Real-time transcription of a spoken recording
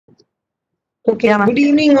Okay, Yeah, ma'am. good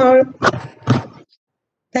evening all.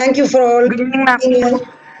 Thank you for all Good evening, ma'am. being here.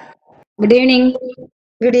 Good evening.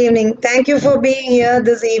 Good evening. Thank you for being here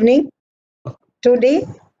this evening. Today,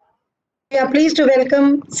 we are pleased to welcome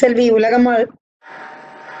Selvi Ulagamal,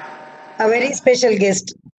 a very special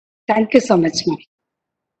guest. Thank you so much, ma'am.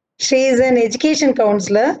 She is an education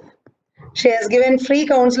counselor. She has given free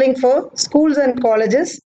counseling for schools and colleges,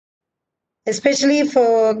 especially for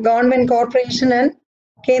government corporation and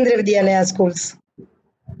Kendriya Vidyalaya schools.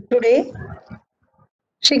 Today,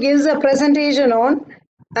 she gives a presentation on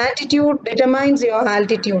attitude determines your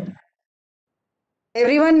altitude.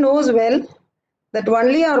 Everyone knows well that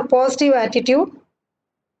only our positive attitude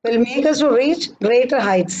will make us to reach greater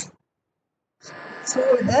heights. So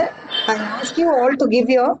with that, I ask you all to give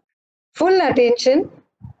your full attention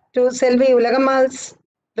to Selvi Ulagamal's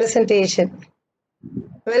presentation.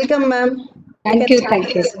 Welcome, ma'am. Thank you so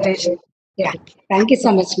much. Yeah, thank you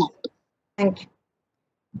so much, ma'am. Thank you.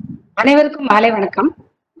 அனைவருக்கும் மாலை வணக்கம்.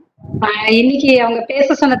 இன்னைக்கு அவங்க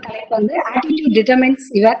பேச சொன்ன தலைப்பு வந்து attitude determines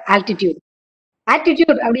your altitude.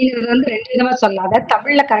 Attitude அப்படிங்கிறது வந்து ரெண்டு விதமா சொல்லலாம். அதாவது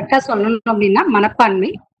தமிழ்ல கரெக்டா சொல்லணும் அப்படின்னா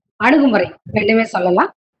மனப்பான்மை, அணுகுமுறை ரெண்டுமே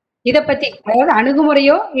சொல்லலாம். இத பத்தி அதாவது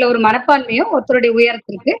அணுகுமுறையோ இல்ல ஒரு மனப்பான்மையோ ஒருத்தருடைய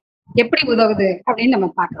உயரத்திற்கு எப்படி உதவுது அப்படின்னு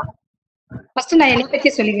நம்ம பார்க்கலாம். ஃபர்ஸ்ட் நான் என்னை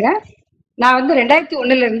பத்தி சொல்லிக்கிறேன். நான் வந்து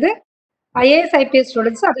 2001 இருந்து ஐஏஎஸ் ஐபிஎஸ்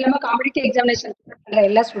ஸ்டூடெண்ட்ஸ் அது இல்லாமல் காம்படிட்டிவ் எக்ஸாமினேஷன் பண்ற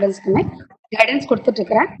எல்லா ஸ்டூடெண்ட்ஸ்க்குமே கைடன்ஸ் கொடுத்துட்டு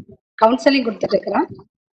இருக்கிறேன், கவுன்சிலிங் கொடுத்துட்டு இருக்கிறேன்.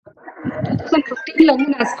 2015 வந்து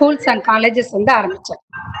நான் ஸ்கூல்ஸ் அண்ட் காலேஜஸ் வந்து ஆரம்பிச்சேன்.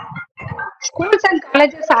 ஸ்கூல்ஸ் அண்ட்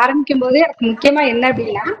காலேஜஸ் ஆரம்பிக்கும் போது எனக்கு முக்கியமா என்ன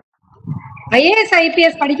அப்படின்னா ஐஏஎஸ்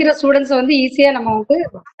ஐபிஎஸ் படிக்கிற ஸ்டூடெண்ட்ஸ் வந்து ஈஸியா நம்ம வந்து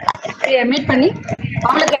மீட் பண்ணி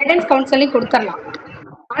அவங்களுக்கு கைடன்ஸ் கவுன்சிலிங் கொடுத்துடலாம்.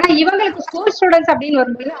 ஆனா இவங்களுக்கு ஸ்கூல் ஸ்டூடெண்ட்ஸ் அப்படின்னு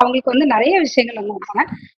வரும்போது அவங்களுக்கு வந்து நிறைய விஷயங்கள் வந்து இருக்காங்க.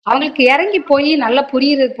 அவங்களுக்கு இறங்கி போய் நல்லா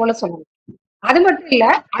புரியுறது போல சொல்லணும். அது மட்டும் இல்ல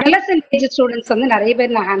அடலசன்ட் ஏஜ் ஸ்டூடெண்ட்ஸ் வந்து நிறைய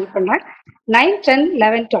பேர் நான் ஹேண்டில் பண்றேன். 9, 10,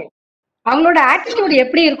 11, 12 அவங்களோட ஆட்டிடியூட்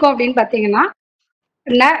எப்படி இருக்கும் அப்படின்னு பாத்தீங்கன்னா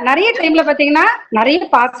நிறைய டைம்ல பாத்தீங்கன்னா நிறைய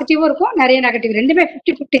பாசிட்டிவும் இருக்கும், நிறைய நெகட்டிவ், ரெண்டுமே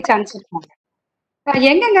 50-50 சான்ஸ் இருக்கும்.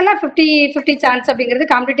 எங்கெங்கெல்லாம் 50-50 சான்ஸ்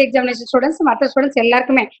அப்படிங்கிறது காம்படிட்டிவ் எக்ஸாமினேஷன் ஸ்டூடெண்ட்ஸ் மற்ற ஸ்டூடெண்ட்ஸ்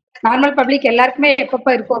எல்லாருக்குமே நார்மல் பப்ளிக் எல்லாருக்குமே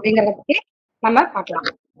எப்பப்ப இருக்கும் அப்படிங்கறத பத்தி நம்ம பார்க்கலாம்.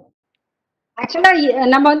 ஆக்சுவலா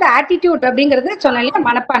நம்ம வந்து ஆட்டிடியூட் அப்படிங்கிறது சொன்னாலே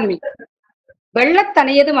மனப்பான்மை.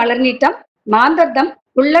 வெள்ளத்தனையது மலர்நீட்டம், மாந்தர்தம்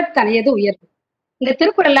உள்ளத்தனையது உயர்வு. இந்த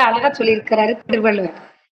திருக்குறள்ல அழகா சொல்லியிருக்கிறாரு திருவள்ளுவர்.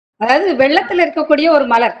 அதாவது வெள்ளத்துல இருக்கக்கூடிய ஒரு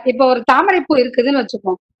மலர், இப்போ ஒரு தாமரைப்பூ இருக்குதுன்னு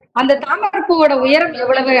வச்சுப்போம். அந்த தாமரைப்பூவோட உயரம்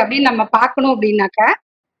எவ்வளவு அப்படின்னு நம்ம பார்க்கணும் அப்படின்னாக்கா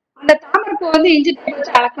அந்த தாமரைப்பூ வந்து இஞ்சி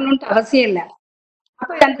வச்சு அளக்கணும்னு அவசியம் இல்லை.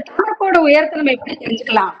 அப்ப அந்த தாமரைப்பூவோட உயரத்தை நம்ம எப்படி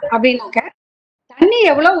தெரிஞ்சுக்கலாம் அப்படின்னாக்க தண்ணி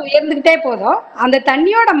எவ்வளவு உயர்ந்துகிட்டே போதோ அந்த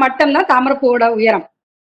தண்ணியோட மட்டம் தான் தாமரைப்பூவோட உயரம்.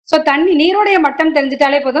 சோ தண்ணி நீரோடைய மட்டம்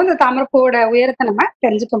தெரிஞ்சுட்டாலே போதும் அந்த தாமரைப்பூவோட உயரத்தை நம்ம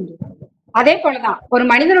தெரிஞ்சுக்க முடியும். அதே போலதான் ஒரு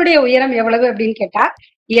மனிதனுடைய உயரம் எவ்வளவு அப்படின்னு கேட்டா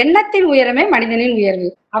எண்ணத்தின் உயரமே மனிதனின் உயர்வு.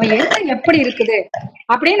 அவன் எண்ணம் எப்படி இருக்குது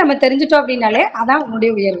அப்படின்னு நம்ம தெரிஞ்சுட்டோம் அப்படின்னாலே அதான்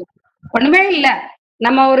உன்னுடைய உயர்வு. ஒண்ணுமே இல்ல,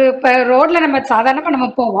 நம்ம ஒரு இப்ப ரோட்ல நம்ம சாதாரணமா நம்ம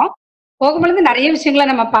போகும்பொழுது நிறைய விஷயங்களை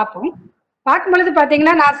நம்ம பார்ப்போம். பார்க்கும் பொழுது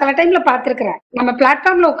பாத்தீங்கன்னா நான் சில டைம்ல பாத்துருக்கிறேன், நம்ம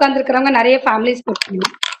பிளாட்ஃபார்ம்ல உட்கார்ந்துருக்கிறவங்க நிறைய ஃபேமிலிஸ்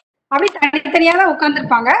அப்படி தனித்தனியா தான்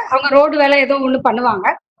உட்கார்ந்துருப்பாங்க. அவங்க ரோடு வேலை ஏதோ ஒண்ணு பண்ணுவாங்க.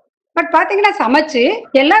 பட் பாத்தீங்கன்னா சமைச்சு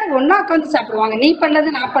எல்லாரும் ஒன்னா உட்காந்து சாப்பிடுவாங்க. நீ பண்ணது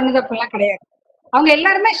நான் பண்ணது அப்படிலாம் கிடையாது. அவங்க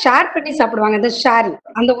எல்லாருமே ஷேர் பண்ணி சாப்பிடுவாங்க. இந்த ஷேரிங்,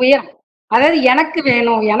 அந்த உயரம், அதாவது எனக்கு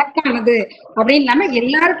வேணும் எனக்கானது அப்படின்னு இல்லாம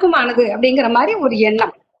எல்லாருக்கும் ஆனது அப்படிங்கிற மாதிரி ஒரு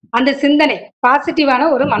எண்ணம், அந்த சிந்தனை, பாசிட்டிவான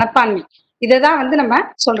ஒரு மனப்பான்மை. இதைதான் வந்து நம்ம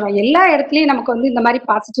சொல்றோம். எல்லா இடத்துலயும் நமக்கு வந்து இந்த மாதிரி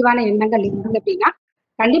பாசிட்டிவான எண்ணங்கள் இருந்தது அப்படின்னா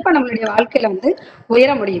கண்டிப்பா நம்மளுடைய வாழ்க்கையில வந்து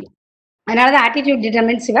உயர முடியும். அதனாலதான் ஆட்டிடியூட்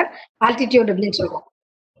டிட்டர்மின்ஸ் யுவர் ஆல்டிடியூட் அப்படின்னு சொல்றோம்.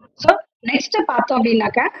 ஸோ நெக்ஸ்ட் பார்த்தோம்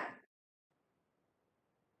அப்படின்னாக்கா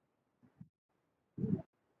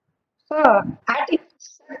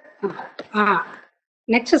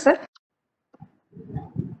நெக்ஸ்ட் சார்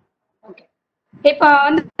ஓகே. இப்ப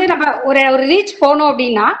வந்து நம்ம ஒரு ரீச் போனோம்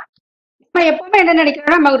அப்படின்னா நம்ம எப்பவுமே என்ன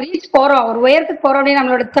நினைக்கிறோம்னா நம்ம ஒரு ரீச் போறோம், ஒரு உயரத்துக்கு போறோம் அப்படின்னு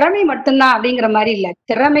நம்மளோட திறமை மட்டும்தான் அப்படிங்கிற மாதிரி இல்ல.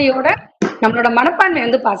 திறமையோட நம்மளோட மனப்பான்மை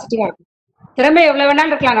வந்து பாசிட்டிவா இருக்கும். திறமை எவ்வளவு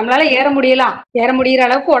வேணாலும் இருக்கலாம், நம்மளால ஏற முடியற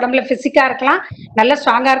அளவுக்கு உடம்புல பிசிக்கா இருக்கலாம், நல்ல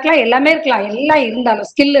ஸ்ட்ராங்கா இருக்கலாம், எல்லாமே இருக்கலாம். எல்லாம் இருந்தாலும்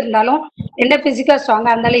ஸ்கில் இருந்தாலும் என்ன பிசிக்கா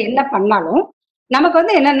ஸ்ட்ராங்கா இருந்தாலும் என்ன பண்ணாலும் நமக்கு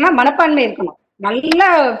வந்து என்னன்னா மனப்பான்மை இருக்கணும். நல்ல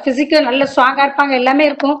பிசிக்கு நல்ல ஸ்ட்ராங்கா இருப்பாங்க, எல்லாமே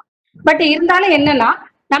இருக்கும். பட் இருந்தாலும் என்னன்னா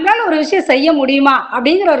நம்மளால ஒரு விஷயம் செய்ய முடியுமா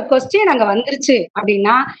அப்படிங்கிற ஒரு கொஸ்டின் அங்க வந்துருச்சு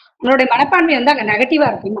அப்படின்னா நம்மளுடைய மனப்பான்மை வந்து அங்க நெகட்டிவா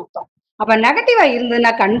இருக்குன்னு அர்த்தம். அப்ப நெகட்டிவா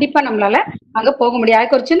இருந்ததுன்னா கண்டிப்பா நம்மளால அங்க போக முடியாது.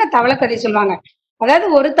 அதுக்கு ஒரு சின்ன தவளை கதை சொல்லுவாங்க. அதாவது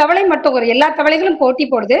ஒரு தவளை மட்டும், ஒரு எல்லா தவளைகளும் போட்டி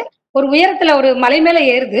போடுது, ஒரு உயரத்துல ஒரு மலை மேல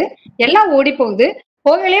ஏறுது, எல்லாம் ஓடி போகுது.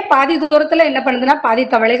 போகலே பாதி தூரத்துல என்ன பண்ணுதுன்னா பாதி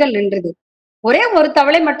தவளைகள் நின்றுது. ஒரே ஒரு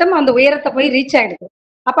தவளை மட்டும் அந்த உயரத்தை போய் ரீச் ஆயிடுது.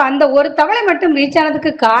 அப்ப அந்த ஒரு தவளை மட்டும் ரீச்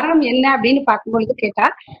ஆனதுக்கு காரணம் என்ன அப்படின்னு பார்க்கும்பொழுது கேட்டா,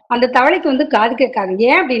 அந்த தவளைக்கு வந்து காது கேட்காது.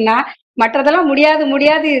 ஏன் அப்படின்னா, மற்றதெல்லாம் முடியாது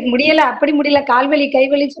முடியாது முடியல, அப்படி முடியல, கால்வலி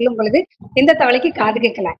கைவலி சொல்லும் பொழுது இந்த தவளைக்கு காது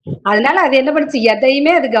கேட்கல. அதனால அது என்ன பண்ணுச்சு,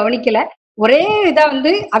 எதையுமே அது கவனிக்கல. ஒரே இதா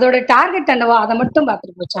வந்து அதோட டார்கெட் என்னவோ அதை மட்டும்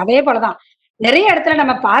பார்த்துட்டு போச்சு. அதே போலதான் நிறைய இடத்துல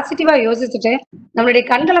நம்ம பாசிட்டிவா யோசிச்சுட்டு நம்மளுடைய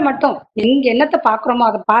கண்களை மட்டும் எங்க என்னத்தை பாக்குறோமோ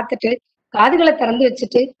அதை பார்த்துட்டு காதுகளை திறந்து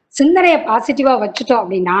வச்சுட்டு சிந்தனையை பாசிட்டிவா வச்சுட்டோம்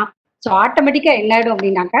அப்படின்னா, ஸோ ஆட்டோமேட்டிக்கா என்ன ஆயிடும்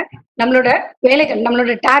அப்படின்னாக்க நம்மளோட வேலைகள்,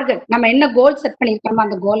 நம்மளோட டார்கெட், நம்ம என்ன கோல் செட் பண்ணிருக்கோமோ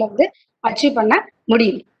அந்த கோலை வந்து அச்சீவ் பண்ண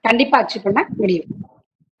முடியும். கண்டிப்பா அச்சீவ் பண்ண முடியும்.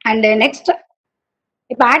 அண்ட் நெக்ஸ்ட்,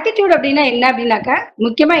 இப்ப ஆட்டிடியூட் அப்படின்னா என்ன அப்படின்னாக்க,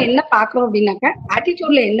 முக்கியமா என்ன பாக்குறோம் அப்படின்னாக்க,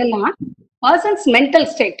 ஆட்டிடியூட்ல என்னன்னா பர்சன்ஸ் மென்டல்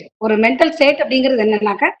ஸ்டேட். ஒரு மென்டல் ஸ்டேட் அப்படிங்கிறது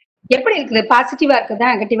என்னன்னாக்க எப்படி இருக்குது, பாசிட்டிவா இருக்குதா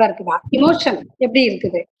நெகட்டிவா இருக்குதா, இமோஷன் எப்படி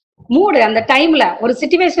இருக்குது, மூடு அந்த டைம்ல ஒரு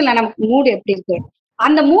சிச்சுவேஷன்ல நமக்கு மூடு எப்படி இருக்கு,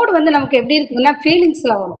 அந்த மூடு வந்து நமக்கு எப்படி இருக்குதுன்னா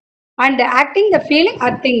ஃபீலிங்ஸ்ல வரும். And acting the feeling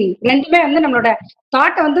are thinking ரெண்டுமே வந்து நம்மளோட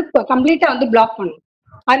தாட்டை வந்து கம்ப்ளீட்டா வந்து பிளாக் பண்ணும்.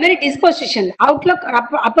 அது மாதிரி டிஸ்போசிஷன், அவுட்லுக்,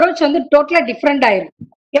 அப்ரோச் வந்து டோட்டலா டிஃப்ரெண்ட் ஆயிரும்.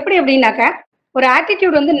 எப்படி அப்படின்னாக்க ஒரு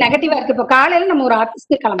ஆட்டிடியூட் வந்து நெகட்டிவா இருக்கு. இப்போ காலையில நம்ம ஒரு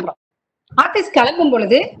ஆபீஸ்க்கு கிளம்புறோம். ஆபீஸ் கிளம்பும்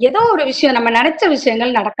பொழுது ஏதோ ஒரு விஷயம் நம்ம நினைச்ச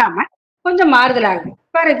விஷயங்கள் நடக்காம கொஞ்சம் மாறுதல் ஆகுது.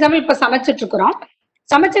 ஃபார் எக்ஸாம்பிள் இப்ப சமைச்சிட்டு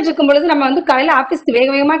இருக்கும் பொழுது நம்ம வந்து காலையில ஆபீஸ்க்கு வேக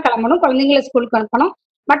வேகமா கிளம்பணும், குழந்தைங்களை ஸ்கூலுக்கு அனுப்பணும்,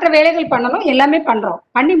 மற்ற வேலைகள் பண்ணணும், எல்லாமே பண்றோம்.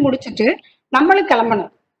 பண்ணி முடிச்சுட்டு நம்மளும்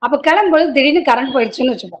கிளம்பணும். அப்ப கிளம்பும்போது திடீர்னு கரண்ட்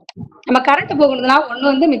போயிடுச்சுன்னு வச்சுக்கோங்க. நம்ம கரண்ட் போகுதுன்னா ஒண்ணு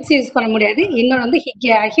வந்து மிக்சி யூஸ் பண்ண முடியாது, இன்னொன்று வந்து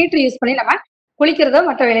ஹீட்டர் யூஸ் பண்ணி நம்ம குளிக்கிறதோ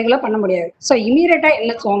மற்ற வேலைகளோ பண்ண முடியாது. ஸோ இமீடியட்டா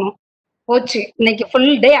என்ன தோணும், போச்சு இன்னைக்கு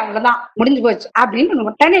ஃபுல் டே அவ்வளவுதான் முடிஞ்சு போச்சு அப்படின்னு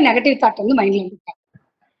உடனே நெகட்டிவ் தாட் வந்து மைண்ட்ல இருக்கு.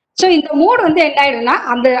 ஸோ இந்த மூட் வந்து என்ன ஆயிடும்னா,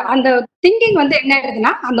 அந்த அந்த திங்கிங் வந்து என்ன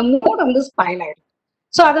ஆயிடுதுன்னா அந்த மூட் வந்து ஸ்பாயில் ஆயிடும்.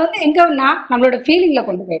 ஸோ அது வந்து எங்கன்னா நம்மளோட ஃபீலிங்ல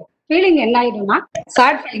கொண்டு போயிடும். ஃபீலிங் என்ன ஆயிடும்னா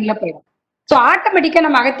சேட் ஃபீலிங்ல போயிடும். ஸோ ஆட்டோமேட்டிக்கா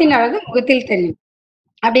நம்ம அகத்தின் அழகு முகத்தில் தெரியும்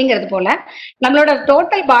அப்படிங்கிறது போல நம்மளோட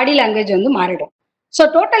டோட்டல் பாடி லாங்குவேஜ் வந்து மாறிடும். ஸோ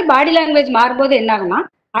டோட்டல் பாடி லாங்குவேஜ் மாறும்போது என்ன ஆகும்னா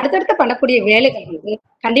அடுத்தடுத்து பண்ணக்கூடிய வேலைகள் வந்து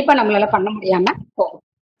கண்டிப்பா நம்மளால பண்ண முடியாம போகும்.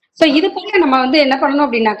 ஸோ இது போல நம்ம வந்து என்ன பண்ணணும்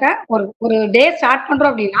அப்படின்னாக்க, ஒரு ஒரு டே ஸ்டார்ட்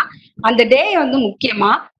பண்றோம் அப்படின்னா அந்த டே வந்து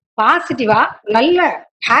முக்கியமா பாசிட்டிவா நல்ல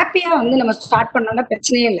ஹாப்பியா வந்து நம்ம ஸ்டார்ட் பண்ணோம்னா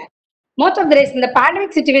பிரச்சனையே இல்லை. மோஸ்ட் ஆஃப் த டேஸ் இந்த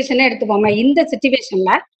பேண்டமிக் சுச்சுவேஷனே எடுத்துப்போமே, இந்த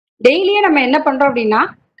சுச்சுவேஷன்ல டெய்லியே நம்ம என்ன பண்றோம் அப்படின்னா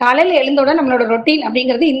காலையில எழுந்தோட நம்மளோட ரொட்டீன்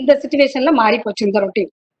அப்படிங்கிறது இந்த சுச்சுவேஷன்ல மாறி போச்சு. இந்த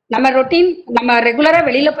ரொட்டீன் நம்ம ரொட்டீன் நம்ம ரெகுலரா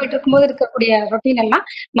வெளியில போயிட்டு இருக்கும்போது இருக்கக்கூடிய ரொட்டீன் எல்லாம்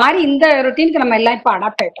மாறி இந்த ரொட்டீனுக்கு நம்ம எல்லாம் இப்போ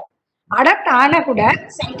அடாப்ட் ஆயிட்டோம். அடாப்ட் ஆனா கூட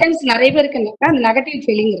சம்டைம்ஸ் நிறைய பேருக்கு அந்த நெகட்டிவ்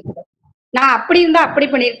ஃபீலிங் இருக்குது. நான் அப்படி இருந்தா அப்படி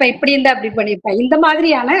பண்ணியிருப்பேன், இப்படி இருந்தா அப்படி பண்ணியிருப்பேன், இந்த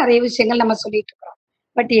மாதிரியான நிறைய விஷயங்கள் நம்ம சொல்லிட்டு இருக்கோம்.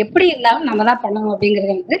 பட் எப்படி இருந்தாலும் நம்ம தான் பண்ணணும்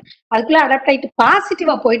அப்படிங்கிறது வந்து அதுக்குள்ள அடாப்ட் ஆயிட்டு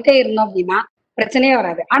பாசிட்டிவா போயிட்டே இருந்தோம் அப்படின்னா பிரச்சனையே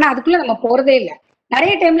வராது. ஆனா அதுக்குள்ள நம்ம போறதே இல்லை.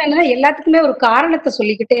 நிறைய டைம்ல என்னன்னா எல்லாத்துக்குமே ஒரு காரணத்தை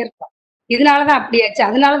சொல்லிக்கிட்டே இருக்கோம். இதனாலதான் அப்படியாச்சு,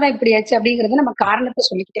 அதனாலதான் இப்படியாச்சு அப்படிங்கறத நம்ம காரணத்தை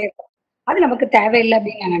சொல்லிக்கிட்டே இருக்கோம். அது நமக்கு தேவையில்லை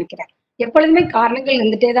அப்படின்னு நான் நினைக்கிறேன். எப்பொழுதுமே காரணங்கள்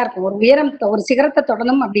இருந்துட்டே தான் இருக்கும். ஒரு உயரம், ஒரு சிகரத்தை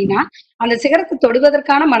தொடணும் அப்படின்னா அந்த சிகரத்தை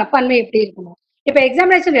தொடுவதற்கான மனப்பான்மை எப்படி இருக்கணும். இப்ப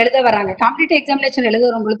எக்ஸாமினேஷன் எழுத வராங்க, காம்படிட்டிவ் எக்ஸாமினேஷன் எழுத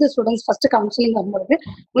வரும்பொழுது ஸ்டூடெண்ட்ஸ் ஃபர்ஸ்ட் கவுன்சிலிங் வரும்பொழுது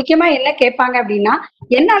முக்கியமா என்ன கேட்பாங்க அப்படின்னா,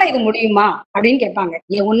 என்னால இது முடியுமா அப்படின்னு கேட்பாங்க.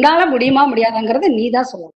 உன்னால முடியுமா முடியாதாங்கிறத நீ தான்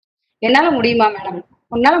சொல்லணும். என்னால முடியுமா மேடம்,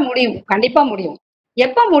 உன்னால முடியும், கண்டிப்பா முடியும்.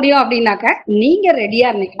 எப்ப முடியும் அப்படின்னாக்க நீங்க ரெடியா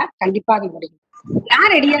இருந்தீங்கன்னா கண்டிப்பா அது முடியும்.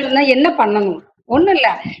 நான் ரெடியா இருந்தா என்ன பண்ணணும், ஒண்ணும் இல்ல,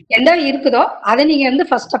 எந்த இருக்குதோ அதை நீங்க வந்து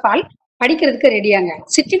ஃபர்ஸ்ட் ஆஃப் ஆல் படிக்கிறதுக்கு ரெடியாங்க.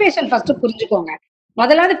 சிச்சுவேஷன் ஃபர்ஸ்ட் புரிஞ்சுக்கோங்க.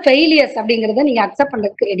 முதலாவது ஃபெயிலியர்ஸ் அப்படிங்கறத நீங்க அக்செப்ட்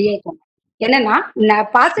பண்றதுக்கு ரெடி ஆயிக்கோங்க. என்னன்னா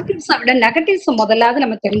பாசிட்டிவ்ஸ் விட நெகட்டிவ்ஸ் முதலாவது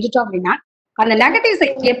நம்ம தெரிஞ்சுட்டோம் அப்படின்னா அந்த நெகட்டிவ்ஸ்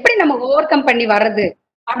எப்படி நம்ம ஓவர் கம் பண்ணி வர்றது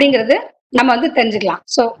அப்படிங்கிறது நம்ம வந்து தெரிஞ்சுக்கலாம்.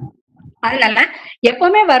 ஸோ அதனால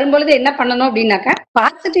எப்பவுமே வரும்பொழுது என்ன பண்ணணும் அப்படின்னாக்க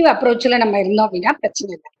பாசிட்டிவ் அப்ரோச்ல நம்ம இருந்தோம் அப்படின்னா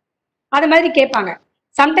பிரச்சனை இல்லை. அது மாதிரி கேட்பாங்க.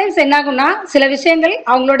 சம்டைம்ஸ் என்ன ஆகும்னா சில விஷயங்கள்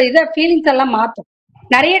அவங்களோட இதை ஃபீலிங்ஸ் எல்லாம் மாற்றும்.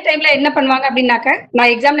 நிறைய டைம்ல என்ன பண்ணுவாங்க அப்படின்னாக்க,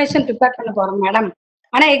 நான் எக்ஸாமினேஷன் ப்ரிப்பேர் பண்ண போறேன் மேடம்,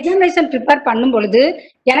 ஆனா எக்ஸாமினேஷன் ப்ரிப்பேர் பண்ணும் பொழுது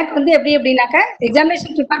எனக்கு வந்து எப்படி அப்படின்னாக்க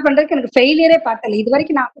எக்ஸாமினேஷன் ப்ரிப்பேர் பண்றதுக்கு எனக்கு ஃபெயிலியரே பார்த்தல. இது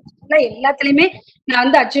வரைக்கும் நான் எல்லாத்துலயுமே நான்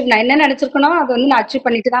வந்து நான் என்ன நினைச்சிருக்கணும் அதை வந்து நான் அச்சீவ்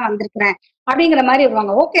பண்ணிட்டு தான் வந்திருக்கிறேன் அப்படிங்கிற மாதிரி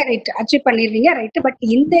வருவாங்க. ஓகே ரைட், அச்சீவ் பண்ணிடுவீங்க ரைட். பட்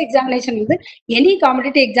இந்த எக்ஸாமினேஷன் வந்து எனி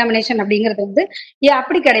காம்படிட்டிவ் எக்ஸாமினேஷன் அப்படிங்கிறது வந்து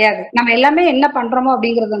அப்படி கிடையாது. நம்ம எல்லாமே என்ன பண்றோமோ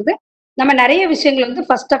அப்படிங்கிறது வந்து நம்ம நிறைய விஷயங்கள் வந்து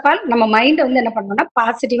ஃபர்ஸ்ட் ஆஃப் ஆல் நம்ம மைண்டை வந்து என்ன பண்ணணும்னா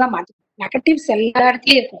பாசிட்டிவா மாற்றிக்கணும். நெகட்டிவ்ஸ் எல்லா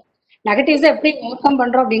இடத்துலயும் இருக்கும். நெகட்டிவ்ஸ் எப்படி ஓவர் கம்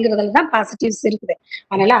பண்றோம் அப்படிங்கிறதுல தான் பாசிட்டிவ்ஸ் இருக்குது.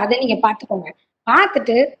 அதனால அதை நீங்க பாத்துக்கோங்க.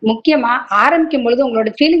 பார்த்துட்டு முக்கியமா ஆரம்பிக்கும் பொழுது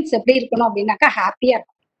உங்களோட ஃபீலிங்ஸ் எப்படி இருக்கணும் அப்படின்னாக்கா ஹாப்பியா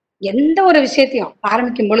இருக்கும். எந்த ஒரு விஷயத்தையும்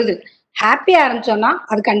ஆரம்பிக்கும் பொழுது ஹாப்பியா ஆரம்பிச்சோம்னா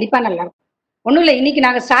அது கண்டிப்பா நல்லா இருக்கும். ஒண்ணும் இல்லை, இன்னைக்கு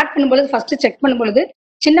நாங்க ஸ்டார்ட் பண்ணும்பொழுது ஃபர்ஸ்ட் செக் பண்ணும் பொழுது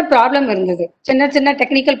சின்ன ப்ராப்ளம் இருந்தது, சின்ன சின்ன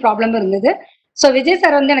டெக்னிக்கல் ப்ராப்ளம் இருந்தது. ஸோ விஜய்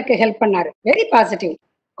சார் வந்து எனக்கு ஹெல்ப் பண்ணாரு. Very positive.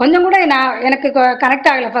 கொஞ்சம் கூட எனக்கு கனெக்ட்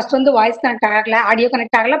ஆகல. ஃபர்ஸ்ட் வந்து வாய்ஸ் கனெக்ட் ஆகல, ஆடியோ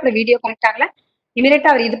கனெக்ட் ஆகல, அப்புறம் வீடியோ கனெக்ட் ஆகல. இமீடியட்டா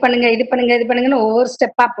அவர் இது பண்ணுங்க இது பண்ணுங்க இது பண்ணுங்கன்னு ஒவ்வொரு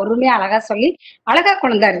ஸ்டெப்பா பொறுமையா அழகா சொல்லி அழகா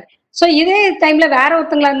கொண்டாரு. சோ இதே டைம்ல வேற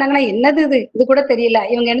ஒருத்தங்களா இருந்தாங்கன்னா என்னது இது இது கூட தெரியல,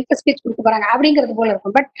 இவங்க எனக்கு ஸ்பீச் கொடுக்க போறாங்க அப்படிங்கிறது போல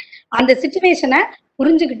இருக்கும். பட் அந்த சுச்சுவேஷனை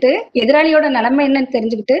புரிஞ்சுக்கிட்டு எதிராளியோட நிலைமை என்னன்னு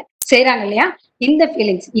தெரிஞ்சுக்கிட்டு செய்யறாங்க இல்லையா,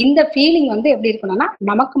 இந்த ஃபீலிங் வந்து எப்படி இருக்கணும்னா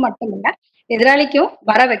நமக்கு மட்டும் இல்ல எதிராளிக்கும்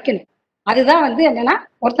வர வைக்கணும். அதுதான் வந்து என்னன்னா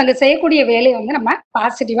ஒருத்தங்க செய்யக்கூடிய வேலையை வந்து நம்ம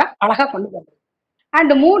பாசிட்டிவா அழகா கொண்டு போகணும்.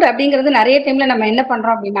 அண்ட் மூட் அப்படிங்கிறது நிறைய டைம்ல நம்ம என்ன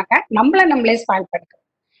பண்றோம் அப்படின்னாக்க நம்மளே ஸ்பாயில் பண்ணிக்கிறோம்.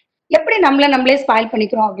 எப்படி நம்மளே ஸ்பாயில்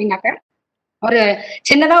பண்ணிக்கிறோம் அப்படின்னாக்க ஒரு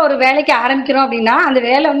சின்னதா ஒரு வேலைக்கு ஆரம்பிக்கிறோம் அப்படின்னா அந்த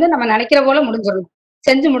வேலை வந்து நம்ம நினைக்கிற போல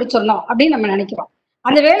செஞ்சு முடிச்சிடணும் அப்படின்னு நம்ம நினைக்கிறோம்.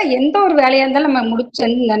 அந்த வேலை எந்த ஒரு வேலையா இருந்தாலும்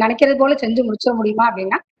நம்ம நினைக்கிறது போல செஞ்சு முடிச்சிட முடியுமா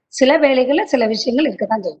அப்படின்னா சில வேலைகள்ல சில விஷயங்கள்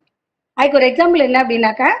இருக்கத்தான் செய்யும். அதுக்கு ஒரு எக்ஸாம்பிள் என்ன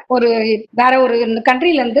அப்படின்னாக்க வேற ஒரு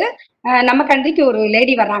கண்ட்ரில இருந்து நம்ம கண்ட்ரிக்கு ஒரு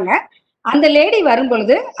லேடி வர்றாங்க. அந்த லேடி வரும்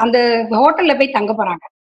பொழுது அந்த ஹோட்டல்ல போய் தங்க போறாங்க.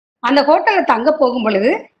 அந்த ஹோட்டல்ல தங்க போகும்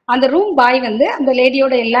பொழுது அந்த ரூம் பாய் வந்து அந்த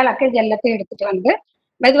லேடியோட எல்லா லக்கேஜ் எல்லாத்தையும் எடுத்துட்டு வந்து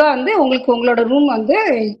மெதுவா வந்து உங்களோட ரூம் வந்து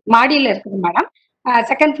மாடியில இருக்குது மேடம்,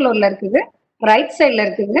 செகண்ட் ஃப்ளோர்ல இருக்குது, ரைட் சைட்ல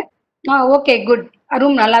இருக்குது, ஓகே குட்,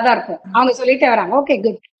 ரூம் நல்லா தான் இருக்கும் அவங்க சொல்லிட்டே வராங்க. ஓகே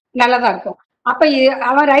குட், நல்லா தான் இருக்கும். அப்ப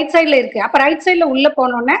அவன் ரைட் சைட்ல இருக்கு. அப்ப ரைட் சைட்ல உள்ள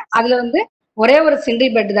போனோடனே அதுல வந்து ஒரே ஒரு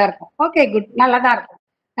சிங்கிள் பெட் தான் இருக்கும். ஓகே குட், நல்லா தான் இருக்கும்.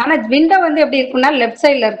 ஆனா விண்டோ வந்து எப்படி இருக்கும்னா லெஃப்ட்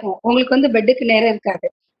சைட்ல இருக்கும், உங்களுக்கு வந்து பெட்டுக்கு நேரம் இருக்காது.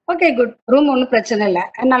 ஓகே குட், ரூம் ஒன்றும் பிரச்சனை இல்லை,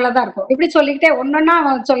 நல்லா தான் இருக்கும். இப்படி சொல்லிக்கிட்டே ஒன்னொன்னா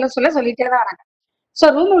அவன் சொல்லிட்டே தான் வராங்க. ஸோ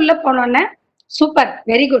ரூம் உள்ள போனோடனே சூப்பர்,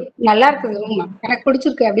 வெரி குட், நல்லா இருக்குது ரூம், எனக்கு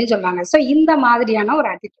பிடிச்சிருக்கு அப்படின்னு சொல்லுவாங்க. ஸோ இந்த மாதிரியான ஒரு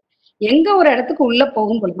ஆட்டிடியூட் எங்க ஒரு இடத்துக்கு உள்ள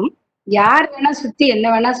போகும் பொழுதும் யார் வேணா சுத்தி என்ன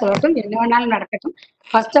வேணா சொல்லட்டும், என்ன வேணாலும் நடக்கட்டும்,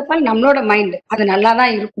 ஃபர்ஸ்ட் ஆஃப் ஆல் நம்மளோட மைண்ட் அது நல்லா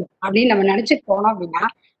தான் இருக்கும் அப்படின்னு நம்ம நினைச்சிட்டு போனோம் அப்படின்னா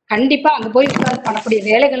கண்டிப்பா அங்க போய் பண்ணக்கூடிய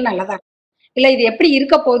வேலைகள் நல்லதா இருக்கும். இல்ல இது எப்படி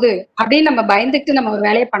இருக்க போகுது அப்படின்னு நம்ம பயந்துட்டு நம்ம ஒரு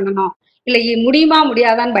வேலையை பண்ணணும், இல்ல இது முடியுமா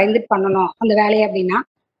முடியாதான்னு பயந்துட்டு பண்ணணும் அந்த வேலையை அப்படின்னா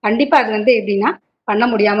கண்டிப்பா அது வந்து எப்படின்னா பண்ண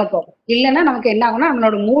முடியாம போகும். இல்லைன்னா நமக்கு என்ன ஆகும்னா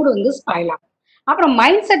நம்மளோட மூடு வந்து ஸ்பாயில் ஆகும். அப்புறம்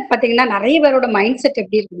மைண்ட் செட் பாத்தீங்கன்னா நிறைய பேரோட மைண்ட் செட்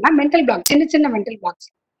எப்படி இருக்குன்னா மென்டல் பிளாக், சின்ன சின்ன மென்டல் பிளாக்ஸ்.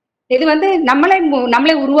 இது வந்து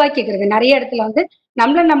நம்மளே உருவாக்கிக்கிறது. நிறைய இடத்துல வந்து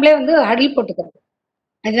நம்மளே வந்து அடில் போட்டுக்கிறது.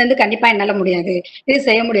 இது வந்து கண்டிப்பா என்னால முடியாது, இது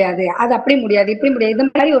செய்ய முடியாது, அது அப்படி முடியாது, இப்படி முடியாது, இந்த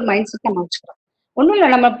மாதிரி ஒரு மைண்ட் செட் நம்ம வச்சுக்கிறோம். ஒண்ணும் இல்ல,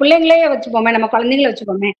 நம்ம பிள்ளைங்களே வச்சுப்போமே, நம்ம குழந்தைங்களை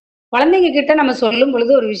வச்சுப்போமே. குழந்தைங்க கிட்ட நம்ம சொல்லும்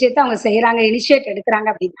பொழுது ஒரு விஷயத்த அவங்க செய்யறாங்க, இனிஷியேட் எடுக்கிறாங்க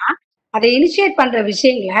அப்படின்னா அதை இனிஷியேட் பண்ற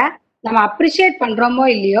விஷயங்களை நம்ம அப்ரிஷியேட் பண்றோமோ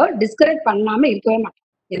இல்லையோ டிஸ்கரேஜ் பண்ணாம இருக்கவே மாட்டோம்.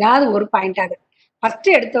 ஏதாவது ஒரு பாயிண்ட் ஆகுது ஃபர்ஸ்ட்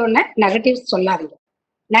எடுத்த உடனே நெகட்டிவ் சொல்லாதீங்க.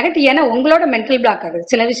 நெகட்டிவ், ஏன்னா உங்களோட மென்டல் பிளாக் ஆகுது.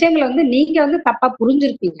 சில விஷயங்கள் வந்து நீங்க வந்து தப்பா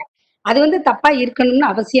புரிஞ்சிருப்பீங்க, அது வந்து தப்பா இருக்கணும்னு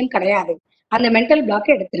அவசியம் கிடையாது. அந்த மென்டல்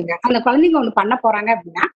பிளாக்கை எடுத்துருங்க. அந்த குழந்தைங்க ஒண்ணு பண்ண போறாங்க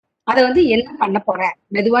அப்படின்னா அதை வந்து என்ன பண்ண போற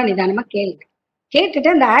மெதுவா நிதானமா கேளுங்க. கேட்டுட்டு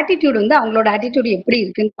அந்த ஆட்டிடியூட் வந்து அவங்களோட ஆட்டிடியூட் எப்படி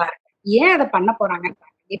இருக்குன்னு பாருங்க. ஏன் அதை பண்ண போறாங்கன்னு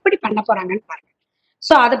பாருங்க, எப்படி பண்ண போறாங்கன்னு பாருங்க.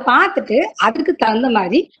 சோ அதை பார்த்துட்டு அதுக்கு தகுந்த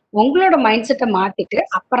மாதிரி உங்களோட மைண்ட் செட்டை மாத்திட்டு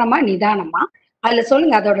அப்புறமா நிதானமா அதுல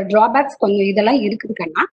சொல்லுங்க அதோட டிராபேக்ஸ் கொஞ்சம் இதெல்லாம்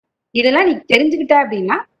இருக்குதுக்கன்னா இதெல்லாம் நீ தெரிஞ்சுக்கிட்ட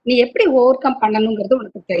அப்படின்னா நீ எப்படி ஓவர் கம் பண்ணணுங்கிறது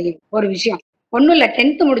உனக்கு தெரியும். ஒரு விஷயம் ஒன்றும் இல்லை,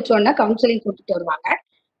 10th முடிச்சோடனே கவுன்சிலிங் கூட்டிட்டு வருவாங்க.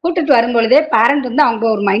 கூட்டிட்டு வரும்பொழுதே பேரண்ட் வந்து அவங்க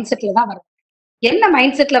ஒரு மைண்ட் செட்ல தான் வருவாங்க. என்ன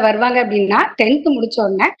மைண்ட் செட்ல வருவாங்க அப்படின்னா 10th முடிச்ச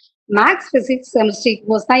உடனே மேக்ஸ், பிசிக்ஸ், கெமிஸ்ட்ரி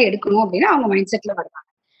கோர்ஸ் தான் எடுக்கணும் அப்படின்னு அவங்க மைண்ட் செட்ல வருவாங்க.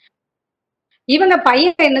 இவங்க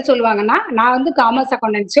பையன் என்ன சொல்லுவாங்கன்னா நான் வந்து காமர்ஸ்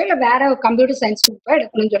அக்கௌண்டன்சியோ இல்ல வேற கம்ப்யூட்டர் சயின்ஸ் குரூப்போ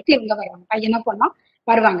எடுக்கணும்னு சொல்லிட்டு இவங்க வருவாங்க, பையனோ பொண்ணோ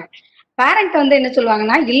வருவாங்க. பேரண்ட் வந்து என்ன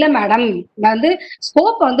சொல்லுவாங்கன்னா இல்ல மேடம், நான் வந்து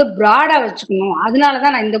ஸ்கோப் வந்து ப்ராடா வச்சுக்கணும்,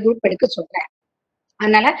 அதனாலதான் நான் இந்த குரூப் எடுக்க சொல்றேன்.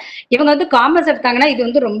 அதனால இவங்க வந்து காமர்ஸ் எடுத்தாங்கன்னா இது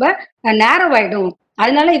வந்து ரொம்ப நேரோ ஆயிடும்,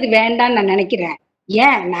 அதனால இது வேண்டாம்னு நான் நினைக்கிறேன்.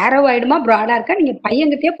 ஏன் நேரோ ஆயிடுமா ப்ராடா இருக்கா நீங்க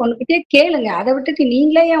பையன்கிட்டயே பொண்ணுகிட்டயே கேளுங்க. அதை விட்டுட்டு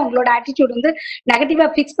நீங்களே ஏன் உங்களோட ஆட்டிடியூட் வந்து நெகட்டிவா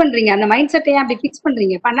பிக்ஸ் பண்றீங்க, அந்த மைண்ட் செட்டை ஏன் அப்படி பிக்ஸ்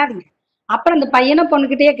பண்றீங்க, பண்ணாதீங்க. அப்புறம் அந்த பையனை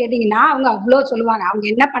பொண்ணுகிட்டயே கேட்டீங்கன்னா அவங்க அவ்வளவு சொல்லுவாங்க, அவங்க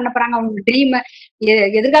என்ன பண்ண போறாங்க, அவங்க ட்ரீம்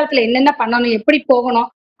எதிர்காலத்துல என்னென்ன பண்ணணும், எப்படி போகணும்.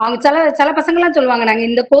 அவங்க சில பசங்க எல்லாம் சொல்லுவாங்க நாங்க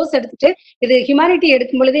இந்த கோர்ஸ் எடுத்துட்டு இது ஹியூமானிட்டி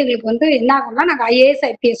எடுக்கும் பொழுது எங்களுக்கு வந்து என்ன ஆகும்னா நாங்க ஐஏஎஸ்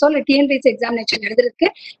ஐபிஎஸ்ஓ இல்ல டிஎன்பிஎஸ்சி எக்ஸாமினேஷன் எழுதுறதுக்கு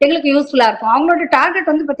எங்களுக்கு யூஸ்ஃபுல்லா இருக்கும். அவங்களோட டார்கெட்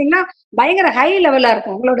வந்து பாத்தீங்கன்னா பயங்கர ஹை லெவலா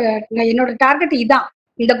இருக்கும். என்னோட டார்கெட் இதான்,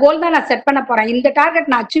 இந்த கோல் தான் நான் செட் பண்ண போறேன், இந்த டார்கெட்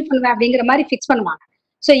நான் அச்சீவ் பண்ணுவேன் அப்படிங்கிற மாதிரி பிக்ஸ் பண்ணுவாங்க.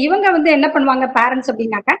 சோ இவங்க வந்து என்ன பண்ணுவாங்க பேரண்ட்ஸ்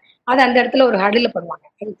அப்படின்னாக்க அது அந்த இடத்துல ஒரு ஹடில பண்ணுவாங்க,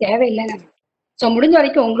 அது தேவையில்லைன்னு. சோ முடிஞ்ச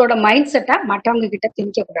வரைக்கும் உங்களோட மைண்ட் செட்டை மற்றவங்க கிட்ட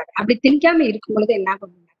திணிக்க கூடாது. அப்படி திணிக்காம இருக்கும் பொழுது என்ன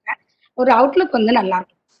ஆகும்னாக்க ஒரு அவுட்லுக் வந்து நல்லா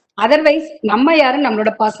இருக்கும். அதர்வைஸ் நம்ம யாரும்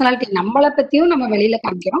நம்மளோட பர்சனாலிட்டி நம்மளை பத்தியும் நம்ம வெளியில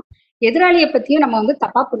காமிக்கிறோம், எதிராளியை பத்தியும் நம்ம வந்து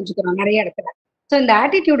தப்பா புரிஞ்சுக்கிறோம் நிறைய இடத்துல. ஸோ இந்த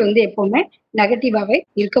ஆட்டிடியூட் வந்து எப்பவுமே நெகட்டிவாவே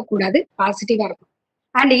இருக்கக்கூடாது, பாசிட்டிவா இருக்கும்.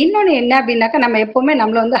 அண்ட் இன்னொன்னு என்ன அப்படின்னாக்கா நம்ம எப்பவுமே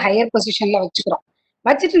நம்மள வந்து ஹையர் பொசிஷன்ல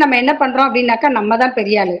வச்சுட்டு நம்ம என்ன பண்றோம் அப்படின்னாக்கா நம்ம தான்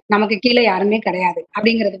பெரிய ஆளு, நமக்கு கீழே யாருமே கிடையாது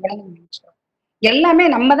அப்படிங்கறது கூட நம்ம நினைச்சுக்கிறோம். எல்லாமே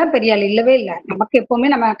நம்ம தான் பெரிய ஆளு இல்லவே இல்லை. நமக்கு எப்பவுமே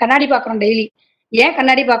நம்ம கண்ணாடி பாக்குறோம் டெய்லி. ஏன்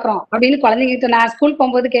கண்ணாடி பாக்குறோம் அப்படின்னு குழந்தைங்க கிட்ட நான் ஸ்கூல்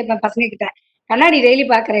போகும்போது கேட்பேன் பசங்க கிட்ட, கண்ணாடி டெய்லி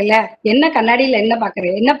பாக்குறேன்ல, என்ன கண்ணாடியில என்ன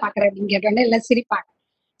பாக்குறேன் என்ன பாக்குறேன் அப்படின்னு கேட்டோன்னே எல்லாம் சிரிப்பாங்க.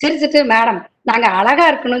 சிரிச்சுட்டு மேடம் நாங்க அழகா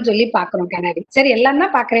இருக்கணும்னு சொல்லி பாக்குறோம் கண்ணாடி. சரி எல்லாம்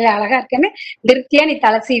தான் பாக்குறீங்க அழகா இருக்கேன்னு திருப்தியா நீ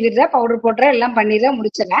தலை சீவிடுற, பவுடர் போடுற, எல்லாம் பண்ணிடுற,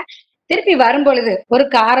 முடிச்சிடற. திருப்பி வரும் பொழுது ஒரு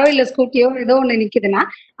காரோ இல்ல ஸ்கூட்டியோ ஏதோ ஒண்ணு நிக்குதுன்னா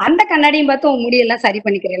அந்த கண்ணாடியும் பார்த்து உன் முடியெல்லாம் சரி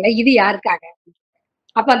பண்ணிக்கிறேன்ல, இது யாருக்காக?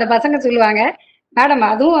 அப்ப அந்த பசங்க சொல்லுவாங்க, மேடம்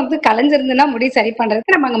அதுவும் வந்து கலைஞ்சிருந்துன்னா முடி சரி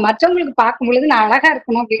பண்றதுக்கு நம்ம அங்க மற்றவங்களுக்கு பார்க்கும் பொழுது நான் அழகா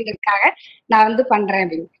இருக்கணும் அப்படின்றதுக்காக நான் வந்து பண்றேன்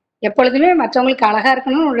அப்படின்னு. எப்பொழுதுமே மற்றவங்களுக்கு அழகா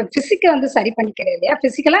இருக்கணும், உன்னோட பிசிக்கை வந்து சரி பண்ணிக்கிறேன் இல்லையா?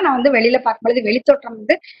 பிசிக்கலா நான் வந்து வெளியில பார்க்கும்பொழுது வெளித்தோற்றம்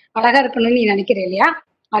வந்து அழகா இருக்கணும்னு நீ நினைக்கிறே இல்லையா?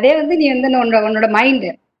 அதே வந்து நீ வந்து உன்னோட மைண்ட்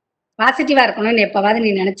பாசிட்டிவா இருக்கணும்னு எப்பவாவது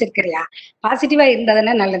நீ நினைச்சிருக்கிறியா? பாசிட்டிவா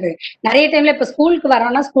இருந்தாதானே நல்லது. நிறைய டைம்ல இப்ப ஸ்கூலுக்கு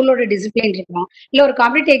வரோம்னா ஸ்கூலோட டிசிப்ளின் இருக்கும். இல்ல ஒரு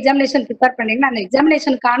காம்படிட்டிவ் எக்ஸாமினேஷன் ப்ரிப்பேர் பண்ணீங்கன்னா அந்த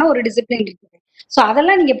எக்ஸாமினேஷனுக்கான ஒரு டிசிப்ளின் இருக்குது. சோ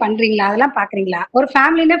அதெல்லாம் நீங்க பண்றீங்களா? அதெல்லாம் பாக்குறீங்களா? ஒரு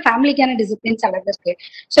ஃபேமிலினா ஃபேமிலிக்கான டிசிப்ளின்ஸ் அளவு இருக்கு.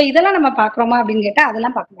 சோ இதெல்லாம் நம்ம பாக்குறோமா அப்படின்னு கேட்டா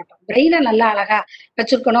அதெல்லாம் பார்க்க மாட்டோம். பிரெயினை நல்லா அழகா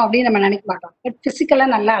வச்சிருக்கணும் அப்படின்னு நம்ம நினைக்க மாட்டோம். பட் பிசிக்கலா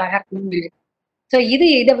நல்லா அழகா இருக்கணும்னு. சோ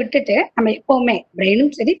இதை விட்டுட்டு நம்ம எப்பவுமே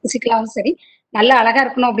பிரெயினும் சரி பிசிக்கலாவும் சரி நல்லா அழகா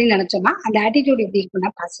இருக்கணும் அப்படின்னு நினைச்சோம்னா அந்த ஆட்டிடியூட் எப்படி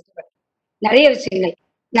இருக்குன்னா பாசிட்டிவ். நிறைய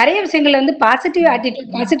விஷயங்கள்ல வந்து பாசிட்டிவ்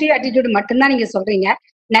ஆட்டிடியூட் மட்டும்தான் நீங்க சொல்றீங்க.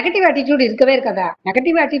 நெகட்டிவ் ஆட்டிடியூட் இருக்கவே இருக்காதா?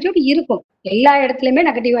 நெகட்டிவ் ஆட்டிடியூட் இருக்கும். எல்லா இடத்துலயுமே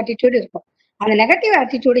நெகட்டிவ் ஆட்டிடியூட் இருக்கும். அந்த நெகட்டிவ்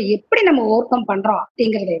ஆட்டிடியூட எப்படி நம்ம ஓவர் கம் பண்றோம்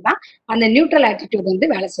அப்படிங்கறதே தான் அந்த நியூட்ரல் ஆட்டிடியூட் வந்து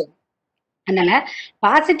வேலை செய்யும். அதனால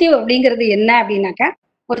பாசிட்டிவ் அப்படிங்கிறது என்ன அப்படின்னாக்க,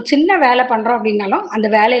 ஒரு சின்ன வேலை பண்றோம் அப்படின்னாலும் அந்த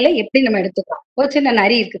வேலையில எப்படி நம்ம எடுத்துக்கிறோம். ஒரு சின்ன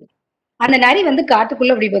நரி இருக்குது. அந்த நரி வந்து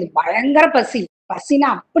காட்டுக்குள்ள அப்படி போகுது. பயங்கர பசி. பசினா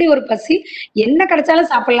அப்படி ஒரு பசி. என்ன கிடைச்சாலும்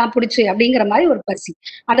சாப்பிடலாம் புடிச்சு அப்படிங்கிற மாதிரி ஒரு பசி.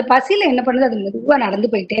 அந்த பசியில என்ன பண்ணுது? அது மெதுவா நடந்து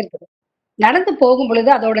போயிட்டே இருக்குது. நடந்து போகும்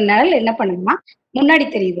பொழுது அதோட நிழல் என்ன பண்ணுதுன்னா முன்னாடி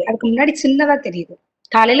தெரியுது. அதுக்கு முன்னாடி சின்னதா தெரியுது.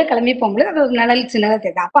 காலையில கிளம்பி போகும்போது அதோட நிழல் சின்னதா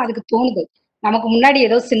தெரியுது. அப்ப அதுக்கு தோணுது, நமக்கு முன்னாடி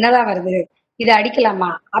ஏதோ சின்னதா வருது, இதை அடிக்கலாமா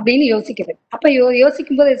அப்படின்னு யோசிக்குது. அப்ப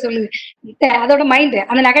யோசிக்கும் போது அது சொல்லுது, அதோட மைண்ட்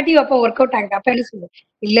அந்த நெகட்டிவ் அப்ப ஒர்க் அவுட் ஆகுது. அப்ப என்ன சொல்லுது?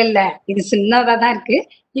 இல்ல இது சின்னதா தான் இருக்கு,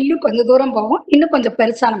 இன்னும் கொஞ்சம் தூரம் போகும், இன்னும் கொஞ்சம்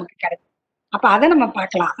பெருசா நமக்கு கிடைக்கும். அப்ப அதை நம்ம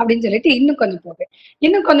பார்க்கலாம் அப்படின்னு சொல்லிட்டு இன்னும் கொஞ்சம் போகுது.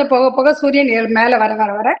 இன்னும் கொஞ்சம் போக போக சூரியன் மேல வர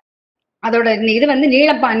வர வர அதோட இது வந்து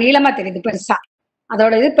நீளமா தெரியுது பெருசா.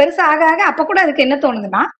 அதோட இது பெருசா ஆக ஆக அப்ப கூட அதுக்கு என்ன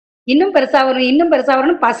தோணுதுன்னா இன்னும் பெருசா வரும் இன்னும் பெருசா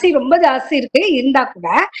வரும்னு பசி ரொம்ப ஜாஸ்தி இருக்கு இருந்தா கூட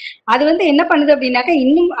அது வந்து என்ன பண்ணுது அப்படின்னாக்க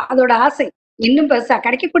இன்னும் அதோட ஆசை இன்னும் பெருசா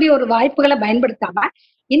கிடைக்கக்கூடிய ஒரு வாய்ப்புகளை பயன்படுத்தாம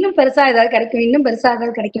இன்னும் பெருசா ஏதாவது கிடைக்கும் இன்னும் பெருசா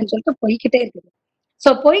ஏதாவது கிடைக்கும்னு சொல்லிட்டு போய்கிட்டே இருக்குது.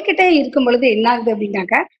 சோ போய்கிட்டே இருக்கும் பொழுது என்ன ஆகுது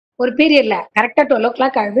அப்படின்னாக்க ஒரு பீரியட்ல கரெக்டா 12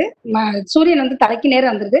 o'clock ஆகுது. சூரியன் வந்து தலைக்கு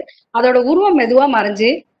நேரம் வந்துருது. அதோட உருவம் மெதுவா மறைஞ்சு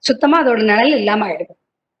சுத்தமா அதோட நிழல் இல்லாம ஆயிடுது.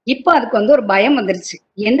 இப்போ அதுக்கு வந்து ஒரு பயம் வந்துருச்சு.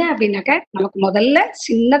 என்ன அப்படின்னாக்க நமக்கு முதல்ல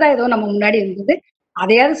சின்னதா ஏதோ நம்ம முன்னாடி இருந்தது,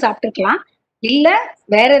 அதையாவது சாப்பிட்டுருக்கலாம். இல்ல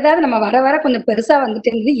வேற ஏதாவது நம்ம வர வர கொஞ்சம் பெருசா வந்துட்டு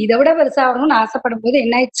இருந்தது, இதை விட பெருசா ஆகணும்னு ஆசைப்படும் போது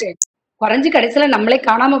என்ன ஆயிடுச்சு? குறைஞ்சு கடைசியில நம்மளே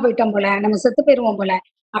காணாம போயிட்டோம் போல, நம்ம செத்து போயிருவோம் போல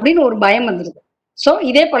அப்படின்னு ஒரு பயம் வந்துருது. சோ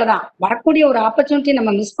இதே போலதான் வரக்கூடிய ஒரு ஆப்பர்ச்சுனிட்டி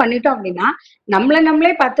நம்ம மிஸ் பண்ணிட்டோம் அப்படின்னா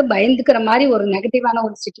நம்மளே பார்த்து பயந்துக்கிற மாதிரி ஒரு நெகட்டிவான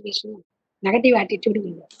ஒரு சிச்சுவேஷன், நெகட்டிவ் ஆட்டிடியூட்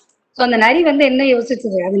இல்லை. சோ அந்த நரி வந்து என்ன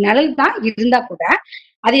யோசிச்சது? அது நிழல் தான் இருந்தா கூட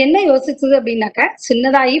அது என்ன யோசிச்சது அப்படின்னாக்க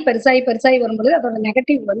சின்னதாகி பெருசாகி வரும்போது அதோட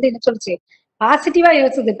நெகட்டிவ் வந்து என்ன சொல்லுச்சு? பாசிட்டிவா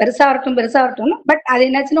யோசிச்சது பெருசா வரட்டும். பட் அது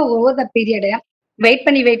என்னாச்சுன்னா ஓவர் த பீரியடு வெயிட்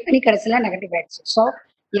பண்ணி கடைசியில நெகட்டிவ் ஆயிடுச்சு. ஸோ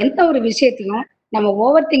எந்த ஒரு விஷயத்தையும் நம்ம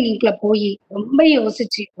ஓவர் திங்கிங்ல போய் ரொம்ப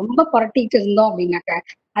யோசிச்சு ரொம்ப புரட்டிட்டு இருந்தோம் அப்படின்னாக்க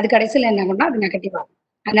அது கடைசியில என்ன பண்ணா அது நெகட்டிவ் ஆகும்.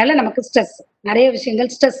 அதனால நமக்கு ஸ்ட்ரெஸ், நிறைய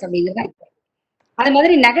விஷயங்கள் ஸ்ட்ரெஸ் அப்படிங்கிறது இருக்கு. அது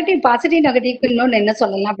மாதிரி பாசிட்டிவ் நெகட்டிவ் இன்னொன்னு என்ன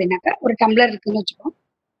சொல்லலாம் அப்படின்னாக்க ஒரு டம்ளர் இருக்குன்னு வச்சுக்கோம்.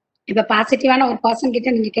 இப்ப பாசிட்டிவான ஒரு பர்சன் கிட்ட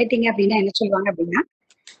நீங்க கேட்டீங்க அப்படின்னா என்ன சொல்லுவாங்க அப்படின்னா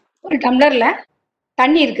ஒரு டம்ளர்ல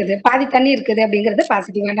தண்ணி இருக்குது, பாதி தண்ணி இருக்குது அப்படிங்கறது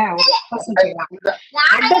பாசிட்டிவான ஒரு பர்சன் சொல்லுவாங்க.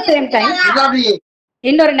 அட் த சேம் டைம்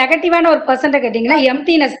இன்னொரு நெகட்டிவான ஒரு பர்சன்ட கேட்டீங்கன்னா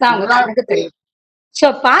எம்டினஸ் தான் உங்களுக்கு தெரியும். சோ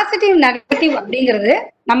பாசிட்டிவ் நெகட்டிவ் அப்படிங்கிறது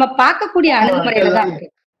நம்ம பார்க்கக்கூடிய அணுகுமுறையில தான் இருக்கு.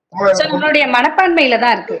 நம்மளுடைய மனப்பான்மையில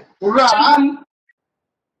தான் இருக்கு.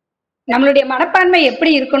 நம்மளுடைய மனப்பான்மை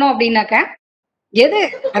எப்படி இருக்கணும் அப்படின்னாக்க எது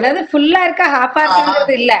அதாவது ஃபுல்லா இருக்கா ஹாஃபா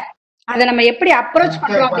இருக்குங்கிறது இல்ல, அதை நம்ம எப்படி அப்ரோச்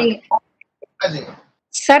பண்றோம் அப்படிங்க.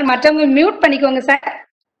 சார் மற்றவங்க மியூட் பண்ணிக்கோங்க சார்.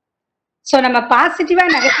 சோ நம்ம பாசிட்டிவா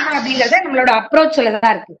நெகட்டிவா அப்படிங்கறது நம்மளோட அப்ரோச்ல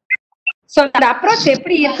தான் இருக்கு. சோ அந்த அப்ரோச்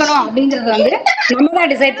எப்படி இருக்கணும் அப்படிங்கறது வந்து நம்ம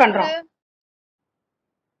தான் டிசைட் பண்றோம்.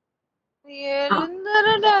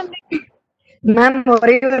 மேம்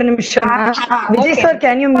ஒரே ஒரு நிமிஷம். Vijay sir,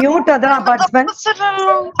 can you mute other participants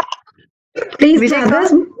please? Vijay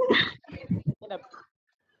sir,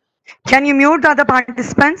 can you mute other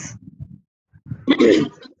participants?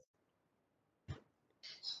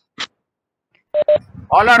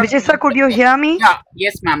 All are Vijay sir, could you hear me? Yeah,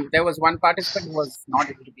 yes ma'am, there was one participant who was not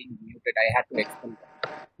able to be muted. I had to explain that.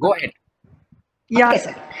 Go ahead. Yeah, Okay,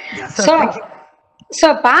 sir. Yes, sir. So so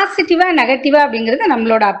பாசிட்டிவா நெகட்டிவா அப்படிங்கிறது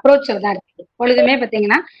நம்மளோட அப்ரோச்சில் தான் இருக்கு. எப்பொழுதுமே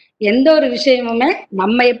பார்த்தீங்கன்னா எந்த ஒரு விஷயமுமே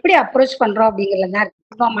நம்ம எப்படி அப்ரோச் பண்றோம் அப்படிங்கிறது தான் இருக்கு.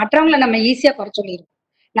 இப்போ மற்றவங்களை நம்ம ஈஸியா குறை சொல்லிடுவோம்.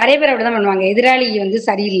 நிறைய பேர் அப்படிதான் பண்ணுவாங்க. எதிராளி வந்து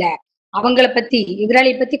சரியில்லை, அவங்கள பத்தி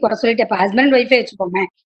எதிராளியை பத்தி குறை சொல்லிட்டு, இப்ப ஹஸ்பண்ட் ஒய்ஃபே வச்சுப்போமே,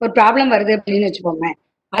 ஒரு ப்ராப்ளம் வருது அப்படின்னு வச்சுப்போமே,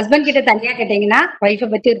 ஹஸ்பண்ட் கிட்ட தனியா கேட்டீங்கன்னா ஒய்ஃபை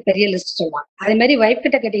பத்தி ஒரு பெரிய லிஸ்ட் சொல்லுவாங்க. அதே மாதிரி ஒய்ஃப்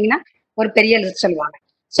கிட்ட கேட்டீங்கன்னா ஒரு பெரிய லிஸ்ட் சொல்லுவாங்க.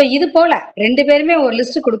 சோ இது போல ரெண்டு பேருமே ஒரு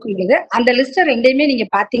லிஸ்ட் கொடுக்கும்போது அந்த லிஸ்ட் ரெண்டையுமே நீங்க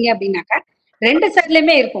பாத்தீங்க அப்படின்னாக்கா ரெண்டு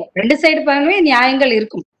சைட்லயுமே இருக்கும். ரெண்டு சைடு பாருமே நியாயங்கள்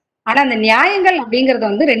இருக்கும். ஆனா அந்த நியாயங்கள் அப்படிங்கறது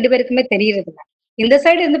வந்து ரெண்டு பேருக்குமே தெரியறது இல்ல. இந்த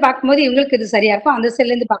சைடு இருந்து பார்க்கும்போது இவங்களுக்கு இது சரியா இருக்கும், அந்த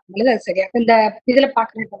சைட்ல இருந்து பார்க்கும்போது அது சரியா இருக்கும். இந்த இதுல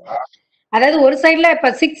பாக்குறது அதாவது ஒரு சைட்ல இப்ப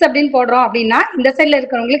 6 அப்படின்னு போடுறோம் அப்படின்னா இந்த சைட்ல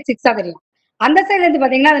இருக்கிறவங்களுக்கு 6ஆ தெரியும், அந்த சைட்ல இருந்து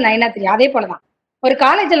பாத்தீங்கன்னா அது 9ஆ தெரியும். அதே போலதான் ஒரு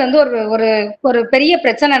காலேஜ்ல வந்து ஒரு ஒரு ஒரு பெரிய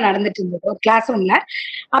பிரச்சனை நடந்துட்டு இருந்தது ஒரு கிளாஸ் ரூம்ல.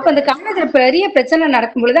 அப்ப அந்த காலேஜ்ல பெரிய பிரச்சனை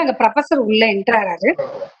நடக்கும் பொழுது அங்க ப்ரொஃபசர் உள்ள என்டர் ஆறாரு.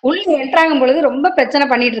 உள்ள என்டர் ஆகும் பொழுது ரொம்ப பிரச்சனை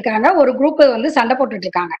பண்ணிட்டு இருக்காங்க. ஒரு குரூப் வந்து சண்டை போட்டுட்டு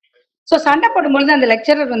இருக்காங்க. சோ சண்டை போடும்பொழுது அந்த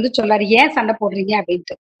லெக்சரர் வந்து சொல்லாரு, ஏன் சண்டை போடுறீங்க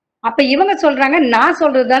அப்படின்ட்டு. அப்ப இவங்க சொல்றாங்க, நான்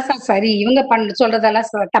சொல்றதுதான் சார் சரி, இவங்க சொல்றதெல்லாம்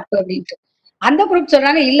தப்பு அப்படின்ட்டு. அந்த குரூப்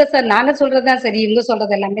சொல்றாங்க, இல்ல சார் நாங்க சொல்றதுதான் சரி, இவங்க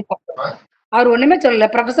சொல்றது எல்லாமே தப்பு. அவர் ஒண்ணுமே சொல்லல.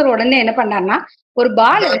 ப்ரொஃபசர் உடனே என்ன பண்ணாருன்னா ஒரு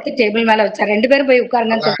பால் எடுத்து டேபிள் மேல வச்சார். ரெண்டு பேரும் போய்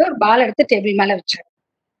உட்காருங்கன்னு சொல்லிட்டு ஒரு பால் எடுத்து டேபிள் மேல வச்சாரு.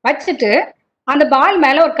 வச்சுட்டு அந்த பால்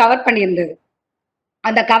மேல ஒரு கவர் பண்ணியிருந்தது.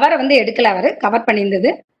 அந்த கவரை வந்து எடுக்கல, அவரு கவர்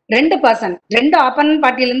பண்ணியிருந்தது. 2 பர்சன், 2 ஆப்போனன்ட்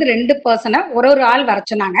பார்ட்டில இருந்து 2 பர்சனை ஒரு ஆள் வர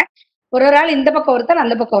சொன்னாங்க. ஒரு ஆள் இந்த பக்கம் ஒருத்தர்,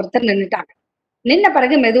 அந்த பக்கம் ஒருத்தர் நின்னுட்டாங்க. நின்ன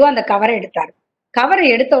பிறகு மெதுவா அந்த கவரை எடுத்தாரு. கவரை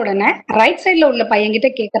எடுத்த உடனே ரைட் சைட்ல உள்ள பையன்கிட்ட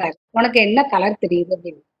கேக்குறாரு, உனக்கு என்ன கலர் தெரியுது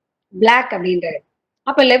அப்படின்னு. பிளாக் அப்படின்றாரு.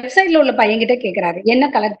 அப்ப லெஃப்ட் சைட்ல உள்ள பையன்கிட்ட கேக்குறாரு, என்ன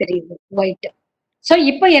கலர் தெரியுது? ஒயிட். சோ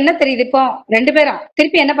இப்போ என்ன தெரியுது? இப்போ 2 பேரும்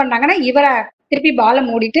திருப்பி என்ன பண்றாங்கன்னா இவரை திருப்பி பால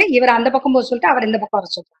மூடிட்டு இவர் அந்த பக்கம் போக சொல்லிட்டு அவர் இந்த பக்கம் வர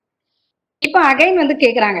சொல்றாங்க. இப்ப அகைன் வந்து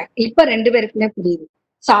கேக்குறாங்க. இப்ப 2 பேருக்குமே புரியுது.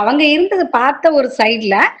 சோ அவங்க இருந்தது பார்த்த ஒரு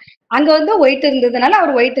சைட்ல அங்க வந்து ஒயிட் இருந்ததுனால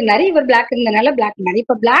அவர் ஒயிட்னாரு, இவர் பிளாக் இருந்ததுனால பிளாக்னாரு.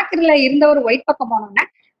 இப்ப பிளாக்ல இருந்தவர் ஒயிட் பக்கம் போனோம்னா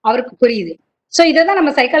அவருக்கு புரியுது. சோ இததான்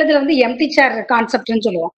நம்ம சைக்காலஜில வந்து எம்டி சேர் கான்செப்ட்னு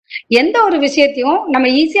சொல்லுவோம். எந்த ஒரு விஷயத்தையும் நம்ம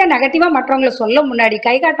ஈஸியா நெகட்டிவா மற்றவங்களை சொல்ல முன்னாடி,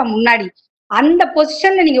 கை காட்ட முன்னாடி அந்த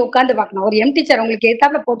பொசிஷன்ல நீங்க உட்கார்ந்து பார்க்கணும். ஒரு எம்டி சேர் உங்களுக்கு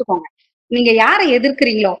எதிர்த்தாப்புல போட்டுக்கோங்க. நீங்க யாரை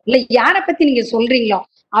எதிர்க்கிறீங்களோ இல்ல யாரை பத்தி நீங்க சொல்றீங்களோ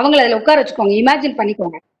அவங்கள அதுல உட்கார வச்சுக்கோங்க. இமேஜின்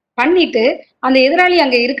பண்ணிக்கோங்க. பண்ணிட்டு அந்த எதிராளி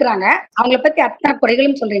அங்க இருக்கிறாங்க, அவங்கள பத்தி அத்தனை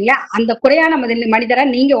குறைகளும் சொல்றீங்களா, அந்த குறையான மனிதரா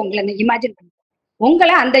நீங்க உங்களை இமேஜின் பண்ணி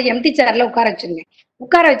உங்களை அந்த எம்டி சேர்ல உட்கார வச்சிருங்க.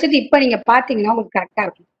 உட்கார வச்சுட்டு இப்ப நீங்க பாத்தீங்கன்னா உங்களுக்கு கரெக்டா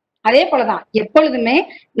இருக்கும். அதே போலதான் எப்பொழுதுமே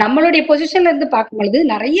நம்மளுடைய பொசிஷன்ல இருந்து பார்க்கும் பொழுது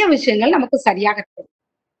நிறைய விஷயங்கள் நமக்கு சரியாக இருக்கும்.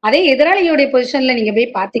 அதே எதிராளியுடைய பொசிஷன்ல நீங்க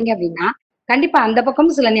போய் பாத்தீங்க அப்படின்னா கண்டிப்பா அந்த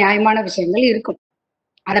பக்கமும் சில நியாயமான விஷயங்கள் இருக்கும்.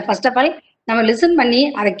 அதை ஃபர்ஸ்ட் ஆஃப் ஆல் நம்ம லிசன் பண்ணி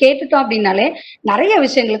அதை கேட்டுட்டோம் அப்படின்னாலே நிறைய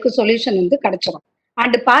விஷயங்களுக்கு சொல்யூஷன் வந்து கிடைச்சிடும்.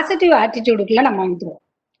 அண்ட் பாசிட்டிவ் ஆட்டிடியூடுக்குள்ள நம்ம வந்துடுவோம்.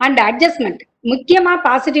 அண்ட் அட்ஜஸ்ட்மெண்ட், முக்கியமா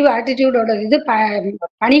பாசிட்டிவ் ஆட்டிடியூடோட இது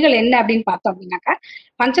பணிகள் என்ன அப்படின்னு பார்த்தோம் அப்படின்னாக்கா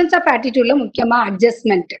ஃபங்க்ஷன்ஸ் ஆஃப் ஆட்டிடியூட்ல முக்கியமா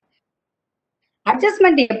அட்ஜஸ்ட்மெண்ட்.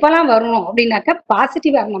 அட்ஜஸ்ட்மெண்ட் எப்பெல்லாம் வரணும் அப்படின்னாக்கா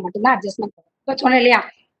பாசிட்டிவா இருந்தா மட்டும்தான் அட்ஜஸ்ட்மெண்ட் வரும். இப்ப சொன்னேன் இல்லையா,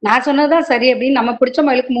 நான் சொன்னதுதான் சரி அப்படின்னு நம்ம பிடிச்ச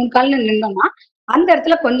மயிலுக்கு 3 கால்னு நின்னோம்னா அந்த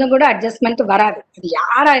இடத்துல கொஞ்சம் கூட அட்ஜஸ்ட்மெண்ட் வராது. அது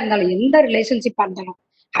யாரா இருந்தாலும், எந்த ரிலேஷன்ஷிப்பா இருந்தாலும்,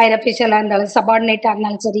 ஹையர் அபிஷியலா இருந்தாலும், சபார்டினேட்டா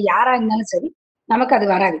இருந்தாலும் சரி, யாரா இருந்தாலும் சரி, நமக்கு அது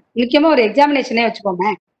வராது. முக்கியமா ஒரு எக்ஸாமினேஷனே வச்சுக்கோமே.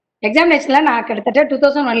 எக்ஸாமினேஷன்ல நான் கிட்டத்தட்ட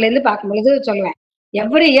 2001ல இருந்து பார்க்கும்பொழுது சொல்லுவேன்,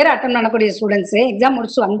 எவ்ரி இயர் அட்டன் பண்ணக்கூடிய ஸ்டூடெண்ட்ஸ் எக்ஸாம்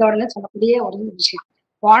முடிச்சு வந்த உடனே சொல்லக்கூடிய ஒரு விஷயம்,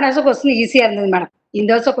 போன வருஷம் கொஸ்டின் ஈஸியா இருந்தது மேடம், இந்த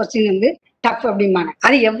வருஷம் கொஸ்டின் வந்து டஃப் அப்படிம்பாங்க.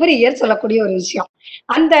 அது எவ்ரி இயர் சொல்லக்கூடிய ஒரு விஷயம்.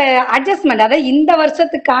 அந்த அட்ஜஸ்ட்மெண்ட், அதாவது இந்த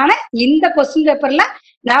வருஷத்துக்கான இந்த கொஸ்டின் பேப்பர்ல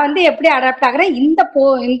நான் வந்து எப்படி அடாப்ட் ஆகுறேன்,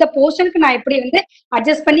 இந்த போர்ஷனுக்கு நான் எப்படி வந்து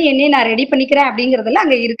அட்ஜஸ்ட் பண்ணி என்னையே நான் ரெடி பண்ணிக்கிறேன் அப்படிங்கறதுல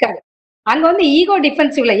அங்க இருக்காது. அங்க வந்து ஈகோ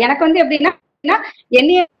டிஃபென்சிவ்ல எனக்கு வந்து எப்படின்னா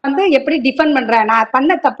என்னைய வந்து எப்படி டிஃபெண்ட் பண்றேன், நான்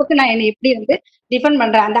பண்ண தப்புக்கு நான் என்னை எப்படி வந்து டிஃபெண்ட்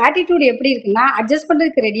பண்றேன், அந்த ஆட்டிடியூட் எப்படி இருக்குன்னா அட்ஜஸ்ட்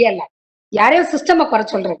பண்றதுக்கு ரெடியா இல்ல. யாரையோ சிஸ்டமை குறை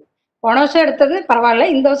சொல்றது, போன வருஷம் எடுத்தது பரவாயில்ல,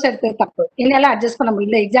 இந்த வருஷம் எடுத்தது தப்பு, என்னால அட்ஜஸ்ட் பண்ண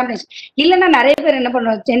முடியல எக்ஸாமினேஷன். இல்லைன்னா நிறைய பேர்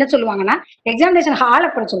என்ன சொல்லுவாங்கன்னா எக்ஸாமினேஷன் ஹாலை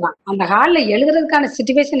குறை சொல்லுவாங்க. அந்த ஹால்ல எழுதுறதுக்கான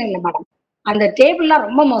சிச்சுவேஷன் இல்லை மேடம், அந்த டேபிள்லாம்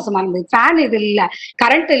ரொம்ப மோசமா இருந்தது, ஃபேன் இது இல்ல,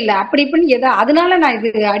 கரண்ட் இல்ல, அப்படி இப்படின்னு ஏதோ அதனால நான்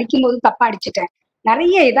இது அடிக்கும் போது தப்பா அடிச்சுட்டேன்,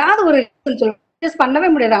 நிறைய ஏதாவது ஒரு அட்ஜஸ்ட் பண்ணவே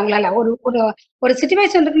முடியாது அவங்களால. ஒரு ஒரு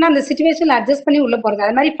சிச்சுவேஷன் இருக்குன்னா அந்த சிச்சுவேஷன்ல அட்ஜஸ்ட் பண்ணி உள்ள போறது.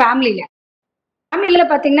 அது மாதிரி ஃபேமிலியில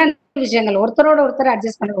பாத்தீங்கன்னா விஷயங்கள் ஒருத்தரோட ஒருத்தர்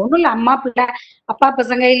அட்ஜஸ்ட் பண்றது ஒண்ணும் இல்ல. அம்மா பிள்ளை, அப்பா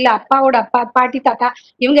பசங்க, இல்ல அப்பாவோட அப்பா, பாட்டி தாத்தா,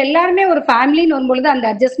 இவங்க எல்லாருமே ஒரு ஃபேமிலின்னு வரும்பொழுது அந்த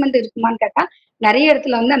அட்ஜஸ்ட்மெண்ட் இருக்குமான்னு கேட்டா நிறைய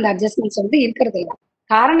இடத்துல வந்து அந்த அட்ஜஸ்ட்மெண்ட்ஸ் வந்து இருக்கிறது இல்லை.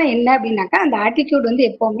 காரணம் என்ன அப்படின்னாக்கா அந்த ஆட்டிடியூட் வந்து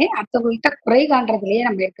எப்பவுமே அடுத்தவங்கள்ட்ட குறை காண்றதுலயே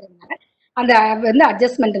நம்ம இருக்கிறதுனால அந்த வந்து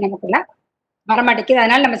அட்ஜஸ்ட்மெண்ட் நமக்குள்ள வரமாட்டேங்குது.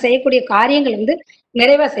 அதனால நம்ம செய்யக்கூடிய காரியங்கள் வந்து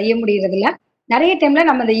நிறைவா செய்ய முடியறது இல்ல. நிறைய டைம்ல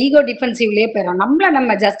நம்ம அந்த ஈகோ டிஃபென்சிவ்லயே போயிடும்,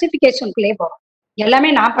 நம்ம ஜஸ்டிபிகேஷனுக்குள்ளே போறோம். எல்லாமே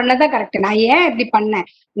நான் பண்ணதான் கரெக்ட், நான் ஏன் இப்படி பண்ணேன்,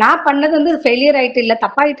 நான் பண்ணது வந்து ஃபெயிலியர் ஆயிட்டு இல்ல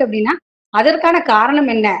தப்பாயிட்டு அப்படின்னா அதற்கான காரணம்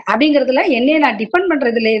என்ன அப்படிங்கிறதுல என்னைய நான் டிபெண்ட்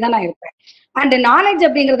பண்றதுலயே தான் நான் இருப்பேன். அண்ட் நாலேஜ்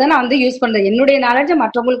அப்படிங்கறத நான் வந்து யூஸ் பண்றேன். என்னுடைய நாலேஜை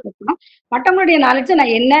மற்றவங்களுக்கு கொடுக்கணும், மற்றவங்களுடைய நாலேஜை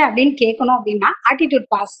நான் என்ன அப்படின்னு கேட்கணும். அப்படின்னா ஆட்டிடியூட்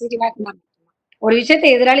பாசிட்டிவா இருந்தா ஒரு விஷயத்த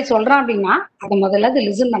எதிராளி சொல்றான் அப்படின்னா அதை முதல்ல அது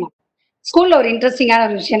லிசன் பண்ணணும். ஸ்கூல்ல ஒரு இன்ட்ரெஸ்டிங்கான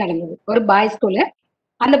ஒரு விஷயம் நடந்தது. ஒரு பாய் ஸ்கூலு.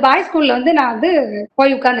 அந்த பாய் ஸ்கூல்ல வந்து நான் வந்து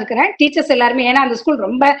போய் உட்கார்ந்துருக்கிறேன். டீச்சர்ஸ் எல்லாருமே, ஏன்னா அந்த ஸ்கூல்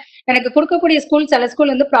ரொம்ப எனக்கு கொடுக்கக்கூடிய ஸ்கூல், சில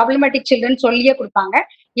ஸ்கூல் வந்து ப்ராப்ளமேட்டிக் சில்ட்ரன் சொல்லியே கொடுப்பாங்க.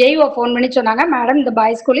 ஏஓ ஃபோன் பண்ணி சொன்னாங்க, மேடம் இந்த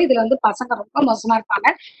பாய் ஸ்கூல் இதுல வந்து பசங்க ரொம்ப மோசமா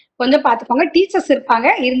இருப்பாங்க, கொஞ்சம் பாத்துக்கோங்க, டீச்சர்ஸ் இருப்பாங்க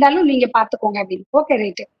இருந்தாலும் நீங்க பாத்துக்கோங்க அப்படின்னு. Okay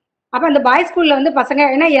right. அப்ப அந்த பாய் ஸ்கூல்ல வந்து பசங்க,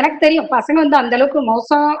 ஏன்னா எனக்கு தெரியும் பசங்க வந்து அந்த அளவுக்கு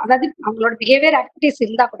மோசம், அதாவது அவங்களோட பிஹேவியர் ஆக்டிவிட்டிஸ்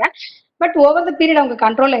இருந்தா கூட பட் ஓவர் த பீரியட் அவங்க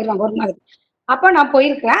கண்ட்ரோல் ஆயிடுவாங்க ஒரு மாதிரி. அப்ப நான்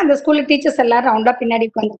போயிருக்கிறேன். அந்த ஸ்கூல்ல டீச்சர்ஸ் எல்லாரும் ரவுண்டா பின்னாடி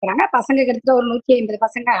உட்காந்துருக்காங்க. பசங்க கிட்ட ஒரு 150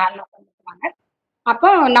 பசங்க ஹால்ல உட்காந்துருக்காங்க. அப்போ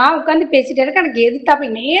நான் உட்காந்து பேசிட்டே இருக்கேன். எனக்கு எதிர்த்தாப்புல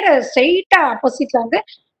நேர ஸ்ட்ரைட்டா ஆப்போசிட்ல வந்து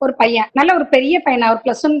ஒரு பையன், நல்ல ஒரு பெரிய பையன், ஒரு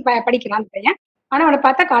 +1 படிக்கிறான் அந்த பையன். ஆனா அவனை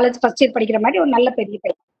பார்த்தா காலேஜ் ஃபர்ஸ்ட் இயர் படிக்கிற மாதிரி ஒரு நல்ல பெரிய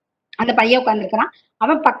பையன். அந்த பையன் உட்காந்துருக்கிறான்.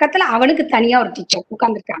 அவன் பக்கத்துல அவனுக்கு தனியா ஒரு டீச்சர்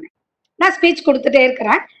உட்காந்துருக்காங்க. நான் ஸ்பீச் கொடுத்துட்டே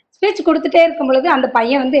இருக்கிறேன். ஸ்பீச் கொடுத்துட்டே இருக்கும் பொழுது அந்த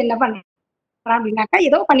பையன் வந்து என்ன பண்றான் அப்படின்னாக்கா,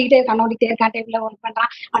 ஏதோ பண்ணிட்டே இருக்கான், நோண்டிட்டே இருக்கான், டேபிள்ல ஒர்க் பண்றான்,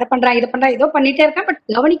 அதை பண்றான், இதை பண்றான், ஏதோ பண்ணிட்டே இருக்கான். பட்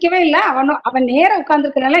கவனிக்கவே இல்லை. அவன் நேரம்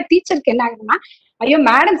உட்கார்ந்துருக்கனால டீச்சருக்கு என்ன ஆகுதுன்னா, ஐயோ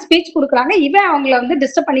மேடம் ஸ்பீச் கொடுக்குறாங்க, இவன் அவங்கள வந்து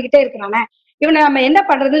டிஸ்டர்ப் பண்ணிக்கிட்டே இருக்கிறானே, இவனை நம்ம என்ன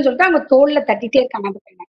பண்றதுன்னு சொல்லிட்டு அவங்க தோல்ல தட்டிட்டே இருக்காங்க அந்த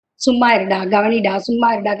பையனை. சும்மா இருடா கவனிடா, சும்மா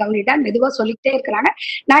இருடா கவனிடா, மெதுவா சொல்லிக்கிட்டே இருக்கிறாங்க.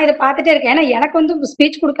 நான் இதை பார்த்துட்டே இருக்கேன். ஏன்னா எனக்கு வந்து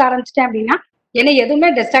ஸ்பீச் கொடுக்க ஆரம்பிச்சிட்டேன் அப்படின்னா என்னை எதுவுமே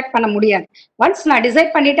டிஸ்ட்ராக்ட் பண்ண முடியாது. ஒன்ஸ் நான்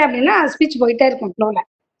டிசைட் பண்ணிட்டேன் அப்படின்னா ஸ்பீச் போயிட்டே இருக்கும் ஃப்ளோல.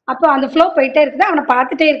 அப்போ அந்த ஃப்ளோ போயிட்டே இருக்குது. அவனை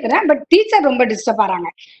பார்த்துட்டே இருக்கிறேன். பட் டீச்சர் ரொம்ப டிஸ்டர்ப் ஆறாங்க.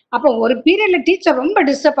 அப்போ ஒரு பீரியட்ல டீச்சர் ரொம்ப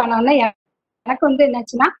டிஸ்டர்ப் ஆனோடனே எனக்கு வந்து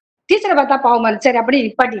என்னாச்சுன்னா, டீச்சரை பார்த்தா பாவமா இருந்துச்சு. சரி அப்படி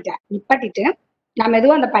நிப்பாட்டிட்டு நான்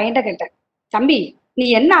மெதுவா அந்த பையன்கிட்ட கேட்டேன், தம்பி நீ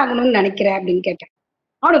என்ன ஆகணும்னு நினைக்கிற அப்படின்னு கேட்டேன்.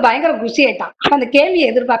 அவனுக்கு பயங்கர குஷி ஆயிட்டான். அவன் அந்த கேள்வியை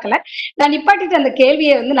எதிர்பார்க்கல. நான் நிப்பாட்டிட்டு அந்த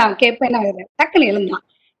கேள்வியை வந்து நான் கேட்பேன். டக்குன்னு எழுந்தான்.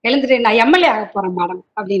 எழுந்துட்டு நான் எம்எல்ஏ ஆக போறேன் மேடம்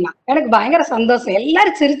அப்படின்னா. எனக்கு பயங்கர சந்தோஷம்.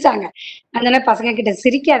 எல்லாரும் சிரிச்சாங்க. அந்த பசங்க கிட்ட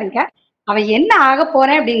சிரிக்காதீங்க, அவன் என்ன ஆக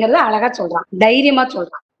போறேன் அப்படிங்கறத அழகா சொல்றான், தைரியமா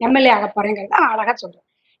சொல்றான். எம்எல்ஏ ஆக போறேங்கிறத அவன் அழகா சொல்றான்.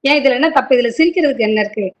 ஏன் இதுல என்ன தப்பு, இதுல சிரிக்கிறதுக்கு என்ன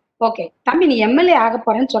இருக்கு? ஓகே தம்பி நீ எம்எல்ஏ ஆக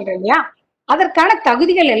போறேன்னு சொல்ற இல்லையா, அதற்கான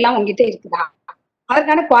தகுதிகள் எல்லாம் உங்ககிட்ட இருக்குதா,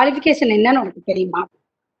 அதற்கான குவாலிபிகேஷன் என்னன்னு உனக்கு தெரியுமா?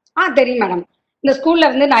 தெரியும் மேடம். இந்த ஸ்கூல்ல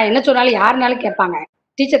இருந்து நான் என்ன சொன்னாலும் யாருனாலும் கேட்பாங்க,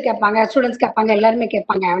 டீச்சர் கேட்பாங்க, ஸ்டூடெண்ட்ஸ் கேட்பாங்க, எல்லாருமே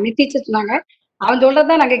கேட்பாங்க. அவனே டீச்சர் சொன்னாங்க, அவன்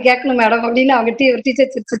சொல்றதான் நாங்க கேட்கணும் மேடம் அப்படின்னு அவங்க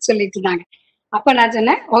டீச்சர் சிரிச்சு சொல்லிட்டு இருந்தாங்க. அப்ப நான்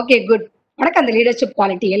சொன்னேன், ஓகே குட், உனக்கு அந்த லீடர்ஷிப்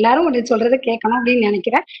குவாலிட்டி, எல்லாரும் உனக்கு சொல்றதை கேட்கணும் அப்படின்னு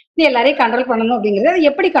நினைக்கிறேன், நீ எல்லாரையும் கண்ட்ரோல் பண்ணணும் அப்படிங்கறத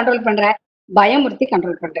எப்படி கண்ட்ரோல் பண்ற? பயமுறுத்தி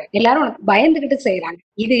கண்ட்ரோல் பண்ற. எல்லாரும் உனக்கு பயந்துகிட்டு செய்யறாங்க.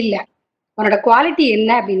 இது இல்ல, உன்னோட குவாலிட்டி என்ன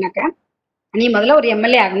அப்படின்னாக்க, நீ முதல்ல ஒரு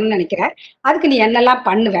எம்எல்ஏ ஆகணும்னு நினைக்கிற, அதுக்கு நீ என்னெல்லாம்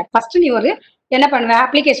பண்ணுவ? ஃபர்ஸ்ட் நீ ஒரு என்ன பண்ணுவ,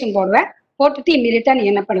 அப்ளிகேஷன் போடுவ, போட்டுட்டு இம்மீடியட்டா நீ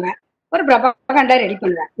என்ன பண்ணுவ, ஒரு ப்ரொபகண்டா ரெடி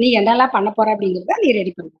பண்ணுவ. நீ என்னெல்லாம் பண்ண போற அப்படிங்கிறத நீ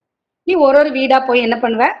ரெடி பண்ணுவ. நீ ஒரு வீடா போய் என்ன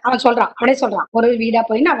பண்ணுவ, அவன் சொல்றான், அப்படியே சொல்றான், ஒரு வீடா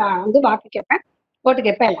போய் நான் வந்து வாக்கு கேட்பேன், போட்டு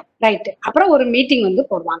கேட்பேன் எல்லாம் ரைட்டு. அப்புறம் ஒரு மீட்டிங் வந்து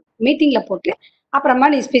போடுவாங்க. மீட்டிங்ல போட்டு அப்புறமா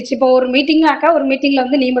நீ ஸ்பீச். இப்போ ஒரு மீட்டிங்னாக்கா ஒரு மீட்டிங்ல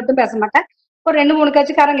வந்து நீ மட்டும் பேச மாட்டேன், ஒரு 2-3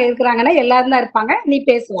 கட்சிக்காரங்க இருக்கிறாங்கன்னா எல்லாரும் தான் இருப்பாங்க, நீ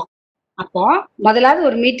பேசுவ. அப்போ முதலாவது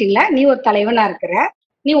ஒரு மீட்டிங்ல நீ ஒரு தலைவனா இருக்கிற,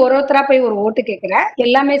 நீ ஒருத்தரா போய் ஒரு ஓட்டு கேட்கிற,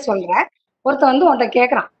 எல்லாமே சொல்ற. ஒருத்தன் வந்து உன்கிட்ட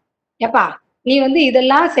கேட்கறான், ஏப்பா நீ வந்து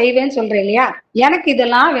இதெல்லாம் செய்வேன்னு சொல்ற இல்லையா, எனக்கு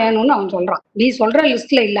இதெல்லாம் வேணும்னு அவன் சொல்றான். நீ சொல்ற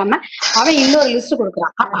லிஸ்ட்ல இல்லாம அவன் இன்னொரு லிஸ்ட்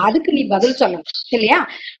கொடுக்குறான். அப்ப அதுக்கு நீ பதில் சொல்லணும் இல்லையா?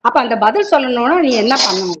 அப்ப அந்த பதில் சொல்லணும்னா நீ என்ன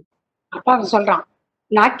பண்ணணும்? அப்ப அவன் சொல்றான்,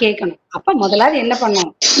 நான் கேட்கணும். அப்ப முதலாவது என்ன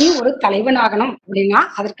பண்ணணும், நீ ஒரு தலைவன் ஆகணும் அப்படின்னா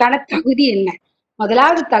அதற்கான தகுதி என்ன?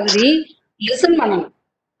 முதலாவது தகுதி லிசன் பண்ணணும்,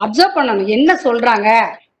 அப்சர்வ் பண்ணணும், என்ன சொல்றாங்க,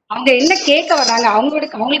 அவங்க என்ன கேட்க வர்றாங்க,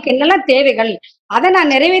 அவங்களுக்கு என்னெல்லாம் தேவைகள், அதை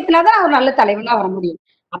நான் நிறைவேற்றினாதான் அவர் நல்ல தலைவனா வர முடியும்.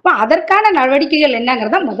 அப்ப அதற்கான நடவடிக்கைகள்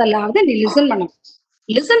என்னங்கிறத முதலாவது நீ லிசன் பண்ணணும்.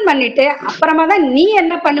 லிசன் பண்ணிட்டு அப்புறமா தான் நீ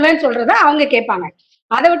என்ன பண்ணுவேன்னு சொல்றத அவங்க கேட்பாங்க.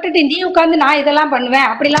 அதை விட்டுட்டு நீ உட்காந்து நான் இதெல்லாம் பண்ணுவேன்,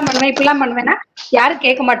 அப்படிலாம் பண்ணுவேன், இப்படிலாம் பண்ணுவேன்னா யாரும்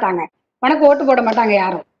கேட்க மாட்டாங்க, உனக்கு ஓட்டு போட மாட்டாங்க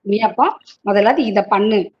யாரும். நீ அப்போ முதலாவது இதை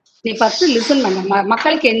பண்ணு, நீ ஃபர்ஸ்ட் லிசன் பண்ண,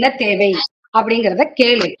 மக்களுக்கு என்ன தேவை அப்படிங்கிறத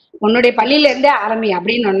கேளு, உன்னுடைய பள்ளியில இருந்தே ஆரம்பி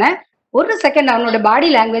அப்படின்னு. ஒரு செகண்ட் அவனோட பாடி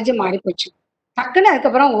லாங்குவேஜ் மாறி போச்சு. டக்குன்னு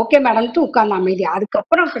அதுக்கப்புறம் ஓகே மேடம்ட்டு உட்கார்ந்து அமைதியா.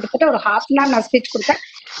 அதுக்கப்புறம் கிட்டத்தட்ட ஒரு ½ அன் ஹவர் நான் ஸ்பீச் கொடுத்தேன்.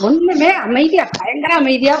 ஒண்ணுமே அமைதியா, பயங்கர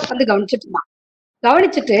அமைதியா உட்காந்து கவனிச்சுட்டு இருந்தான்.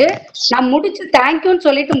 கவனிச்சுட்டு நான் முடிச்சு தேங்க்யூன்னு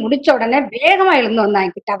சொல்லிட்டு முடிச்ச உடனே வேகமா எழுந்து வந்தான்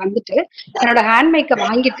என்கிட்ட. வந்துட்டு என்னோட ஹேண்ட் மைக்கை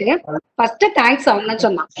வாங்கிட்டு ஃபர்ஸ்ட் தேங்க்ஸ் அவன்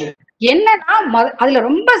சொன்னான். என்னன்னா அதுல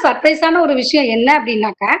ரொம்ப சர்ப்ரைஸான ஒரு விஷயம் என்ன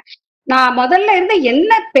அப்படின்னாக்க, நான் முதல்ல இருந்து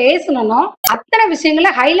என்ன பேசணும்னோ அத்தனை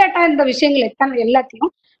விஷயங்கள ஹைலைட்டா இருந்த விஷயங்கள்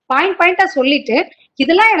எல்லாத்தையும் பாயிண்டா சொல்லிட்டு,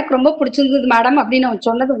 இதெல்லாம் எனக்கு ரொம்ப பிடிச்சிருந்தது மேடம் அப்படின்னு அவன்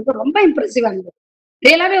சொன்னது வந்து ரொம்ப இம்ப்ரெசிவா இருந்தது.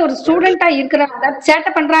 ரியலாவே ஒரு ஸ்டூடெண்டா இருக்கிற, அதாவது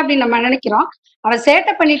சேட்டை பண்றான் அப்படின்னு நம்ம நினைக்கிறோம், அவன்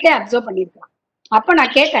சேட்டை பண்ணிட்டே அப்சர்வ் பண்ணிருக்கான். அப்ப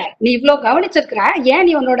நான் கேட்டேன், நீ இவ்வளவு கவனிச்சிருக்கிற, ஏன்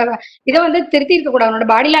நீ உன்னோட இதை வந்து திருத்தி இருக்க கூடாது, உன்னோட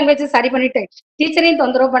பாடி லாங்குவேஜ் சரி பண்ணிட்டு டீச்சரையும்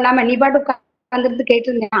தொந்தரவு பண்ணாம நீ பாட்டு உட்கார்ந்து கேட்டு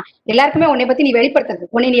இருந்தேன். எல்லாருக்குமே உன்னை பத்தி நீ வெளிப்படுத்துறது,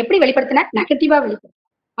 உன்னை நீ எப்படி வெளிப்படுத்தின, நெகட்டிவா வெளிப்படுத்த.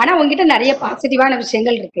 ஆனா உங்ககிட்ட நிறைய பாசிட்டிவான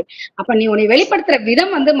விஷயங்கள் இருக்கு. அப்ப நீ உன்னை வெளிப்படுத்துற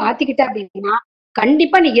விதம் வந்து மாத்திக்கிட்ட அப்படின்னா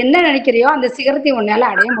கண்டிப்பா நீ என்ன நினைக்கிறியோ அந்த சிகரத்தை உன்னால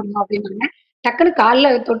அடைய முடியும் அப்படின்னு டக்குன்னு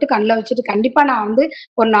காலில் தொட்டு கண்ணில் வச்சுட்டு கண்டிப்பா நான் வந்து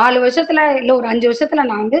ஒரு 4 வருஷத்துல இல்ல ஒரு 5 வருஷத்துல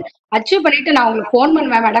நான் வந்து அச்சீவ் பண்ணிட்டு நான் உங்களுக்கு ஃபோன்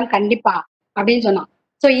பண்ணுவேன் மேடம் கண்டிப்பா அப்படின்னு சொன்னான்.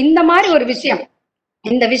 சோ இந்த மாதிரி ஒரு விஷயம்,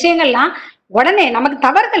 இந்த விஷயங்கள்லாம் உடனே நமக்கு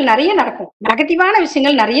தவறுகள் நிறைய நடக்கும், நெகட்டிவான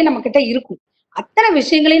விஷயங்கள் நிறைய நம்ம கிட்ட இருக்கும். அத்தனை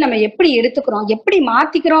விஷயங்களையும் நம்ம எப்படி எடுத்துக்கிறோம், எப்படி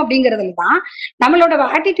மாத்திக்கிறோம் அப்படிங்கிறதுல தான் நம்மளோட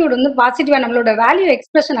ஆட்டிடியூட் வந்து பாசிட்டிவா, நம்மளோட வேல்யூ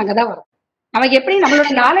எக்ஸ்பிரஷன் அங்கதான் வரும். நமக்கு எப்படி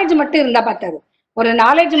நம்மளோட நாலேஜ் மட்டும் இருந்தா பார்த்தாது. ஒரு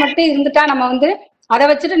நாலேஜ் மட்டும் இருந்துட்டா நம்ம வந்து அதை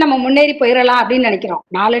வச்சுட்டு நம்ம முன்னேறி போயிடலாம் அப்படின்னு நினைக்கிறோம்.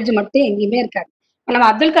 நாலேஜ் மட்டும் எங்கேயுமே இருக்காது. நம்ம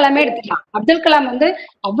அப்துல் கலாமே எடுத்துக்கலாம். அப்துல் கலாம் வந்து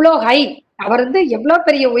அவ்வளோ ஹை, அவர் வந்து எவ்வளவு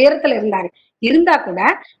பெரிய உயரத்துல இருந்தாரு. இருந்தா கூட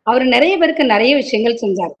அவர் நிறைய பேருக்கு நிறைய விஷயங்கள்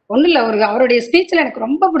செஞ்சாரு. ஒண்ணு இல்ல, அவருடைய ஸ்பீச்ல எனக்கு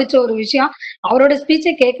ரொம்ப பிடிச்ச ஒரு விஷயம், அவரோட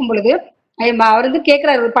ஸ்பீச்சை கேட்கும் பொழுது அவர் வந்து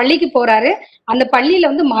கேட்கிறாரு, ஒரு பள்ளிக்கு போறாரு, அந்த பள்ளியில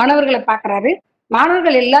வந்து மாணவர்களை பாக்குறாரு,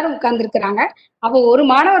 மாணவர்கள் எல்லாரும் உட்கார்ந்து இருக்கிறாங்க. அப்போ ஒரு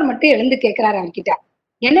மாணவர் மட்டும் எழுந்து கேட்கிறாரு அவர்கிட்ட.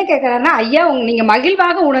 என்ன கேட்கிறாருன்னா, ஐயா நீங்க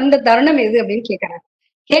மகிழ்வாக உணர்ந்த தருணம் எது அப்படின்னு கேட்கிறாரு.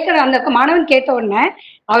 கேட்கிற அந்த மாணவன் கேட்ட உடனே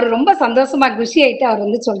அவர் ரொம்ப சந்தோஷமா குஷி ஆயிட்டு அவர்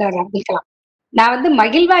வந்து சொல்றாரு அப்துல் கலாம், நான் வந்து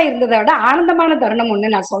மகிழ்வா இருந்ததை விட ஆனந்தமான தருணம்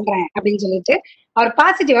ஒண்ணு நான் சொல்றேன் அப்படின்னு சொல்லிட்டு அவர்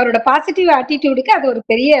பாசிட்டிவ், அவரோட பாசிட்டிவ் ஆட்டிடியூடுக்கு அது ஒரு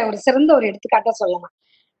பெரிய ஒரு சிறந்த ஒரு எடுத்துக்காட்டா சொல்லலாம்.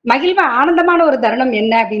 மகிழ்வா ஆனந்தமான ஒரு தருணம்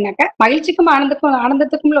என்ன அப்படின்னாக்க, மகிழ்ச்சிக்கும்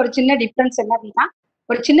ஆனந்தத்துக்கும் ஒரு சின்ன டிஃபரன்ஸ் என்ன அப்படின்னா,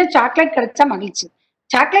 ஒரு சின்ன சாக்லேட் கிடைச்சா மகிழ்ச்சி,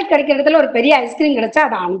 சாக்லேட் கிடைக்கிற இடத்துல ஒரு பெரிய ஐஸ்கிரீம் கிடைச்சா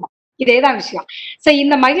அது ஆனந்தம். இதேதான் விஷயம். சோ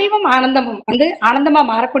இந்த மகிழ்வும் ஆனந்தமும் வந்து ஆனந்தமா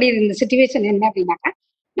மாறக்கூடிய இந்த சிச்சுவேஷன் என்ன அப்படின்னாக்க,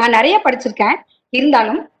 நான் நிறைய படிச்சிருக்கேன்,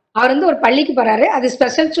 இருந்தாலும் அவர் வந்து ஒரு பள்ளிக்கு போறாரு, அது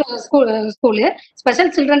ஸ்பெஷல் ஸ்கூலு,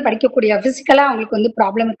 ஸ்பெஷல் சில்ட்ரன் படிக்கக்கூடிய, பிசிக்கலா அவங்களுக்கு வந்து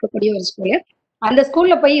ப்ராப்ளம் இருக்கக்கூடிய ஒரு ஸ்கூலு. அந்த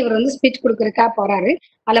ஸ்கூல்ல போய் இவர் வந்து ஸ்பீச் கொடுக்கறதுக்கா போறாரு.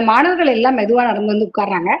 அதுல மாணவர்கள் எல்லாம் மெதுவா நடந்து வந்து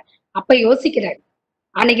உட்கார்றாங்க. அப்ப யோசிக்கிறாரு,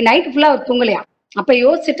 அன்னைக்கு நைட் ஃபுல்லா அவர் தூங்கலையா. அப்ப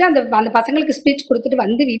யோசிச்சுட்டு அந்த அந்த பசங்களுக்கு ஸ்பீச் கொடுத்துட்டு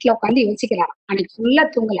வந்து வீட்டுல உட்காந்து யோசிக்கிறாராம். அன்னைக்கு ஃபுல்லா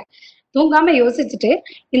தூங்கல. தூங்காம யோசிச்சுட்டு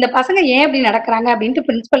இந்த பசங்க ஏன் இப்படி நடக்கிறாங்க அப்படின்ட்டு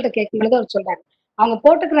பிரின்சிபல்கிட்ட கேட்கும் பொழுது அவர் சொல்றாரு, அவங்க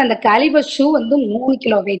போட்டுக்கிற அந்த காலிபர் ஷூ வந்து 3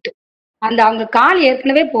 கிலோ வெயிட். அந்த அவங்க கால்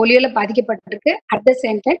ஏற்கனவே போலியோல பாதிக்கப்பட்டிருக்கு. அட் த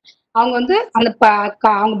சேம் டைம் அவங்க வந்து அந்த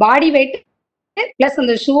அவங்க பாடி வெயிட் பிளஸ்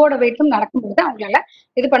அந்த ஷூவோட வெயிட்டும் நடக்கும்போது அவங்களால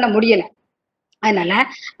இது பண்ண முடியல. அதனால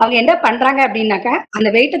அவங்க என்ன பண்றாங்க அப்படின்னாக்க, அந்த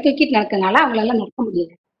வெயிட்டை தூக்கிட்டு நடக்கறதுனால அவங்களால நடக்க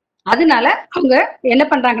முடியல. அதனால அவங்க என்ன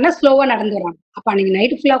பண்றாங்கன்னா ஸ்லோவா நடந்து வராங்க. அப்ப அன்னைக்கு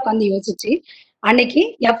நைட் ஃபுல்லா உட்காந்து யோசிச்சு அன்னைக்கு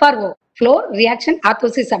எஃப்ஆர்ஓ ஃப்ளோர் ரியாக்ஷன்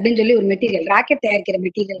ஆர்த்தோசிஸ் அப்படின்னு சொல்லி ஒரு மெட்டீரியல், ராக்கெட் தயாரிக்கிற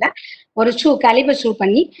மெட்டீரியல்ல ஒரு ஷூ, காலிபர் ஷூ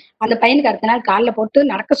பண்ணி அந்த பையனுக்கு அடுத்த நாள் காலில் போட்டு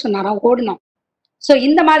நடக்க சொன்னாராம், ஓடணும். சோ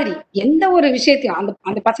இந்த மாதிரி எந்த ஒரு விஷயத்தையும் அந்த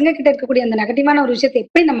அந்த பசங்க கிட்ட இருக்கக்கூடிய அந்த நெகட்டிவான ஒரு விஷயத்தை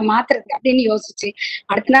எப்படி நம்ம மாத்துறது அப்படின்னு யோசிச்சு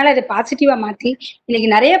அடுத்த நாள் அதை பாசிட்டிவா மாத்தி இன்னைக்கு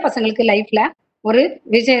நிறைய பசங்களுக்கு லைஃப்ல ஒரு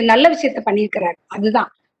நல்ல விஷயத்த பண்ணியிருக்கிறாரு.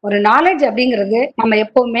 அதுதான் ஒரு நாலேஜ் அப்படிங்கிறது. நம்ம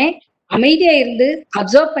எப்பவுமே அமைதியா இருந்து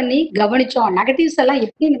அப்சர்வ் பண்ணி கவனிச்சோம், நெகட்டிவ்ஸ் எல்லாம்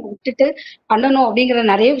எப்படி நம்ம விட்டுட்டு பண்ணணும் அப்படிங்கிற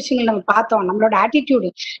நிறைய விஷயங்கள் நம்ம பார்த்தோம். நம்மளோட ஆட்டிடியூடு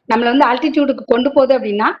நம்மள வந்து ஆல்டிடியூடுக்கு கொண்டு போகுது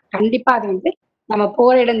அப்படின்னா கண்டிப்பா அது வந்து நம்ம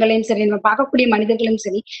போற இடங்களையும் சரி, நம்ம பார்க்கக்கூடிய மனிதர்களும்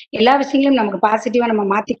சரி, எல்லா விஷயங்களையும் நமக்கு பாசிட்டிவா நம்ம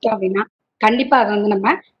மாத்திக்கிட்டோம் அப்படின்னா கண்டிப்பா அதை வந்து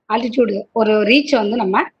நம்ம ஆல்டிடியூடு ஒரு ரீச் வந்து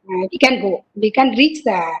நம்ம we can reach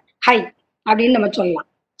the high அப்படின்னு நம்ம சொல்லலாம்.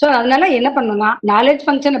 ஸோ அதனால என்ன பண்ணணும்னா, நாலேஜ்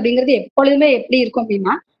ஃபங்க்ஷன் அப்படிங்கிறது எப்பொழுதுமே எப்படி இருக்கும்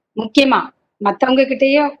அப்படின்னா, முக்கியமா மத்தவங்க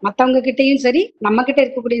கிட்டயும் சரி, நம்ம கிட்ட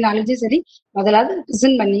இருக்கக்கூடிய நாலேஜும் சரி, முதலாவது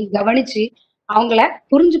லிசன் பண்ணி கவனிச்சு அவங்கள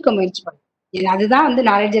புரிஞ்சுக்க முயற்சி பண்ணணும். அதுதான் வந்து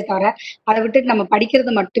நாலேஜே தவிர அதை விட்டுட்டு நம்ம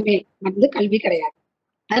படிக்கிறது மட்டுமே வந்து கல்வி கிடையாது.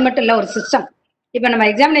 அது மட்டும் இல்ல, ஒரு சிஸ்டம், இப்ப நம்ம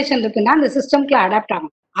எக்ஸாமினேஷன் இருக்குன்னா அந்த சிஸ்டம்குள்ள அடாப்ட்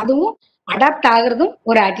ஆகணும். அதுவும் அடாப்ட் ஆகுறதும்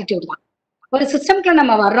ஒரு ஆட்டிடியூட் தான். ஒரு சிஸ்டம்குள்ள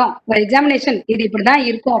நம்ம வர்றோம், ஒரு எக்ஸாமினேஷன் இது இப்படிதான்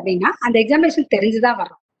இருக்கும் அப்படின்னா அந்த எக்ஸாமினேஷன் தெரிஞ்சுதான்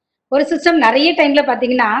வர்றோம். ஒரு சிஸ்டம் நிறைய டைம்ல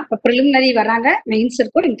பாத்தீங்கன்னா, இப்ப ப்ரிலிமினரி வர்றாங்க, மெயின்ஸ்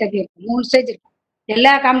இருக்கும், இன்டர்வியூ இருக்கும், 3 ஸ்டேஜ் இருக்கும்.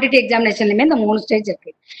 எல்லா காம்படிட்டிவ் எக்ஸாமினேஷன்லயுமே இந்த 3 ஸ்டேஜ்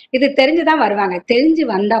இருக்கு. இது தெரிஞ்சுதான் வருவாங்க. தெரிஞ்சு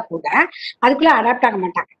வந்தா கூட அதுக்குள்ள அடாப்ட் ஆக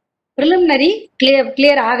மாட்டாங்க. ப்ரிலிமினரி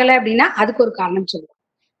கிளியர் ஆகல அப்படின்னா அதுக்கு ஒரு காரணம் சொல்லுவோம்.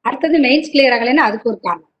 அடுத்தது மெயின்ஸ் கிளியர் ஆகலைன்னா அதுக்கு ஒரு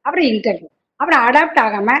காரணம். அப்புறம் இன்டர்வியூ. அப்புறம் அடாப்ட்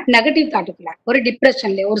ஆகாம நெகட்டிவ் தாட்டுக்குள்ள, ஒரு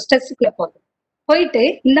டிப்ரெஷன்ல, ஒரு ஸ்ட்ரெஸ்க்குள்ள போயிட்டு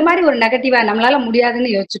இந்த மாதிரி ஒரு நெகட்டிவா நம்மளால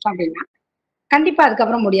முடியாதுன்னு யோசிச்சிட்டோம் அப்படின்னா கண்டிப்பா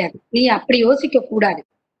அதுக்கப்புறம் முடியாது. நீ அப்படி யோசிக்க கூடாது.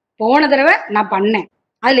 போன தடவை நான் பண்ணேன்,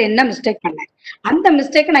 அதுல என்ன மிஸ்டேக் பண்ணேன், அந்த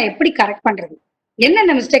மிஸ்டேக்கை நான் எப்படி கரெக்ட் பண்றது,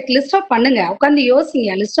 என்னென்ன மிஸ்டேக் லிஸ்ட் அவுட் பண்ணுங்க, உட்காந்து யோசிங்க.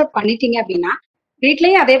 லிஸ்ட் அவுட் பண்ணிட்டீங்க அப்படின்னா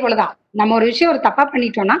வீட்லயும் அதே போலதான். நம்ம ஒரு விஷயம் ஒரு தப்பா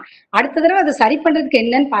பண்ணிட்டோம்னா அடுத்த தடவை அதை சரி பண்றதுக்கு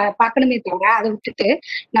என்னன்னு பாக்கணுமே தவிர அதை விட்டுட்டு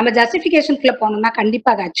நம்ம ஜஸ்டிபிகேஷனுக்குள்ள போனோம்னா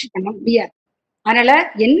கண்டிப்பா அதை அச்சீவ் பண்ண முடியாது. அதனால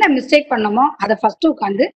என்ன மிஸ்டேக் பண்ணமோ அதை ஃபர்ஸ்ட்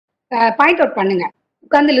உட்காந்து பாயிண்ட் அவுட் பண்ணுங்க.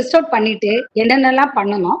 உட்காந்து லிஸ்ட் அவுட் பண்ணிட்டு என்னென்னலாம்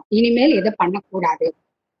பண்ணணும், இனிமேல் எதை பண்ணக்கூடாது,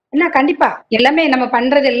 என்ன கண்டிப்பா எல்லாமே நம்ம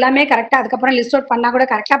பண்றது எல்லாமே கரெக்டா அதுக்கப்புறம் லிஸ்ட் அவுட் பண்ணா கூட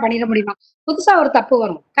கரெக்டா பண்ணிட முடியுமா? புதுசா ஒரு தப்பு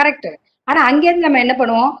வரும். கரெக்ட். ஆனா அங்கேருந்து நம்ம என்ன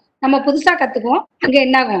பண்ணுவோம்? நம்ம புதுசா கத்துக்குவோம். அங்க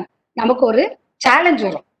என்ன ஆகும்? நமக்கு ஒரு சேலஞ்ச்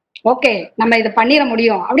வரும். ஓகே, நம்ம இதை பண்ணிட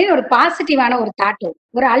முடியும் அப்படின்னு ஒரு பாசிட்டிவான ஒரு தாட் வரும்.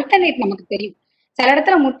 ஒரு அல்டர்னேட் நமக்கு தெரியும். சில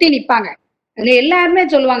இடத்துல முட்டி நிப்பாங்க. எல்லாருமே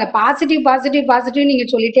சொல்லுவாங்க பாசிட்டிவ் பாசிட்டிவ் பாசிட்டிவ் நீங்க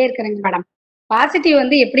சொல்லிட்டே இருக்கிறீங்க மேடம். பாசிட்டிவ்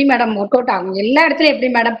வந்து எப்படி மேடம் ஒர்க் அவுட் ஆகும்? எல்லா இடத்துலயும் எப்படி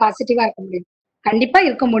மேடம் பாசிட்டிவா இருக்க முடியும்? கண்டிப்பா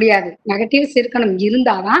இருக்க முடியாது. நெகட்டிவ்ஸ் இருக்கணும்.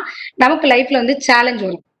 இருந்தாதான் நமக்கு லைஃப்ல வந்து சேலஞ்ச்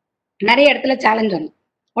வரும். நிறைய இடத்துல சேலஞ்ச் வரும்.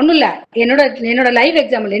 ஒண்ணும் இல்ல. என்னோட என்னோட லைவ்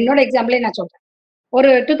எக்ஸாம்பிள் என்னோட எக்ஸாம்பிளே நான் சொல்றேன். ஒரு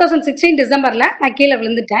 2016 டிசம்பர்ல நான் கீழே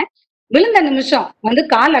விழுந்துட்டேன். விழுந்த நிமிஷம் வந்து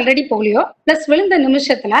கால் ஆல்ரெடி போலியோ பிளஸ் விழுந்த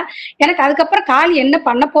நிமிஷத்துல எனக்கு அதுக்கப்புறம் கால் என்ன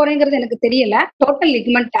பண்ண போறேங்கிறது எனக்கு தெரியல. Total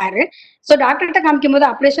லிக்மெண்ட் tyre. ஸோ டாக்டர்கிட்ட காமிக்கும் போது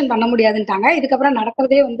ஆப்ரேஷன் பண்ண முடியாதுன்ட்டாங்க. இதுக்கப்புறம்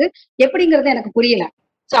நடக்கிறதே வந்து எப்படிங்கிறது எனக்கு புரியல.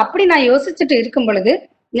 ஸோ அப்படி நான் யோசிச்சுட்டு இருக்கும் பொழுது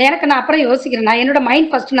எனக்கு நான் அப்புறம் யோசிக்கிறேன். நான் என்னோட மைண்ட்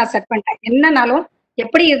ஃபர்ஸ்ட் நான் செட் பண்ணிட்டேன். என்னன்னாலும்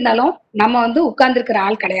எப்படி இருந்தாலும் நம்ம வந்து உட்கார்ந்துருக்கிற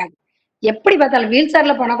ஆள் கிடையாது. எப்படி பார்த்தாலும் வீல்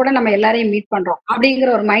சேர்ல போனா கூட நம்ம எல்லாரையும் மீட் பண்றோம் அப்படிங்கிற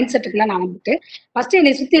ஒரு மைண்ட் செட்டுக்குள்ள நான் வந்துட்டு ஃபர்ஸ்ட்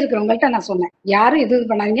என்னை சுத்தி இருக்கிறவங்கள்ட்ட நான் சொன்னேன். யாரும் இது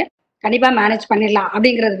பண்ணாதீங்க, கண்டிப்பா மேனேஜ் பண்ணிடலாம்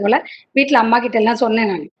அப்படிங்கிறது போல வீட்டுல அம்மா கிட்ட எல்லாம் சொன்னேன்.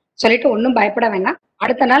 நான் சொல்லிட்டு ஒன்றும் பயப்பட வேண்டாம்.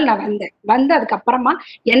 அடுத்த நாள் நான் வந்து அதுக்கப்புறமா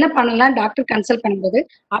என்ன பண்ணலாம் டாக்டர் கன்சல்ட் பண்ணும்போது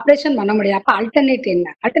ஆப்ரேஷன் பண்ண முடியாது. அப்ப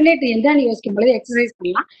அல்டர்னேட் என்னன்னு யோசிக்கும் பொழுது எக்ஸசைஸ்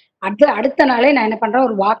பண்ணலாம். அடுத்த நாளே நான் என்ன பண்றேன்,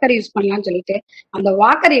 ஒரு வாக்கர் யூஸ் பண்ணலாம்னு சொல்லிட்டு அந்த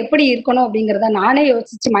வாக்கர் எப்படி இருக்கணும் அப்படிங்கிறத நானே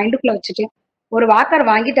யோசிச்சு மைண்டுக்குள்ள வச்சுட்டு ஒரு வாக்கர்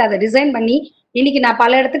வாங்கிட்டு அதை டிசைன் பண்ணி இன்னைக்கு நான்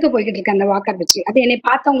பல இடத்துக்கு போய்கிட்டு இருக்கேன் அந்த வாக்கர் வச்சு. அது என்னை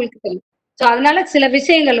பார்த்தவங்களுக்கு தெரியும். ஸோ அதனால சில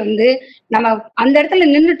விஷயங்கள் வந்து நம்ம அந்த இடத்துல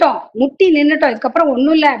நின்னுட்டோம், முட்டி நின்னுட்டோம், இதுக்கப்புறம்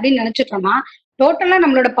ஒண்ணும் இல்லை அப்படின்னு நினைச்சிட்டோம்னா டோட்டலா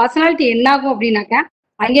நம்மளோட பர்சனாலிட்டி என்ன ஆகும் அப்படின்னாக்க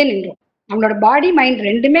அங்கே நின்றோம். நம்மளோட பாடி மைண்ட்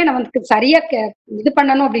ரெண்டுமே நமக்கு சரியா இது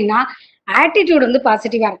பண்ணணும் அப்படின்னா ஆட்டிடியூட் வந்து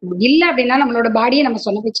பாசிட்டிவா இருக்கணும். இல்லை அப்படின்னா நம்மளோட பாடியை நம்ம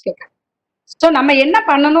சொன்ன வச்சு கேட்கணும். ஸோ நம்ம என்ன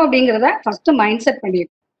பண்ணணும் அப்படிங்கிறத ஃபர்ஸ்ட் மைண்ட் செட்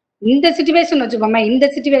பண்ணிடணும். இந்த சிச்சுவேஷன் வச்சுக்கோமே, இந்த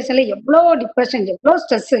சிச்சுவேஷன்ல எவ்வளோ டிப்ரெஷன், எவ்வளோ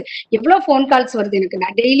ஸ்ட்ரெஸ், எவ்வளோ ஃபோன் கால்ஸ் வருது எனக்கு.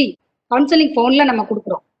 நான் டெய்லி கவுன்சிலிங் ஃபோன்ல நம்ம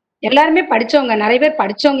கொடுக்குறோம். எல்லாருமே படிச்சவங்க, நிறைய பேர்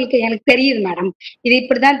படிச்சவங்களுக்கு எனக்கு தெரியுது மேடம், இது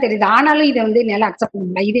இப்படிதான் தெரியுது, ஆனாலும் இதை வந்து என்னால அக்செப்ட் பண்ண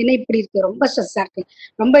முடியல, இது என்ன இப்படி இருக்கு, ரொம்ப ஸ்ட்ரெஸ்ஸா இருக்கு,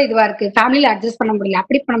 ரொம்ப இதுவா இருக்கு, ஃபேமிலியில அட்ஜஸ்ட் பண்ண முடியல,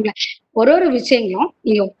 அப்படி பண்ண முடியல. ஒரு விஷயங்களும்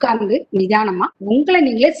நீங்க உட்கார்ந்து நிதானமா உங்களை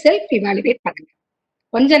நீங்களே செல்ஃப் இவாலுவேட் பண்ணுங்க.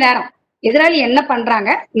 கொஞ்ச நேரம் எதிராளி என்ன பண்றாங்க,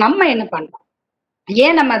 நம்ம என்ன பண்றோம்,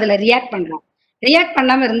 ஏன் நம்ம அதுல ரியாக்ட் பண்றோம், ரியாக்ட்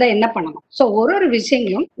பண்ணாம இருந்தா என்ன பண்ணணும். ஸோ ஒரு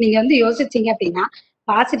விஷயங்களும் நீங்க வந்து யோசிச்சீங்க அப்படின்னா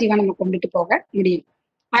பாசிட்டிவா நம்ம கொண்டுட்டு போக முடியும்.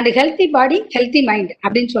 And healthy body healthy mind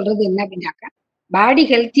அப்படின்னு சொல்றது என்ன அப்படின்னாக்க, பாடி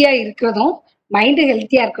ஹெல்த்தியா இருக்கிறதும் மைண்டு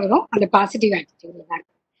ஹெல்த்தியா இருக்கிறதும் அந்த பாசிட்டிவ் ஆட்டிடியூட்ல தான்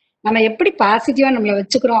இருக்கு. நம்ம எப்படி பாசிட்டிவா நம்மளை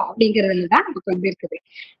வச்சுக்கிறோம் அப்படிங்கிறதுல தான் நமக்கு வந்து இருக்குது.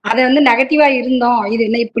 அதை வந்து நெகட்டிவா இருந்தோம், இது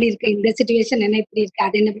என்ன இப்படி இருக்கு, இந்த சிச்சுவேஷன் என்ன இப்படி இருக்கு,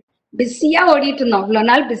 அது என்ன பிஸியா ஓடிட்டு இருந்தோம், இவ்வளவு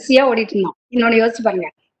நாள் பிஸியா ஓடிட்டு இருந்தோம். இன்னொன்னு யோசிச்சு பாருங்க,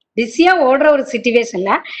 பிஸியா ஓடுற ஒரு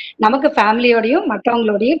சிச்சுவேஷன்ல நமக்கு ஃபேமிலியோடையும்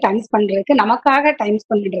மற்றவங்களோடையும் டைம் பண்றதுக்கு, நமக்காக டைம்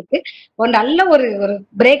பண்றதுக்கு ஒரு நல்ல ஒரு ஒரு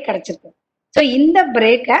பிரேக் கிடைச்சிருக்கு. ஸோ இந்த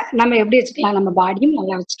பிரேக்கை நம்ம எப்படி வச்சுக்கலாம், நம்ம பாடியும்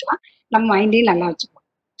நல்லா வச்சுக்கலாம், நம்ம மைண்டையும் நல்லா வச்சுக்கலாம்.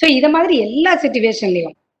 ஸோ இதை மாதிரி எல்லா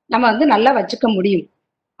சிச்சுவேஷன்லயும் நம்ம வந்து நல்லா வச்சுக்க முடியும்.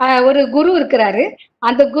 ஒரு குரு இருக்கிறாரு.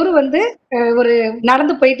 அந்த குரு வந்து ஒரு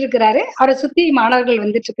நடந்து போயிட்டு இருக்கிறாரு. அவரை சுத்தி மாணவர்கள்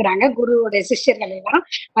வந்துட்டு இருக்கிறாங்க. குருவோட சிஷ்யர்கள் எல்லாம்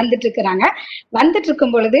வந்துட்டு இருக்கிறாங்க. வந்துட்டு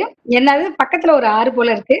இருக்கும் பொழுது என்னது, பக்கத்துல ஒரு ஆறு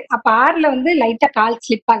போல இருக்கு. அப்ப ஆறுல வந்து லைட்டா கால்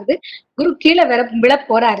ஸ்லிப் ஆகுது. குரு கீழே விழ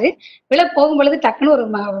போறாரு. விழ போகும் பொழுது டக்குன்னு ஒரு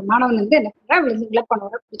மாணவன் வந்து என்ன பண்றா, விழ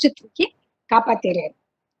போனவரை பிடிச்சி தூக்கி காப்பாத்திடுறாரு.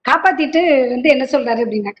 காப்பாத்திட்டு வந்து என்ன சொல்றாரு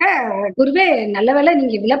அப்படின்னாக்கா, குருவே நல்ல வேளை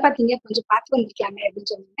நீங்க விழ பாத்தீங்க, கொஞ்சம் பார்த்து வந்திருக்கலாமே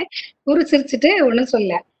அப்படின்னு சொன்னேன். குரு சிரிச்சுட்டு ஒண்ணும்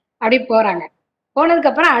சொல்ல அப்படி போறாங்க. போனதுக்கு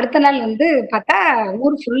அப்புறம் அடுத்த நாள் வந்து பார்த்தா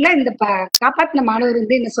ஊர் ஃபுல்லா இந்த காப்பாத்தின மாணவர்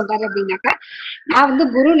வந்து என்ன சொல்றாரு அப்படின்னாக்கா, நான் வந்து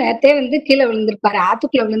குரு நேரத்தே வந்து கீழே விழுந்திருப்பாரு,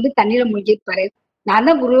 ஆத்துக்குள்ள விழுந்து தண்ணியில மூழ்கிருப்பாரு, நான்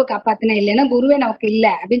தான் குருவை காப்பாத்தினேன், இல்லைன்னா குருவே நமக்கு இல்ல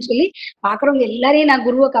அப்படின்னு சொல்லி பாக்குறவங்க எல்லாரையும் நான்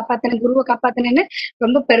குருவை காப்பாத்தினேன்னு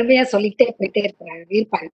ரொம்ப பெருமையா சொல்லிட்டே போயிட்டே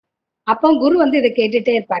இருப்பாரு. அப்போ குரு வந்து இதை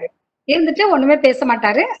கேட்டுட்டே இருப்பாரு. இருந்துட்டு ஒண்ணுமே பேச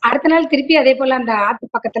மாட்டாரு. அடுத்த நாள் திருப்பி அதே போல அந்த ஆத்து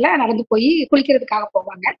பக்கத்துல நடந்து போய் குளிக்கிறதுக்காக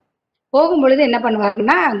போவாங்க. போகும் பொழுது என்ன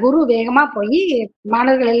பண்ணுவாருன்னா, குரு வேகமா போய்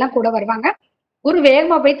மாணவர்கள் எல்லாம் கூட வருவாங்க. குரு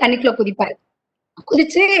வேகமா போய் தண்ணிக்குள்ள குதிப்பாரு.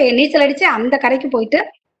 குதிச்சு நீச்சல் அடிச்சு அந்த கரைக்கு போயிட்டு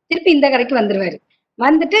திருப்பி இந்த கரைக்கு வந்துருவாரு.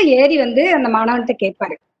 வந்துட்டு ஏறி வந்து அந்த மாணவன்கிட்ட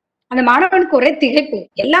கேட்பாரு. அந்த மாணவனுக்கு ஒரே திகைப்பு.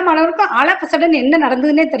 எல்லா மாணவருக்கும் ஆல் ஆஃப் சடன் என்ன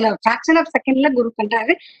நடந்ததுன்னே தெரியல. ஃபிராக்ஷன் ஆஃப் செகண்ட்ல குரு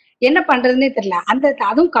பண்றாரு, என்ன பண்றதுன்னே தெரியல.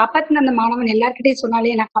 அதுவும் காப்பாத்தின அந்த மாணவன் எல்லார்கிட்டையும்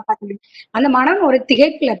சொன்னாலே நான் காப்பாத்தினேன். அந்த மாணவன் ஒரு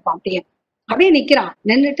திகைப்புல இருப்பான். அப்படியே நிக்கிறான்.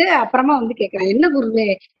 நின்றுட்டு அப்புறமா வந்து கேட்கிறான், என்ன குருவே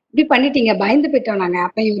இப்படி பண்ணிட்டீங்க, பயந்து போயிட்டோம் நாங்க.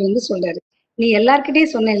 அப்ப இவர் வந்து சொல்றாரு, நீ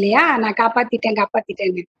எல்லார்கிட்டையும் சொன்ன இல்லையா நான்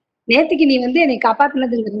காப்பாத்திட்டேன்னு. நேத்துக்கு நீ வந்து என்னை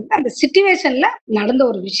காப்பாத்தினதுங்கிறது அந்த சிச்சுவேஷன்ல நடந்த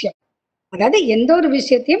ஒரு விஷயம். அதாவது எந்த ஒரு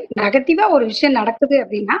விஷயத்தையும் நெகட்டிவா ஒரு விஷயம் நடக்குது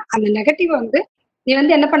அப்படின்னா அந்த நெகட்டிவ் வந்து நீ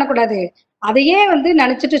வந்து என்ன பண்ணக்கூடாது, அதையே வந்து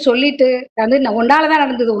நினைச்சிட்டு சொல்லிட்டு வந்து உன்னாலதான்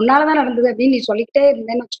நடந்தது அப்படின்னு நீ சொல்லிக்கிட்டே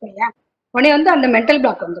இருந்தேன்னு வச்சுக்கோங்க, உன்னை வந்து அந்த மென்டல்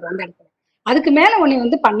பிளாக் வந்துடும் அந்த இடத்துல. அதுக்கு மேல உன்னை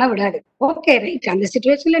வந்து பண்ண விடாது. ஓகே ரைட், அந்த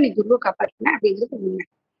சுச்சுவேஷன்ல நீ குருவை காப்பாற்றின அப்படிங்கிறது உண்மை.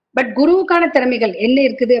 பட் குருவுக்கான திறமைகள் என்ன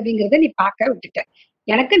இருக்குது அப்படிங்கறத நீ பார்க்க விட்டுட்ட.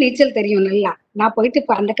 எனக்கு நீச்சல் தெரியும் நல்லா, நான் போயிட்டு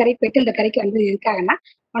இப்ப அந்த கரைக்கு போயிட்டு இந்த கரைக்கு வந்து இருக்காங்கன்னா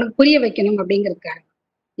உனக்கு புரிய வைக்கணும் அப்படிங்கிறதுக்காக.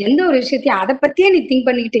 எந்த ஒரு விஷயத்தையும் அதை பத்தியே நீ திங்க்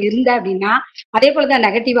பண்ணிக்கிட்டு இருந்த அப்படின்னா, அதே போலதான்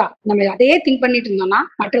நெகட்டிவா நம்ம அதையே திங்க் பண்ணிட்டு இருந்தோம்னா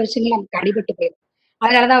மற்ற விஷயங்கள் நமக்கு அடிபட்டு போயிடும்.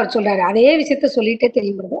 அதனாலதான் அவர் சொல்றாரு, அதே விஷயத்த சொல்லிட்டே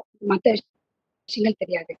தெரியும்போது மற்ற விஷயங்கள்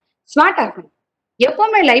தெரியாது. ஸ்மார்ட்டா இருக்கணும்.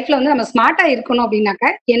 எப்பவுமே லைஃப்ல வந்து நம்ம ஸ்மார்ட்டா இருக்கணும் அப்படின்னாக்க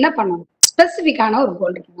என்ன பண்ணணும்? ஸ்பெசிபிக்கான ஒரு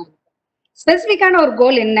கோல் இருக்கணும். ஸ்பெசிபிக்கான ஒரு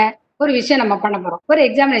கோல் என்ன? ஒரு விஷயம் நம்ம பண்ண போறோம். ஒரு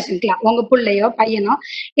எக்ஸாமினேஷனுக்குலாம் உங்க பிள்ளையோ பையனோ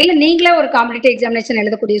இல்ல நீங்களே ஒரு காம்படிட்டிவ் எக்ஸாமினேஷன்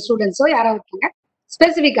எழுதக்கூடிய ஸ்டூடெண்ட்ஸோ யாரோ இருக்காங்க,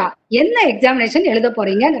 ஸ்பெசிபிக்கா என்ன எக்ஸாமினேஷன் எழுத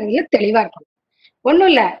போறீங்கிறதுல தெளிவா இருக்கணும். ஒண்ணும்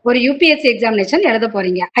இல்ல, ஒரு யூபிஎஸ்சி எக்ஸாமினேஷன் எழுத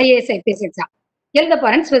போறீங்க, ஐஏஎஸ் ஐபிஎஸ் எக்ஸாம் எழுத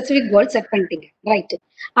போறேன்னு ஸ்பெசிபிக் கோல் செட் பண்ணிட்டீங்க, ரைட்.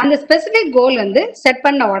 அந்த ஸ்பெசிபிக் கோல் வந்து செட்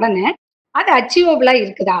பண்ண உடனே அது அச்சீவபிளா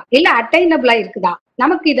இருக்குதா இல்ல அட்டைனபிளா இருக்குதா,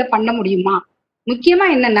 நமக்கு இதை பண்ண முடியுமா? முக்கியமா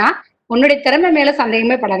என்னன்னா, உன்னுடைய திறமை மேல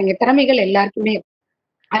சந்தேகமே படாதீங்க. திறமைகள் எல்லாருக்குமே இருக்கும்,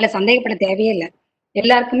 அதுல சந்தேகப்பட தேவையே இல்லை.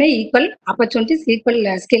 எல்லாருக்குமே ஈக்குவல் ஆப்பர்ச்சுனிட்டிஸ், ஈக்குவல்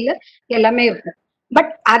ஸ்கில் எல்லாமே இருக்கும்.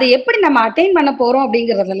 பட் அதை எப்படி நம்ம அட்டைன் பண்ண போறோம்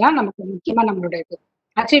அப்படிங்கறதெல்லாம் நமக்கு முக்கியமா நம்மளுடைய இது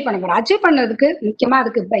அச்சீவ் பண்ண போறோம். அச்சீவ் பண்ணதுக்கு முக்கியமா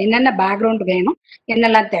அதுக்கு என்னென்ன பேக்ரவுண்ட் வேணும்,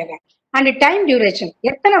 என்னெல்லாம் தேவை, அண்ட் டைம் டியூரேஷன்,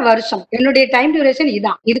 எத்தனை வருஷம் என்னுடைய டைம் டியூரேஷன்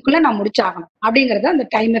இதான், இதுக்குள்ள நான் முடிச்சாகணும் அப்படிங்கறத அந்த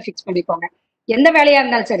டைமை ஃபிக்ஸ் பண்ணிக்கோங்க. எந்த வேலையா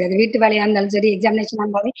இருந்தாலும் சரி, அது வீட்டு வேலையா இருந்தாலும் சரி, எக்ஸாமினேஷன்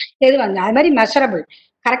இருந்தாலும் எது வந்து அது மாதிரி மெஷரபிள்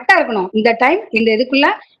கரெக்டா இருக்கணும். இந்த டைம் இந்த இதுக்குள்ள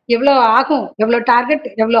எவ்வளவு ஆகும், எவ்வளவு டார்கெட்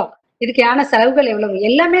எவ்வளோ, இதுக்கான செலவுகள் எவ்வளவு,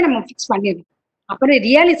 எல்லாமே நம்ம ஃபிக்ஸ் பண்ணிடணும். அப்புறம்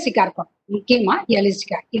ரியலிஸ்டிக்கா இருக்கும், முக்கியமா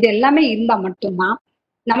ரியலிஸ்டிக்கா. இது எல்லாமே இருந்தா மட்டும்தான்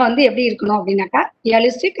நம்ம வந்து எப்படி இருக்கணும் அப்படின்னாக்கா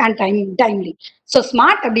realistic and timely. So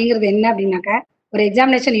smart அப்படிங்கிறது என்ன அப்படின்னாக்கா, ஒரு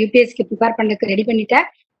எக்ஸாமினேஷன் யூபிஎஸ்சிக்கு ப்ரிப்பேர் பண்ணதுக்கு ரெடி பண்ணிட்ட,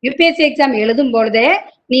 யூபிஎஸ்சி எக்ஸாம் எழுதும் பொழுதே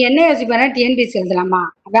நீ என்ன யோசிப்பா, டிஎன்பிஎஸ்சி எழுதலாமா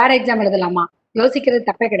வேற எக்ஸாம் எழுதலாமா, யோசிக்கிறது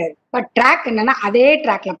தப்பே கிடையாது. பட் ட்ராக் என்னன்னா அதே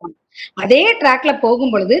ட்ராக்ல போகணும். அதே ட்ராக்ல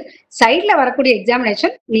போகும் பொழுது சைட்ல வரக்கூடிய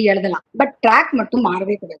எக்ஸாமினேஷன் நீ எழுதலாம், பட் ட்ராக் மட்டும்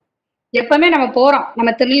மாறவே கூடாது. எப்பவுமே நம்ம போறோம், நம்ம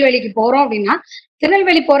திருநெல்வேலிக்கு போறோம் அப்படின்னா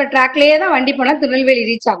திருநெல்வேலி போற ட்ராக்லயே தான் வண்டி போனா திருநெல்வேலி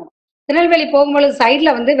ரீச் ஆகும். திருநெல்வேலி போகும்பொழுது சைட்ல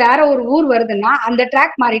வந்து வேற ஒரு ஊர் வருதுன்னா அந்த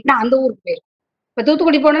ட்ராக் மாறிட்டுனா அந்த ஊருக்கு போயிடும். இப்ப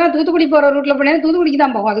தூத்துக்குடி போனா தூத்துக்குடி போற ரூட்ல போனா தூத்துக்குடிக்கு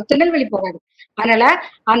தான் போகும், அது திருநெல்வேலி போகாது. அதனால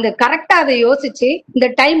அந்த கரெக்டா அதை யோசிச்சு இந்த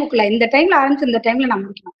டைமுக்குள்ள, இந்த டைம்ல ஆரம்பிச்சு இந்த டைம்ல நான்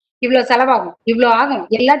முடிக்கணும், இவ்வளவு செலவாகும், இவ்வளவு ஆகும்,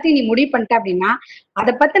 எல்லாத்தையும் நீ முடிவு பண்ணிட்ட அப்படின்னா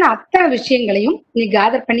அதை பத்தின அத்தனை விஷயங்களையும் நீ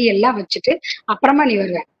கேதர் பண்ணி எல்லாம் வச்சுட்டு அப்புறமா நீ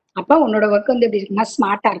வருவ. அப்ப உன்னோட ஒர்க் வந்து எப்படி இருக்குன்னா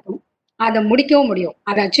ஸ்மார்ட்டா இருக்கும், அதை முடிக்கவும் முடியும்,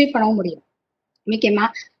 அதை அச்சீவ் பண்ணவும் முடியும். முக்கியமா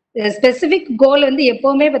ஸ்பெசிபிக் கோல் வந்து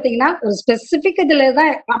எப்பவுமே பாத்தீங்கன்னா ஒரு ஸ்பெசிபிக் இதுலதான்.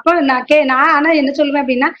 அப்ப நான் ஆனா என்ன சொல்லுவேன்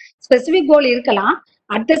அப்படின்னா, ஸ்பெசிபிக் கோல் இருக்கலாம்,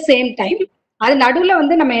 அட் த சேம் டைம் அது நடுவுல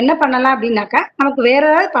வந்து நம்ம என்ன பண்ணலாம் அப்படின்னாக்கா, நமக்கு வேற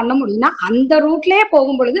ஏதாவது பண்ண முடியும்னா அந்த ரூட்லயே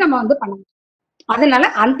போகும் பொழுது நம்ம வந்து பண்ண முடியும். அதனால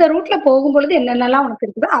அந்த ரூட்ல போகும் பொழுது என்னென்னலாம் உனக்கு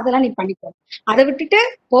இருக்குதோ அதெல்லாம் நீ பண்ணிக்கோ. அதை விட்டுட்டு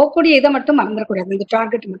போகக்கூடிய இதை மட்டும் மறந்துடக்கூடாது, இந்த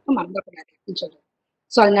டார்கெட் மட்டும் மறந்துடக்கூடாது அப்படின்னு சொல்லுவேன்.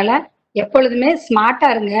 ஸோ அதனால எப்பொழுதுமே ஸ்மார்ட்டா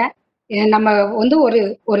இருங்க. நம்ம வந்து ஒரு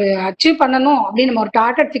ஒரு அச்சீவ் பண்ணணும் அப்படின்னு நம்ம ஒரு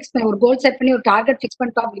டார்கெட் ஃபிக்ஸ் பண்ணி, ஒரு கோல் செட் பண்ணி ஒரு டார்கெட் ஃபிக்ஸ்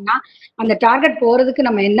பண்ணிட்டோம் அப்படின்னா அந்த டார்கெட் போறதுக்கு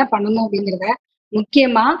நம்ம என்ன பண்ணணும் அப்படிங்கிறத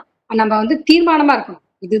முக்கியமா நம்ம வந்து தீர்மானமா இருக்கணும்.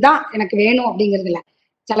 இதுதான் எனக்கு வேணும் அப்படிங்கிறதுல.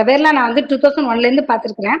 சில பேர்லாம் நான் வந்து 2001ல இருந்து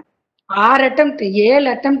பார்த்திருக்கிறேன், 6 அட்டெம்ப்ட்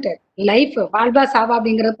 7 அட்டெம்ப்ட் லைஃப் வாழ்வா சாவா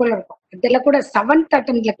அப்படிங்கிறது போல இருக்கும். இதெல்லாம் கூட 7th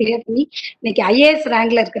அட்டெம்ப்ட்ல கிளியர் பண்ணி இன்னைக்கு ஐஏஎஸ்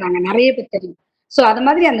ரேங்க்ல இருக்கிறாங்க, நிறைய பேர் தெரியும். ஸோ அது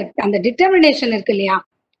மாதிரி அந்த அந்த டிட்டர்மினேஷன் இருக்கு இல்லையா,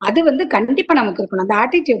 அது வந்து கண்டிப்பா நமக்கு இருக்கணும். அந்த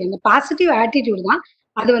ஆட்டிடியூட், அந்த பாசிட்டிவ் ஆட்டிடியூட் தான்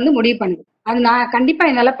அது வந்து முடிவு பண்ணுது. அது நான் கண்டிப்பா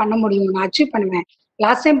என்னால பண்ண முடியும், நான் அச்சீவ் பண்ணுவேன்,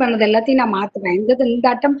 லாஸ்ட் டைம் பண்ணது எல்லாத்தையும் நான் மாத்துவேன், இந்த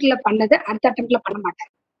அட்டெம்ப்ட்ல பண்ணது அடுத்த அட்டெம்ப்ட்ல பண்ண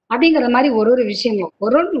மாட்டேன் அப்படிங்கிற மாதிரி ஒரு விஷயங்களும்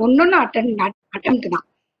ஒன்னொன்னு அட்டெம்ப்ட் தான்.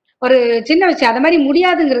 ஒரு சின்ன விஷயம் அது மாதிரி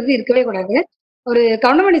முடியாதுங்கிறது இருக்கவே கூடாது. ஒரு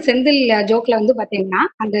கவுண்டமணி செந்தில் ஜோக்ல வந்து பாத்தீங்கன்னா,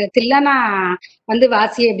 அந்த தில்லானா வந்து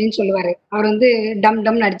வாசி அப்படின்னு சொல்லுவாரு. அவர் வந்து டம்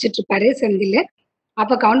டம் நடிச்சிட்டு இருப்பாரு செந்தில்.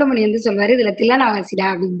 அப்ப கவுண்டமணி வந்து சொல்வாரு, இதுல தில்லானா வாசிடா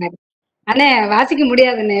அப்படின்னாரு. ஆனா வாசிக்க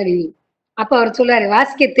முடியாதுன்னு அப்படின்னு. அப்ப அவர் சொல்லுவாரு,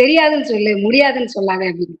 வாசிக்க தெரியாதுன்னு சொல்லு, முடியாதுன்னு சொல்லாத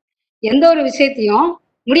அப்படின்னு. எந்த ஒரு விஷயத்தையும்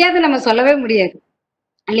முடியாதுன்னு நம்ம சொல்லவே முடியாது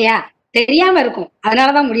இல்லையா, தெரியாம இருக்கும்,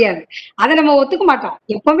 அதனாலதான் முடியாது. அதை நம்ம ஒத்துக்க மாட்டோம்.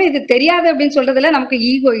 எப்பவுமே இது தெரியாது அப்படின்னு சொல்றதுல நமக்கு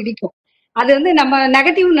ஈகோ இடிக்கும். அது வந்து நம்ம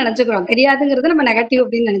நெகட்டிவ் நினைச்சுக்கிறோம், தெரியாதுங்கிறது நம்ம நெகட்டிவ்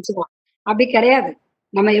அப்படின்னு நினைச்சுக்கிறோம். அப்படி கிடையாது.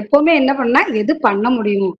 நம்ம எப்பவுமே என்ன பண்ணா எது பண்ண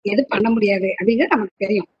முடியும் எது பண்ண முடியாது அப்படிங்கிறது நமக்கு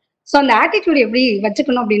தெரியும். ஸோ அந்த ஆட்டிடியூட் எப்படி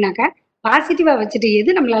வச்சுக்கணும் அப்படின்னாக்கா, பாசிட்டிவா வச்சுட்டு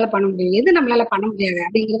எது நம்மளால பண்ண முடியும் எது நம்மளால பண்ண முடியாது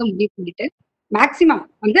அப்படிங்கிறத முடிவு பண்ணிட்டு மேக்சிமம்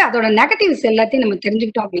வந்து அதோட நெகட்டிவ்ஸ் எல்லாத்தையும் நம்ம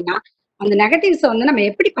தெரிஞ்சுக்கிட்டோம் அப்படின்னா அந்த நெகட்டிவ்ஸை வந்து நம்ம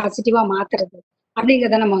எப்படி பாசிட்டிவா மாத்துறது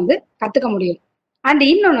அப்படிங்கிறத நம்ம வந்து கத்துக்க முடியும். அண்ட்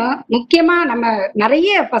இன்னொன்னு முக்கியமா நம்ம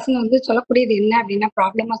நிறைய பசங்க வந்து சொல்லக்கூடியது என்ன அப்படின்னா,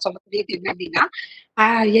 ப்ராப்ளமா சொல்லக்கூடியது என்ன அப்படின்னா,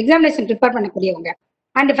 எக்ஸாமினேஷன் ப்ரிப்பேர் பண்ணக்கூடியவங்க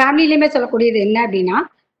அண்ட் ஃபேமிலிலயுமே சொல்லக்கூடியது என்ன அப்படின்னா,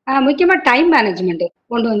 முக்கியமா டைம் மேனேஜ்மெண்ட்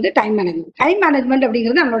கொண்டு வந்து டைம் மேனேஜ்மெண்ட்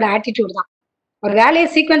அப்படிங்கிறது நம்மளோட ஆட்டிடியூட் தான். ஒரு வேலையை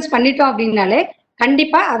சீக்வன்ஸ் பண்ணிட்டோம் அப்படின்னாலே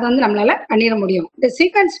கண்டிப்பா அதை வந்து நம்மளால பண்ணிட முடியும். இந்த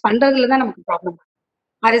சீக்வன்ஸ் பண்றதுல தான் நமக்கு ப்ராப்ளம்.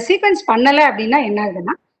 அதை சீக்வன்ஸ் பண்ணலை அப்படின்னா என்ன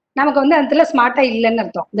ஆகுதுன்னா, நமக்கு வந்து அதுல ஸ்மார்ட்டா இல்லைன்னு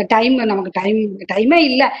அர்த்தம். இந்த நமக்கு டைமே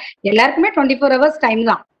இல்லை. எல்லாருக்குமே 24 ஹவர்ஸ் டைம்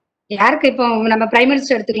தான். யாருக்கு இப்போ நம்ம பிரைம்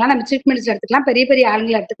மினிஸ்டர் எடுத்துக்கலாம், நம்ம சீஃப் மினிஸ்டர் எடுத்துக்கலாம், பெரிய பெரிய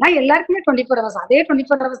ஆளுங்களை எடுத்துக்கலாம், எல்லாருக்குமே 24 ஹவர்ஸ். அதே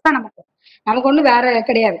 24 ஹவர்ஸ் தான் நமக்கு. நமக்கு ஒன்றும் வேற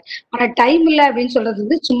கிடையாது. ஆனா டைம் இல்லை அப்படின்னு சொல்றது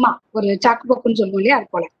வந்து சும்மா ஒரு சாக்கு போக்குன்னு சொல்லுவோம் இல்லையா, அது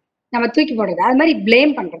போல நம்ம தூக்கி போடுறது. அது மாதிரி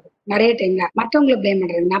பிளேம் பண்றது நிறைய டைம்ல, மற்றவங்களை பிளேம்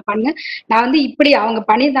பண்றது. நான் வந்து இப்படி அவங்க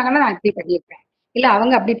பண்ணியிருந்தாங்கன்னா நான் இப்படி பண்ணியிருப்பேன், இல்ல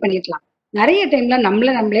அவங்க அப்படி பண்ணிருக்கலாம். நிறைய டைம்ல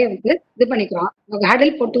நம்மளே வந்து இது பண்ணிக்கிறோம்,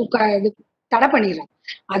 ஹடல் போட்டு இது தடை பண்ணிடுறோம்.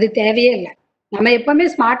 அது தேவையே இல்லை. நம்ம எப்பவுமே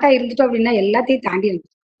ஸ்மார்ட்டா இருந்துட்டோம் அப்படின்னா எல்லாத்தையும் தாண்டி வந்து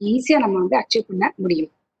ஈஸியா நம்ம வந்து அச்சீவ் பண்ண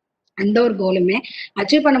முடியும். எந்த ஒரு கோலுமே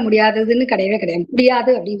அச்சீவ் பண்ண முடியாததுன்னு கிடையவே கிடையாது.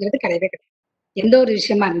 முடியாது அப்படிங்கிறது கிடையவே கிடையாது. எந்த ஒரு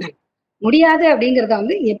விஷயமா இருந்தாலும் முடியாது அப்படிங்கிறத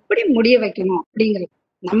வந்து எப்படி முடிய வைக்கணும் அப்படிங்கிறது.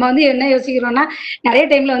 நம்ம வந்து என்ன யோசிக்கிறோம்னா, நிறைய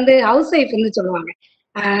டைம்ல வந்து ஹவுஸ் ஒய்ஃப் வந்து சொல்லுவாங்க,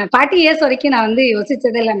 40 இயர்ஸ் வரைக்கும் நான் வந்து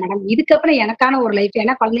யோசிச்சதே இல்லை மேடம், இதுக்கப்புறம் எனக்கான ஒரு லைஃப்,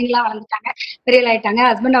 ஏன்னா குழந்தைங்களாம் வளர்ந்துட்டாங்க, பெரியலாயிட்டாங்க,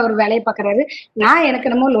 ஹஸ்பண்ட் அவர் வேலையை பார்க்கறாரு, நான் எனக்கு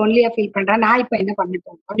என்னமோ லோன்லியா ஃபீல் பண்றேன், நான் இப்ப என்ன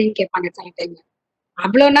பண்ணட்டும் அப்படின்னு கேட்பாங்க சில டைம்ல.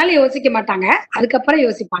 அவ்வளவு நாள் யோசிக்க மாட்டாங்க, அதுக்கப்புறம்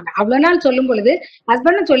யோசிப்பாங்க. அவ்வளவு நாள் சொல்லும் பொழுது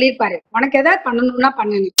ஹஸ்பண்டும் சொல்லியிருப்பாரு, உனக்கு ஏதாவது பண்ணணும்னா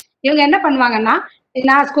பண்ணுங்க. இவங்க என்ன பண்ணுவாங்கன்னா,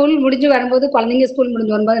 நான் ஸ்கூல் முடிஞ்சு வரும்போது, குழந்தைங்க ஸ்கூல்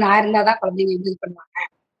முடிஞ்சு வரும்போது நான் இருந்தாதான் குழந்தைங்க இது பண்ணுவாங்க,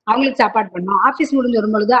 அவங்களுக்கு சாப்பாடு பண்ணணும். ஆபீஸ் முடிஞ்சு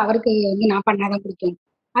வரும்பொழுது அவருக்கு வந்து நான் பண்ணாதான் பிடிக்கும்.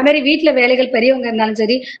 அது மாதிரி வீட்டுல வேலைகள் பெரியவங்க இருந்தாலும்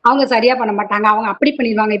சரி, அவங்க சரியா பண்ண மாட்டாங்க, அவங்க அப்படி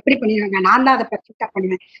பண்ணிடுவாங்க, இப்படி பண்ணிடுவாங்க, நான் தான் அதை பெர்ஃபெக்டா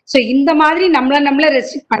பண்ணுவேன். சோ இந்த மாதிரி நம்மள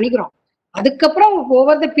ரெஸ்ட்ரிக்ட் பண்ணிக்கிறோம். அதுக்கப்புறம்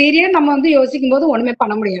ஒவ்வொரு பீரியட் நம்ம வந்து யோசிக்கும் போது ஒண்ணுமே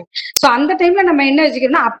பண்ண முடியாது. சோ அந்த டைம்ல நம்ம என்ன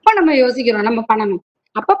யோசிக்கிறோம்னா, அப்ப நம்ம யோசிக்கிறோம் நம்ம பண்ணணும்.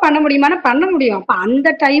 அப்ப பண்ண முடியுமானா பண்ண முடியும். அப்ப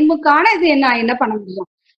அந்த டைமுக்கான இது என்ன பண்ண முடியும்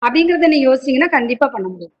அப்படிங்கறத நீங்க யோசிச்சீங்கன்னா கண்டிப்பா பண்ண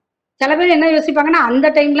முடியும். சில பேர் என்ன யோசிப்பாங்கன்னா, அந்த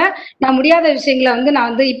டைம்ல நான் முடியாத விஷயங்களை வந்து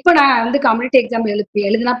நான் வந்து காம்படிட்டிவ் எக்ஸாம்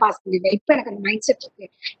எழுதுனா பாஸ் பண்ணிடுவேன். இப்ப எனக்கு அந்த மைண்ட் செட் இருக்கு,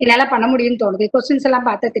 என்னால பண்ண முடியும்னு தோணுது, கொஸ்டின்ஸ் எல்லாம்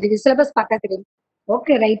பார்த்தா தெரியுது, சிலபஸ் பார்த்தா தெரியுது.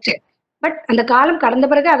 Okay, right. பட் அந்த காலம் கடந்த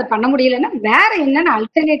பிறகு அதை பண்ண முடியலன்னா வேற என்னன்னு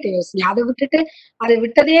அல்டர்னேட்டிவ் யோசிங்க. அதை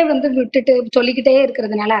விட்டதே வந்து விட்டுட்டு சொல்லிக்கிட்டே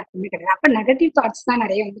இருக்கிறதுனால அர்த்தமே கிடையாது. அப்ப நெகட்டிவ் தாட்ஸ் தான்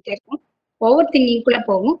நிறைய வந்துட்டே இருக்கும். ஓவர் திங்கிங்குள்ள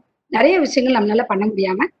போகும். நிறைய விஷயங்கள் நம்மளால பண்ண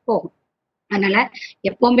முடியாம போகும். அதனால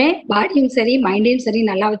எப்பவுமே பாடியும் சரி மைண்டையும் சரி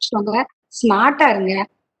நல்லா வச்சுக்கோங்க. ஸ்மார்ட்டா இருங்க.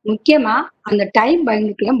 முக்கியமா அந்த டைம்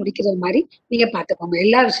பைண்டுக்குள்ள முடிக்கிறது மாதிரி நீங்க பாத்துக்கோங்க.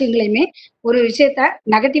 எல்லா விஷயங்களையுமே ஒரு விஷயத்த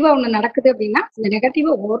நெகட்டிவா ஒண்ணு நடக்குது அப்படின்னா அந்த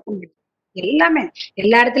நெகட்டிவா ஓவர் கம் பண்ணுங்க. எல்லாமே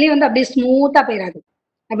எல்லா இடத்துலயும் வந்து அப்படியே ஸ்மூத்தா போயிடாது.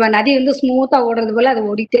 அப்ப நதி வந்து ஸ்மூத்தா ஓடுறது போல அது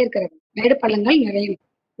ஓடிட்டே இருக்கிறது. மேடு பள்ளங்கள் நிறையும்.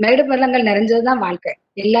 மேடு பள்ளங்கள் நிறைஞ்சதுதான் வாழ்க்கை.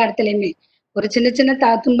 எல்லா இடத்துலயுமே ஒரு சின்ன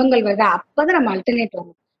சின்ன துன்பங்கள் வருதா, அப்பதான் நம்ம அல்டர்னேட்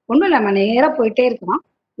வரும். ஒண்ணும் நம்ம நேரா போயிட்டே இருக்கிறோம்.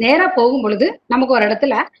 நேரா போகும் பொழுது நமக்கு ஒரு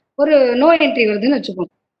இடத்துல ஒரு நோ என்ட்ரி வருதுன்னு வச்சுப்போம்.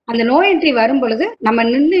 அந்த நோ என்ட்ரி வரும் பொழுது நம்ம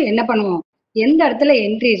நின்று என்ன பண்ணுவோம், எந்த இடத்துல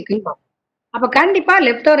என்ட்ரி இருக்குன்னு பார்ப்போம். அப்ப கண்டிப்பா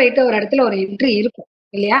லெப்டோ ரைட்டோ ஒரு இடத்துல ஒரு என்ட்ரி இருக்கும்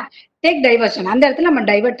இல்லையா. டேக் டைவர்ஷன், அந்த இடத்துல நம்ம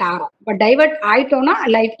டைவர்ட் ஆகிறோம். இப்ப டைவர்ட் ஆயிட்டோம்னா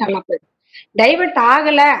லைஃப் நல்லா போயிடும். டைவர்ட்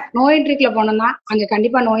ஆகல, நோ என்ட்ரிக்குள்ள போனோம்னா அங்க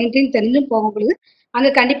கண்டிப்பா நோ என்ட்ரின்னு தெரிஞ்சும் போகும் பொழுது அங்க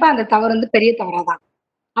கண்டிப்பா அந்த தவறு வந்து பெரிய தவறாதான்.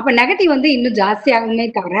 அப்ப நெகட்டிவ் வந்து இன்னும் ஜாஸ்தியாகுமே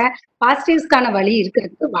தவிர பாசிட்டிவ்ஸ்க்கான வழி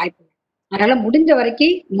இருக்கிறதுக்கு வாய்ப்பு இல்லை. அதனால முடிஞ்ச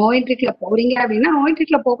வரைக்கும் நோ என்ட்ரிக்குள்ள போறீங்க அப்படின்னா நோ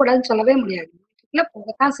என்ட்ரிக்குள்ள போகக்கூடாதுன்னு சொல்லவே முடியாது. நோ என்ட்ரிக்குள்ள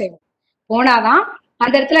போகத்தான் செய்வோம். போனாதான்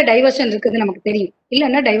அந்த இடத்துல டைவர்ஷன் இருக்குது நமக்கு தெரியும்,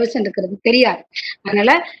 இல்லைன்னா டைவர்ஷன் இருக்கிறது தெரியாது.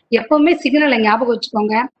 அதனால எப்பவுமே சிக்னலை ஞாபகம்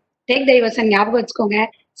வச்சுக்கோங்க. டேக் டைவர்ஷன் ஞாபகம் வச்சுக்கோங்க.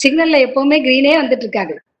 சிக்னல்ல எப்பவுமே கிரீனே வந்துட்டு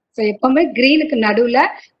இருக்காது. ஸோ எப்பவுமே கிரீனுக்கு நடுவுல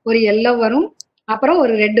ஒரு எல்லோ வரும், அப்புறம்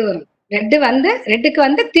ஒரு ரெட் வரும். ரெட்டுக்கு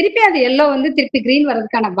வந்து திருப்பி அது எல்லோ வந்து திருப்பி கிரீன்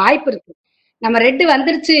வர்றதுக்கான வாய்ப்பு இருக்கு. நம்ம ரெட்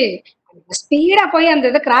வந்துருச்சு, ஸ்பீடா போய் அந்த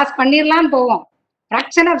இதை கிராஸ் பண்ணிடலாம்னு போவோம்.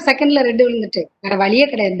 ஃபிராக்ஷன் ஆஃப் செகண்ட்ல ரெட் விழுந்துட்டு வேற வழியே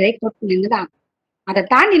கிடையாது, பிரேக் போட்டு நின்றுதான். அதை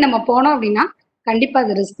தாண்டி நம்ம போனோம் அப்படின்னா கண்டிப்பா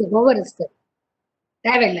அது ரிஸ்க், ஓவர் ரிஸ்க்,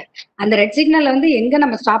 தேவையில்லை. அந்த ரெட் சிக்னல்ல வந்து எங்க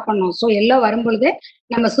நம்ம ஸ்டாப் பண்ணோம், ஸோ எல்லோ வரும்பொழுதே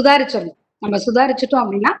நம்ம சுதாரிச்சிடணும். நம்ம சுதாரிச்சுட்டோம்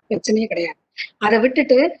அப்படின்னா பிரச்சனையே கிடையாது. அதை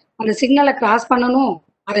விட்டுட்டு அந்த சிக்னலை கிராஸ் பண்ணணும்,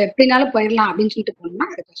 அதை எப்படினாலும் போயிடலாம் அப்படின்னு சொல்லிட்டு போனோம்னா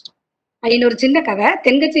அது கஷ்டம். இன்னொரு சின்ன கதை,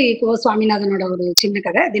 தென்கட்சி கோ சுவாமிநாதனோட ஒரு சின்ன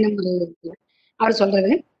கதை, தினம் ஒரு அவர்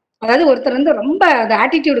சொல்றது. அதாவது ஒருத்தர் வந்து ரொம்ப அந்த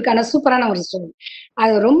ஆட்டிடியூடுக்கான சூப்பரான ஒரு ஸ்டோரி.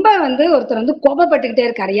 அது ரொம்ப வந்து ஒருத்தர் வந்து கோபப்பட்டுக்கிட்டே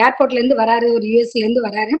இருக்காரு. ஏர்போர்ட்ல இருந்து வராரு, ஒரு யூஎஸ்ல இருந்து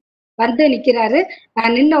வராரு, வந்து நிக்கிறாரு.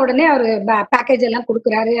 நின்ன உடனே அவரு பேக்கேஜ் எல்லாம்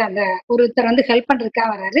கொடுக்குறாரு. அந்த ஒருத்தர் வந்து ஹெல்ப் பண்றதுக்காக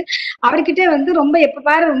வராரு. அவர்கிட்ட வந்து ரொம்ப எப்ப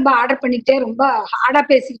பாரு ரொம்ப ஆர்டர் பண்ணிக்கிட்டே, ரொம்ப ஹார்டா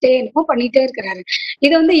பேசிக்கிட்டே என்னமோ பண்ணிட்டே இருக்கிறாரு.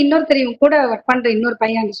 இதை வந்து இன்னொருத்தர் இவங்க கூட ஒர்க் பண்ற இன்னொரு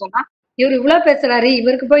பையன் சொன்னா, இவர் இவ்வளவு பேசுறாரு,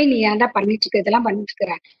 இவருக்கு போய் நீ ஏன்டா பண்ணிட்டு இருக்க, இதெல்லாம் பண்ணிட்டு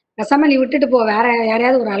இருக்கிற, பேசாம நீ விட்டுட்டு போ, வேற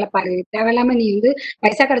யாரையாவது ஒரு ஆளை பாரு, தேவையில்லாம நீ வந்து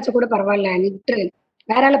பைசா கிடைச்ச கூட பரவாயில்ல, நீ விட்டுரு,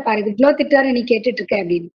 வேற ஆளை பாரு, இது இவ்வளவு திட்டாரு நீ கேட்டுட்டு இருக்க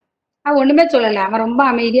அப்படின்னு. அவன் ஒண்ணுமே சொல்லல. அவன் ரொம்ப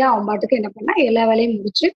அமைதியா அவன் பாட்டுக்கு என்ன பண்ணா, எல்லா வேலையும்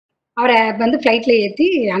முடிச்சு அவரை வந்து ஃபிளைட்ல ஏத்தி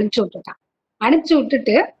அனுப்பிச்சு விட்டுட்டான். அனுப்பிச்சு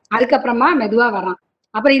விட்டுட்டு அதுக்கப்புறமா மெதுவா வரான்.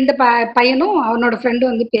 அப்புறம் இந்த பையனும் அவனோட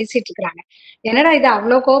ஃப்ரெண்டும் வந்து பேசிட்டு இருக்கிறாங்க. என்னடா இது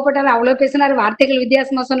அவ்வளவு கோவப்பட்டாரு, அவ்வளவு பேசினாரு, வார்த்தைகள்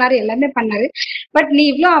வித்தியாசமா சொன்னாரு, எல்லாமே பண்ணாரு. பட் நீ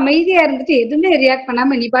இவ்வளவு அமைதியா இருந்துட்டு எதுவுமே ரியாக்ட்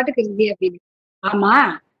பண்ணாம நீ பாட்டுக்கு இருந்தீ அப்படின்னு. ஆமா,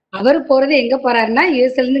 அவரு போறது எங்க போறாருன்னா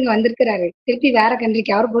யூஎஸ்ல இருந்து இங்க வந்திருக்கிறாரு. திருப்பி வேற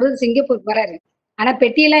கண்ட்ரிக்கு. அவர் போறது சிங்கப்பூர் போறாரு. ஆனா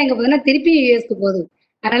பெட்டியெல்லாம் எங்க போகுதுன்னா திருப்பி யூஎஸ்க்கு போகுது.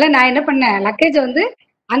 அதனால நான் என்ன பண்ணேன், லக்கேஜ் வந்து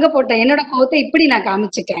அங்க போட்டேன். என்னோட கோவத்தை இப்படி நான்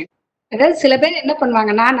காமிச்சிட்டேன். அதாவது சில பேர் என்ன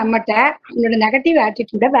பண்ணுவாங்கன்னா, நம்மகிட்ட அவங்களோட நெகட்டிவ்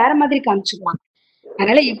ஆட்டிடியூட வேற மாதிரி காமிச்சுக்குவாங்க.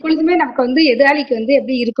 அதனால எப்பொழுதுமே நமக்கு வந்து எதிராளிக்கு வந்து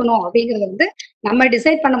எப்படி இருக்கணும் அப்படிங்கறத வந்து நம்ம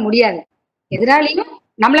டிசைட் பண்ண முடியாது. எதிராளியும்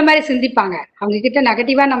நம்மள மாதிரி சிந்திப்பாங்க. அவங்க கிட்ட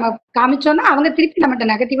நெகட்டிவா நம்ம காமிச்சோம்னா அவங்க திருப்பி நம்மகிட்ட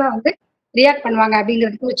நெகட்டிவா வந்து ரியாக்ட் பண்ணுவாங்க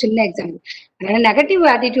அப்படிங்கிறதுக்கு ஒரு சின்ன எக்ஸாம்பிள். அதனால நெகட்டிவ்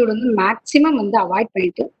ஆட்டிடியூட் வந்து மேக்சிமம் வந்து அவாய்ட்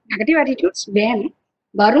பண்ணிட்டு, நெகட்டிவ் ஆட்டிடியூட்ஸ் வேணும்,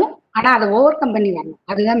 வரும். ஆனா அதை ஓவர் கம் பண்ணி வரணும்.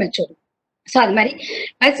 அதுதான் மெச்சூர். ஸோ அது மாதிரி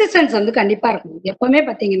பெர்சிஸ்டன்ஸ் வந்து கண்டிப்பா இருக்கணும். எப்பவுமே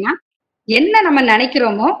பாத்தீங்கன்னா என்ன நம்ம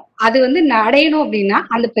நினைக்கிறோமோ அது வந்து அடையணும் அப்படின்னா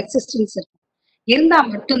அந்த பெர்சிஸ்டன்ஸ் இருக்கும். இருந்தா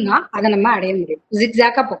மட்டும்தான் அதை நம்ம அடைய முடியும்.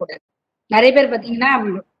 ஜிக்ஸாக்கா போகக்கூடாது. நிறைய பேர் பாத்தீங்கன்னா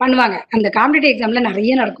பண்ணுவாங்க. அந்த காம்படிட்டிவ் எக்ஸாம்ல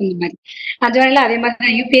நிறைய நடக்கும் இந்த மாதிரி. அதே மாதிரி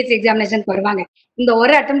தான் யூபிஎஸ்சி எக்ஸாமினேஷன் வருவாங்க. இந்த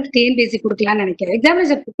ஒரு அட்டம் டிஎன்பிஎஸ்சி கொடுக்கலாம்னு நினைக்கிறேன்.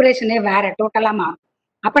 எக்ஸாமினேஷன் ப்ரிப்பரேஷனே வேற டோட்டலா மாறும்.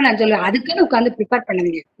 அப்ப நான் சொல்லுவேன், அதுக்குன்னு உட்காந்து ப்ரிப்பேர்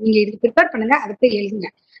பண்ணுங்க. நீங்க இதுக்கு ப்ரிப்பேர் பண்ணுங்க, அதுக்கு எழுதுங்க.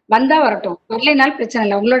 வந்தா வரட்டும், வரலைனாலும் பிரச்சனை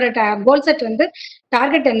இல்லை. உங்களோட கோல் செட் வந்து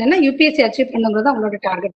டார்கெட் என்னன்னா யூபிஎஸ்சி அச்சீவ் பண்ணுங்கிறது உங்களோட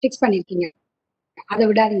டார்கெட் ஃபிக்ஸ் பண்ணிருக்கீங்க. அதை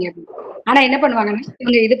விடாதீங்க அப்படின்னு. ஆனா என்ன பண்ணுவாங்கன்னா,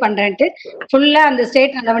 இவங்க இது பண்றேன்ட்டு ஃபுல்லா அந்த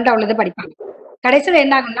ஸ்டேட் ரெலவெண்ட் அவ்வளவுதான் படிப்பாங்க. கடைசியில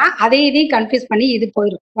என்ன ஆகும்னா அதையும் இதையும் கன்ஃபியூஸ் பண்ணி இது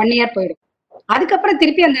போயிடும், 1 இயர் போயிடும். அதுக்கப்புறம்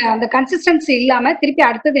திருப்பி அந்த அந்த கன்சிஸ்டன்சி இல்லாம திருப்பி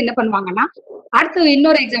அடுத்தது என்ன பண்ணுவாங்கன்னா, அடுத்து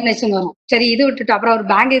இன்னொரு எக்ஸாமினேஷன் வரும். சரி இது விட்டுட்டு அப்புறம் ஒரு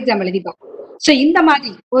பேங்க் எக்ஸாம் எழுதிப்போம். சோ இந்த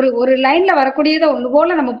மாதிரி ஒரு ஒரு லைன்ல வரக்கூடியதை ஒண்ணு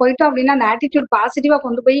போல நம்ம போயிட்டோம் அப்படின்னா அந்த ஆட்டிடியூட் பாசிட்டிவா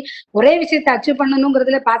கொண்டு போய் ஒரே விஷயத்தை அச்சீவ்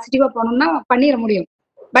பண்ணணுங்கிறதுல பாசிட்டிவா போனோம்னா பண்ணிட முடியும்.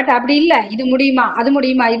 பட் அப்படி இல்ல, இது முடியுமா, அது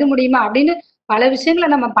முடியுமா, இது முடியுமா அப்படின்னு பல விஷயங்களை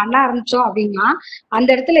நம்ம பண்ண ஆரம்பிச்சோம் அப்படின்னா அந்த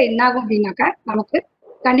இடத்துல என்ன ஆகும் அப்படின்னாக்கா, நமக்கு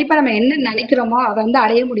கண்டிப்பா நம்ம என்ன நினைக்கிறோமோ அதை வந்து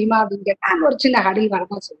அடைய முடியுமா அப்படின்னு கேட்டா அங்க ஒரு சின்ன ஹடில்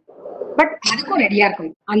வரதான் சொல்லுவோம். பட் அதுக்கும் ரெடியா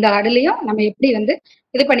இருக்கணும். அந்த ஹடிலையும் நம்ம எப்படி வந்து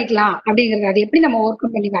இது பண்ணிக்கலாம் அப்படிங்கிறது, அதை எப்படி நம்ம ஓவர்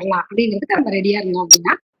கம் பண்ணி வரலாம் அப்படிங்கிறதுக்கு நம்ம ரெடியா இருந்தோம்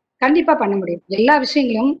அப்படின்னா கண்டிப்பா பண்ண முடியும். எல்லா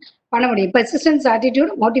விஷயங்களும் பண்ண முடியும். Persistence,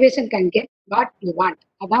 attitude, motivation can get what you want.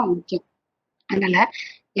 அதான் முக்கியம். அதனால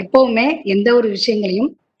எப்பவுமே எந்த ஒரு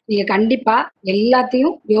விஷயங்களையும் நீங்க கண்டிப்பா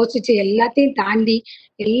எல்லாத்தையும் யோசிச்சு எல்லாத்தையும் தாண்டி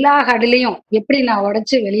எல்லா ஹடிலையும் எப்படி நான்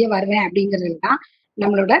உடைச்சு வெளியே வருவேன் அப்படிங்கிறது தான்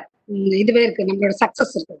நம்மளோட இதுவே இருக்கு, நம்மளோட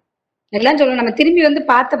சக்சஸ் இருக்கு. எல்லாம் சொல்லுவோம், நம்ம திரும்பி வந்து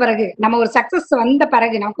பார்த்த பிறகு நம்ம ஒரு சக்சஸ் வந்த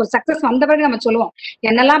பிறகு, நமக்கு ஒரு சக்சஸ் வந்த பிறகு நம்ம சொல்லுவோம்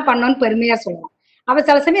என்னெல்லாம் பண்ணோம்னு பெருமையா சொல்லுவோம். அப்ப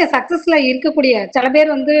சில சமயம் சக்சஸ்ல இருக்கக்கூடிய சில பேர்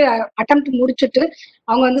வந்து அட்டெம்ப்ட் முடிச்சுட்டு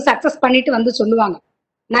அவங்க வந்து சக்சஸ் பண்ணிட்டு வந்து சொல்லுவாங்க,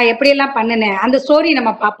 நான் எப்படியெல்லாம் பண்ணினேன். அந்த ஸ்டோரி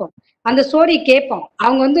நம்ம பார்ப்போம், அந்த ஸ்டோரி கேட்போம்.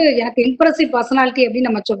 அவங்க வந்து எனக்கு இம்ப்ரெசிவ் பர்சனாலிட்டி அப்படின்னு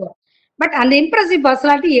நம்ம சொல்லுவோம். பட் அந்த இம்ப்ரெசிவ்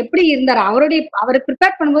பர்சனாலிட்டி எப்படி இருந்தாரு, அவரை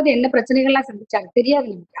ப்ரிப்பேர் பண்ணும்போது என்ன பிரச்சனைகள்லாம் சந்திச்சாரு தெரியாது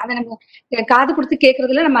நமக்கு. அதை நம்ம காது கொடுத்து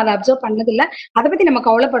கேட்கறதுல நம்ம அதை அப்சர்வ் பண்ணதில்லை, அதை பத்தி நம்ம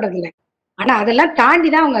கவலைப்படுறதில்லை. ஆனா அதெல்லாம்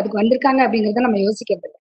தாண்டிதான் அவங்க அதுக்கு வந்திருக்காங்க அப்படிங்கறத நம்ம யோசிக்கிறது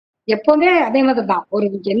இல்லை. எப்பவுமே அதே மாதிரிதான், ஒரு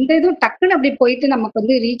எந்த இதுவும் டக்குன்னு அப்படி போயிட்டு நமக்கு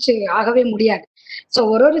வந்து ரீச் ஆகவே முடியாது. சோ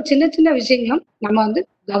ஒரு ஒரு சின்ன சின்ன விஷயங்களும் நம்ம வந்து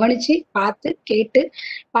கவனிச்சு பார்த்து கேட்டு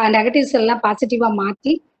நெகட்டிவ்ஸ் எல்லாம் பாசிட்டிவா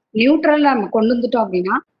மாத்தி நியூட்ரல் நம்ம கொண்டு வந்துட்டோம்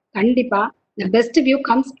அப்படின்னா கண்டிப்பா the best view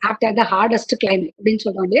comes after the hardest climb அப்படின்னு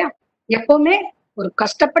சொல்றோம் இல்லையா. எப்பவுமே ஒரு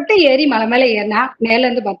கஷ்டப்பட்டு ஏறி மலை மேல ஏறினா மேல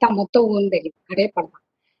இருந்து பார்த்தா மொத்த ஊன்னு தெரியும். அதே படம்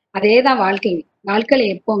அதேதான் வாழ்க்கையும். வாழ்க்கையில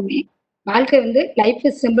எப்பவுமே வாழ்க்கை வந்து life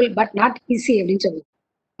is simple but not easy அப்படின்னு சொல்லுவோம்.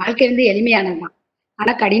 வாழ்க்கை வந்து எளிமையானதுதான்,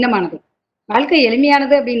 ஆனா கடினமானது. வாழ்க்கை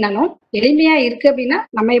எளிமையானது அப்படின்னாலும் எளிமையா இருக்கு அப்படின்னா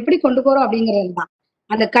நம்ம எப்படி கொண்டு போறோம் அப்படிங்கிறது தான்.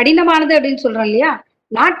 அந்த கடினமானது அப்படின்னு சொல்றோம் இல்லையா,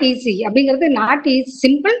 நாட் ஈஸி அப்படிங்கிறது not easy,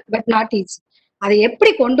 simple but not easy. அதை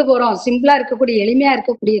எப்படி கொண்டு போறோம், சிம்பிளா இருக்கக்கூடிய எளிமையா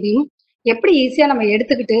இருக்கக்கூடியதையும் எப்படி ஈஸியா நம்ம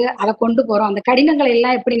எடுத்துக்கிட்டு அதை கொண்டு போறோம், அந்த கடினங்களை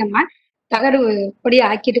எல்லாம் எப்படி நம்ம தகடு பொடி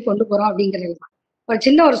ஆக்கிட்டு கொண்டு போறோம் அப்படிங்கிறது தான். ஒரு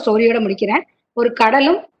சின்ன ஒரு ஸ்டோரியோட முடிக்கிறேன். ஒரு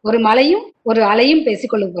கடலும் ஒரு மலையும் ஒரு அலையும்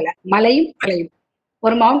பேசிக்கொள்ளும் போல, மலையும் அலையும்.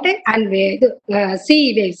 ஒரு மவுண்டன் அண்ட் இது சி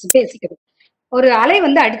வேவ்ஸ் பேசிக்குது. ஒரு அலை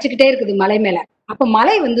வந்து அடிச்சுக்கிட்டே இருக்குது மலை மேல. அப்ப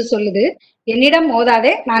மலை வந்து சொல்லுது, என்னிடம்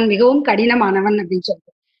மோதாதே, நான் மிகவும் கடினமானவன் அப்படின்னு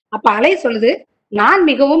சொல்லுது. அப்ப அலை சொல்லுது, நான்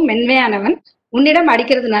மிகவும் மென்மையானவன், உன்னிடம்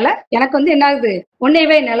அடிக்கிறதுனால எனக்கு வந்து என்ன ஆகுது,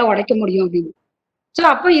 உன்னையவே என்னால உடைக்க முடியும் அப்படின்னு. சோ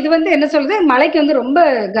அப்போ இது வந்து என்ன சொல்லுது, மலைக்கு வந்து ரொம்ப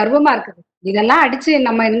கர்வமா இருக்குது. இதெல்லாம் அடிச்சு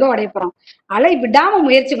நம்ம எங்க உடைய போறோம். அலை விடாம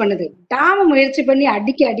முயற்சி பண்ணுது, விடாம முயற்சி பண்ணி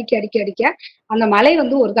அடிக்க அடிக்க அடிக்க அடிக்க அந்த மலை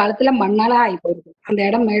வந்து ஒரு காலத்துல மண்ணாலா ஆகி போயிடுது. அந்த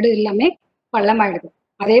இடம் மேடு எல்லாமே பள்ளமாயிடுது.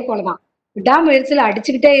 அதே போலதான் விடாமுயற்சியில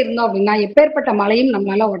அடிச்சுக்கிட்டே இருந்தோம் அப்படின்னா எப்பேற்பட்ட மலையும்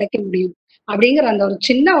நம்மளால உடைக்க முடியும் அப்படிங்கிற அந்த ஒரு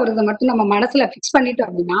சின்ன ஒரு இதை மட்டும் நம்ம மனசுல ஃபிக்ஸ் பண்ணிட்டோம்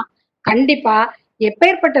அப்படின்னா கண்டிப்பா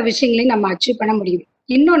எப்பேற்பட்ட விஷயங்களையும் நம்ம அச்சீவ் பண்ண முடியும்.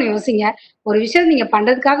 இன்னொன்னு யோசிங்க, ஒரு விஷயம் நீங்க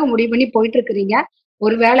பண்றதுக்காக முடிவு பண்ணி போயிட்டு இருக்கிறீங்க,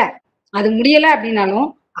 ஒருவேளை அது முடியல அப்படின்னாலும்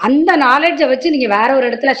அந்த நாலேஜை வச்சு நீங்க வேற ஒரு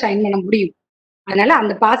இடத்துல ஷைன் பண்ண முடியும். அதனால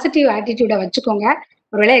அந்த பாசிட்டிவ் ஆட்டிடியூட வச்சுக்கோங்க.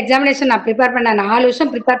 ஒருவேளை எக்ஸாமினேஷன் நான் ப்ரிப்பேர் பண்ண 4 வருஷம்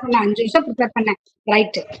ப்ரிப்பேர் பண்ண 5 வருஷம் ப்ரிப்பேர் பண்ணேன்,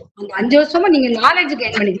 ரைட். அந்த 5 வருஷமா நீங்க நாலேஜ்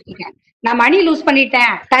கெயின் பண்ணிருக்கீங்க. நான் மணி லூஸ்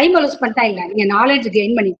பண்ணிட்டேன், டைம் லூஸ் பண்ணிட்டேன் இல்ல, நீங்க நாலேஜ்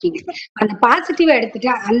கெயின் பண்ணிருக்கீங்க. அந்த பாசிட்டிவா எடுத்துட்டு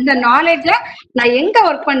அந்த நாலேஜ நான் எங்க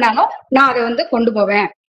ஒர்க் பண்ணாலும் நான் அதை வந்து கொண்டு போவேன்,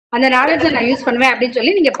 அந்த நாலேஜ நான் யூஸ் பண்ணுவேன் அப்படின்னு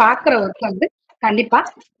சொல்லி நீங்க பாக்குற ஒர்க் வந்து கண்டிப்பா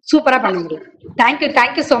சூப்பரா பண்ண முடியும்.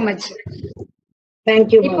 Thank you so much.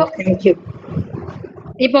 Thank you thank you.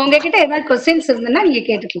 இப்போ உங்ககிட்ட ஏதாவது கொஸ்டின்ஸ் இருந்ததுன்னா நீங்க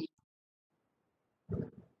கேட்டுக்கலாம்.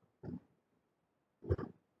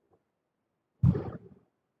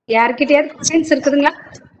 யாருக்கிட்டயாவது கொஸ்டின்ஸ் இருக்குதுங்களா?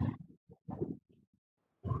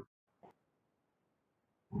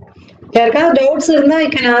 யாருக்காவது டவுட்ஸ் இருந்தா I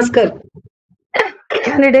can ask her.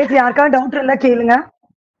 Candidates யாருக்காவது டவுட் இருந்தா கேளுங்க.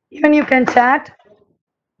 Even you can chat.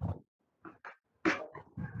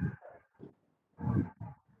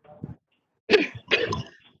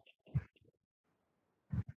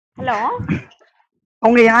 Hello,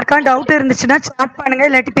 உங்க யாருக்காவது டவுட் இருந்துச்சுன்னா chat பண்ணுங்க,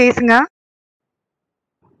 இல்லாட்டி பேசுங்க.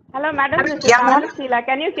 hello madam, this is Sheila.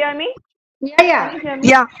 Can you hear me?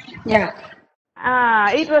 Yeah.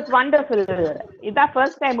 It was wonderful. இதான்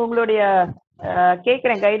first time உங்களுடைய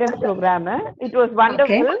கேக்குறேன் guidance program. It was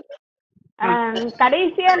wonderful.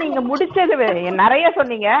 கடைசியா நீங்க முடிச்சது நிறைய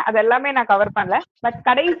சொன்னீங்க, அது எல்லாமே நான் கவர் பண்ணல. பட்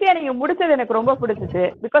கடைசியா நீங்க முடிச்சது எனக்கு ரொம்ப பிடிச்சிச்சு.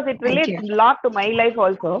 Because it relates lot to my life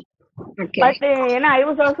also. But ஏன்னா I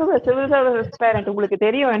was also civil service parent, உங்களுக்கு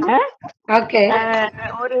தெரியும் என்ன. ஓகே.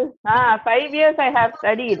 ஒரு 5 years I have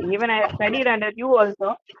studied, even I have studied under you also.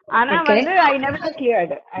 ஆனா வந்து I never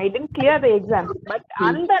cleared, I didn't clear the exam. But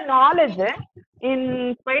அந்த knowledge in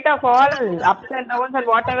spite of all ups and downs and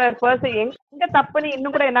whatever person எங்க தப்புன்னு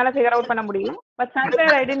இன்னும் கூட என்னால figure out பண்ண முடியும். But somewhere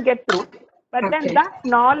I didn't get through. But then that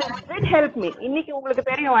knowledge did help me. இன்னைக்கு உங்களுக்கு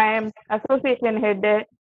தெரியும் I am association head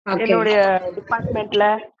என்னுடைய டிபார்ட்மெண்ட்ல.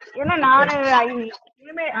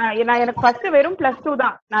 ஏன்னா எனக்கு ஃபர்ஸ்ட் வெறும் +2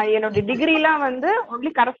 தான். நான் என்னோட டிகிரி எல்லாம் வந்து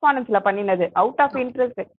ஒன்லி கரஸ்பாண்டன்ஸ்ல பண்ணினது, அவுட் ஆஃப்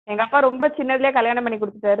இன்ட்ரெஸ்ட். எங்க அப்பா ரொம்ப சின்னதுலயே கல்யாணம் பண்ணி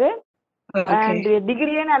கொடுத்துட்டாரு. அண்ட்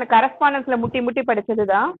டிகிரியே நான் கரஸ்பாண்டன்ஸ்ல முட்டி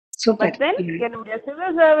படிச்சதுதான். பட் தென் என்னுடைய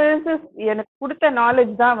சிவில் சர்வீசஸ் எனக்கு கொடுத்த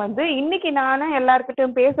நாலேஜ் தான் வந்து இன்னைக்கு நானும்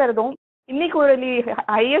எல்லார்கிட்டையும் பேசுறதும், இன்னைக்கு ஒரு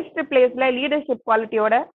ஹையஸ்ட் பிளேஸ்ல லீடர்ஷிப்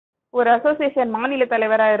குவாலிட்டியோட ஒரு அசோசியேஷன் மாநில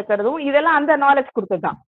தலைவரா இருக்கிறதும், இதெல்லாம் அந்த நாலேஜ்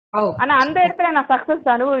கொடுத்ததுதான். ஆனா அந்த இடத்துல நான் சக்சஸ்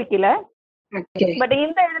அனுபவிக்கல. பட்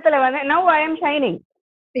இந்த இடத்துல வந்து now I am shining.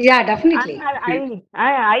 Yeah, definitely.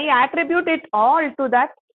 I attribute it all to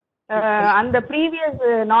that and the previous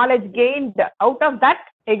knowledge gained out of that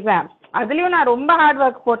exam. அதுலயும் நான் ரொம்ப ஹார்ட்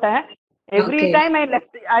ஒர்க் போட்டேன். எவ்ரி டைம்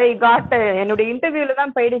I got என்னோட இன்டர்வியூல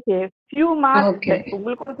தான் போயிடுச்சு few marks,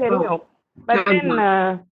 உங்களுக்கும் தெரியும். பட் தென்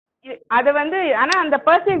அது வந்து ஆனா அந்த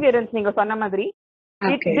பர்சீவியரன்ஸ் நீங்க சொன்ன மாதிரி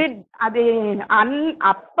it did. அது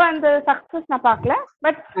அப்ப அந்த சக்சஸ் நான் பார்க்கல,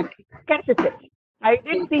 பட் கிடைச்சிச்சு. I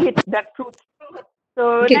did see it, that fruit. So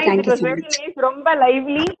nice, it was very nice. ரொம்ப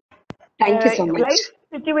lively. Thank you so much. Life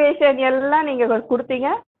situation எல்லாம் நீங்க கொடுத்தீங்க.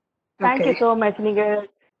 Thank you so much. நீங்க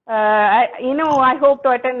I hope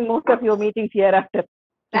to attend most of your meetings hereafter.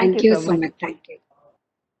 Thank you so much. Thank you.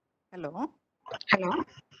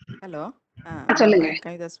 Hello. சொல்லுங்க.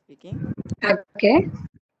 Kaida speaking. Okay.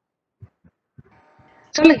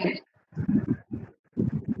 சொல்லுங்க.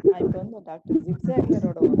 இப்போ வந்து doctor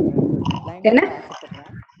ஜிக்ஸாக்லரோட ஒரு line என்ன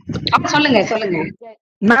ஆசைப்படுறேன். சொல்லுங்க.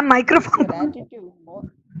 மேம் மைக்ரோஃபோன் ஆட்டிட்யூட் மோர்.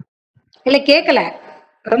 இல்ல கேக்கல,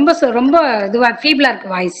 ரொம்ப இதுவா ஃபீபிளா இருக்கு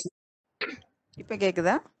வாய்ஸ். இப்போ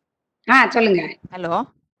கேக்குதா? சொல்லுங்க. ஹலோ.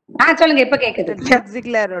 சொல்லுங்க, இப்ப கேக்குது.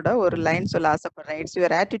 ஜிக்ஸாக்லரோட ஒரு லைன் சொல்ல ஆசைப்படுறேன். It's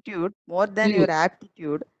your attitude more then your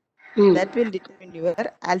aptitude that will determine your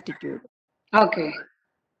altitude.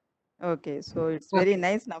 Okay, so it's very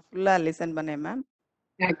nice. நான் ஃபுல்லா லிசன் பண்ணேன் ma'am.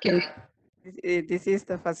 Okay. This is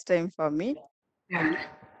the first time for me.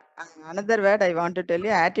 Another word I want to tell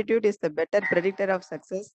you, attitude is the better predictor of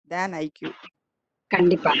success than IQ.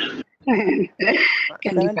 கண்டிப்பா.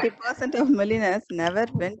 70% of millionaires never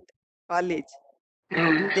went college.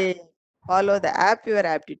 They follow the up your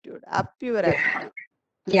aptitude.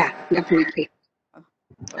 Yeah, definitely.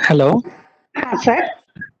 Hello. Sir.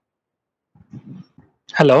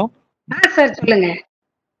 Hello. Sir, சொல்லுங்க.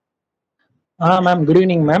 Ma'am, good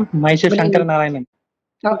evening, ma'am. Myself Shankar Narayanan.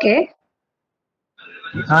 Okay.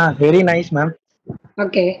 Very nice, ma'am.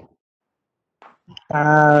 Okay.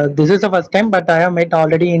 This is the first time, but I have met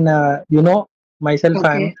already in, myself.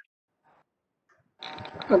 Okay.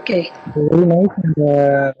 Okay. Very nice. And,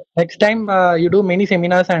 next time you do many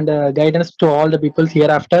seminars and guidance to all the peoples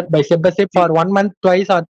hereafter by step for 1 month,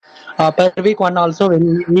 twice or per week one also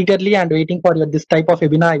very eagerly and waiting for your this type of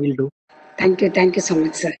webinar I will do. Thank you so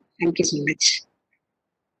much, sir. Thank you so much.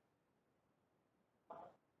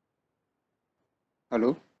 Hello,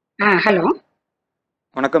 hello,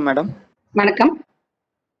 வணக்கம் madam. வணக்கம்.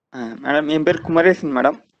 Madam, என் பேர் Kumaresan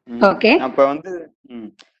madam. Okay. அப்போ வந்து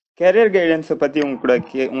carrier கைடன்ஸை பற்றி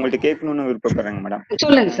உங்கள்கிட்ட கேட்கணும்னு விருப்பப்படுறேங்க madam.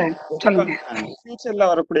 சொல்லுங்க sir, சொல்லுங்க. ஃபியூச்சர்ல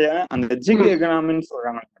வரக்கூடிய அந்த ஜிக் எக்கனாமின்னு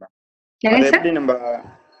சொல்றாங்க மேடம். அது எப்படி நம்ம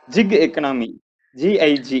ஜிக் எக்கனாமி,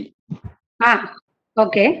 ஜிஐஜி,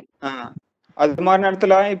 ஓகே, அது மாதிரி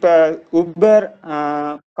நேரத்துல இப்ப உபர்,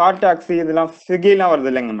 கார் டாக்ஸி, இதெல்லாம் ஸ்விக்கிலாம் வருது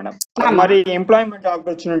இல்லைங்க மேடம். அது மாதிரி எம்ப்ளாய்மெண்ட்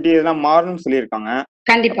ஆப்பர்ச்சுனிட்டி இதெல்லாம் மாறும்னு சொல்லியிருக்காங்க.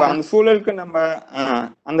 கண்டிப்பா. அந்த சூழலுக்கு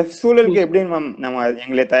அந்த சூழலுக்கு எப்படி நம்ம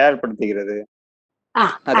எங்களை தயார்படுத்திக்கிறது?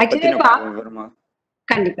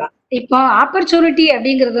 கண்டிப்பா. இப்போ ஆப்பர்ச்சுனிட்டி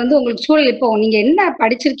அப்படிங்கிறது வந்து உங்களுக்கு சூழல், இப்போ நீங்க என்ன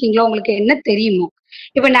படிச்சிருக்கீங்களோ, உங்களுக்கு என்ன தெரியுமோ.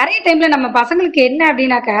 இப்ப நிறைய டைம்ல நம்ம பசங்களுக்கு என்ன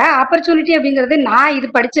அப்படின்னாக்க, ஆப்பர்ச்சுனிட்டி அப்படிங்கிறது நான் இது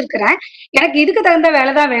படிச்சிருக்கிறேன், எனக்கு இதுக்கு தகுந்த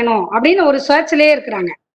வேலை தான் வேணும் அப்படின்னு ஒரு சர்ச்லயே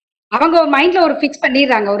இருக்கிறாங்க. அவங்க ஒரு மைண்ட்ல ஒரு பிக்ஸ்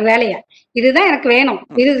பண்ணிடுறாங்க ஒரு வேலையை, இதுதான் எனக்கு வேணும்,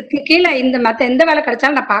 இதுக்கு கீழே இந்த மத்த எந்த வேலை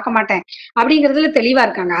கிடைச்சாலும் நான் பார்க்க மாட்டேன் அப்படிங்கிறதுல தெளிவா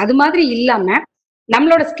இருக்காங்க. அது மாதிரி இல்லாம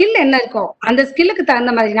நம்மளோட ஸ்கில் என்ன இருக்கோ அந்த ஸ்கில்லுக்கு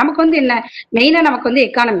தகுந்த மாதிரி நமக்கு வந்து என்ன மெயினா, நமக்கு வந்து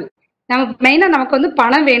எக்கானமி, நமக்கு மெயினா நமக்கு வந்து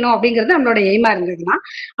பணம் வேணும் அப்படிங்கிறது நம்மளோட எய்மா இருந்ததுன்னா,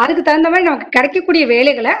 அதுக்கு தகுந்த மாதிரி நமக்கு கிடைக்கக்கூடிய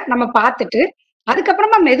வேலைகளை நம்ம பார்த்துட்டு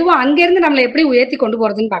அதுக்கப்புறமா மெதுவா அங்கிருந்து நம்மளை எப்படி உயர்த்தி கொண்டு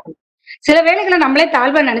போறதுன்னு பார்க்கணும். சில வேலைகளை நம்மளே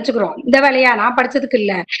தாழ்வா நினைச்சுக்கிறோம், இந்த வேலையா நான் படிச்சதுக்கு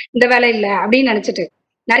இல்ல, இந்த வேலை இல்ல அப்படின்னு நினைச்சிட்டு.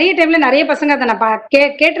 நிறைய டைம்ல நிறைய பசங்க அதை நான்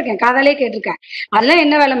கேட்டிருக்கேன், காதாலே கேட்டிருக்கேன். அதெல்லாம்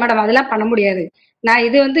என்ன வேலை மேடம், அதெல்லாம் பண்ண முடியாது, நான்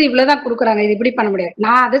இது வந்து இவ்வளவுதான் கொடுக்குறாங்க, இது இப்படி பண்ண முடியாது.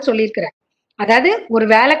 நான் அதை சொல்லியிருக்கிறேன். அதாவது ஒரு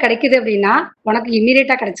வேலை கிடைக்குது அப்படின்னா உனக்கு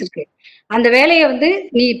இம்மீடியட்டா கிடைச்சிருக்கு, அந்த வேலையை வந்து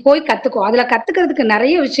நீ போய் கத்துக்கோ. அதுல கத்துக்கிறதுக்கு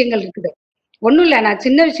நிறைய விஷயங்கள் இருக்குது. ஒண்ணும் இல்ல, நான்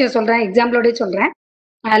சின்ன விஷயம் சொல்றேன், எக்ஸாம்பிளோடய சொல்றேன்.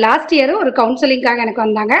 லாஸ்ட் இயர் ஒரு கவுன்சிலிங்காக எனக்கு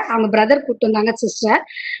வந்தாங்க. அவங்க பிரதர் கூப்பிட்டு வந்தாங்க, சிஸ்டர்.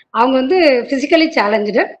 அவங்க வந்து பிசிக்கலி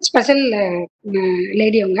சேலஞ்சு ஸ்பெஷல்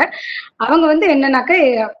லேடி. அவங்க வந்து என்னன்னாக்க,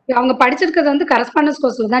 அவங்க படிச்சிருக்கிறது வந்து கரஸ்பாண்டன்ஸ்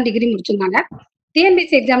கோர்ஸ்ல தான் டிகிரி முடிச்சிருந்தாங்க.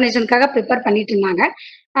 டிஎன்பிசி எக்ஸாமினேஷனுக்காக ப்ரிப்பேர் பண்ணிட்டு இருந்தாங்க.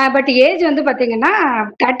 பட் ஏஜ் வந்து பாத்தீங்கன்னா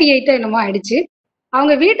 38 என்னமோ ஆயிடுச்சு.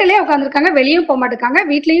 அவங்க வீட்டிலேயே உட்காந்துருக்காங்க, வெளியும் போக மாட்டேங்காங்க,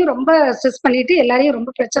 வீட்லயும் ரொம்ப ஸ்ட்ரெஸ் பண்ணிட்டு எல்லாரையும்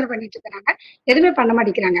ரொம்ப பிரச்சனை பண்ணிட்டு இருக்கிறாங்க, எதுவுமே பண்ண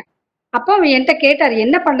மாட்டேங்கிறாங்க. அப்போ என்கிட்ட கேட்டாரு,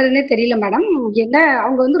 என்ன பண்றதுன்னே தெரியல மேடம், என்ன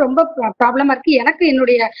அவங்க வந்து ரொம்ப ப்ராப்ளமா இருக்கு, எனக்கு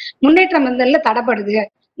என்னுடைய முன்னேற்றம் வந்து தடைப்படுது.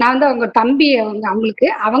 நான் வந்து அவங்க தம்பி,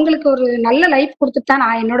 அவங்களுக்கு ஒரு நல்ல லைஃப் கொடுத்துட்டு தான்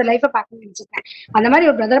நான் என்னோட லைஃபை பார்க்கணும்னு நினைச்சிருக்கேன், அந்த மாதிரி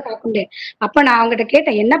ஒரு பிரதரை பார்க்க முடியாது. அப்ப நான் அவங்ககிட்ட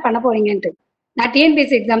கேட்டேன், என்ன பண்ண போறீங்கன்ட்டு. நான்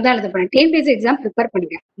டிஎன்பிஎஸ்சி எக்ஸாம் தான் எழுத போறேன், டிஎன்பிஎஸ்சி எக்ஸாம் ப்ரிப்பேர்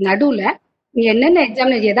பண்ணுங்க, நடுவுல நீங்க என்னென்ன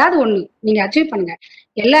எக்ஸாம் ஏதாவது ஒண்ணு நீங்க அச்சீவ் பண்ணுங்க,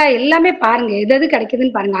 எல்லாமே பாருங்க, எது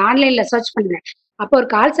கிடைக்குதுன்னு பாருங்க, ஆன்லைன்ல சர்ச் பண்ணுங்க. அப்போ ஒரு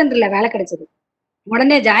கால் சென்டர்ல வேலை கிடைச்சது,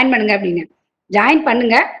 உடனே ஜாயின் பண்ணுங்க அப்படின்னு. ஜாயின்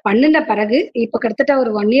பண்ணின பிறகு இப்ப கிட்டத்தட்ட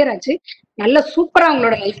ஒரு 1 இயர் ஆச்சு, நல்ல சூப்பரா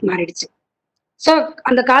அவங்களோட லைஃப் மாறிடுச்சு. ஸோ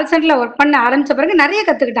அந்த கால் சென்டர்ல ஒர்க் பண்ண ஆரம்பிச்ச பிறகு நிறைய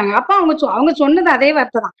கத்துக்கிட்டாங்க. அப்போ அவங்க சொன்னது அதே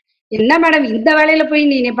வார்த்தை தான், என்ன மேடம் இந்த வேலையில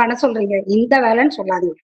போய் நீங்க பண்ண சொல்றீங்க, இந்த வேலைன்னு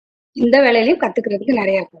சொல்லாதீங்க, இந்த வேலையிலையும் கத்துக்கிறதுக்கு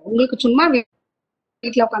நிறைய இருக்கும். உங்களுக்கு சும்மா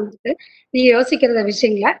வீட்டுல உட்காந்துட்டு நீங்க யோசிக்கிறத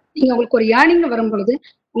விஷயங்கள நீங்க உங்களுக்கு ஒரு ஏர்னிங் வரும் பொழுது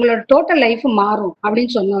உங்களோட டோட்டல் லைஃப் மாறும்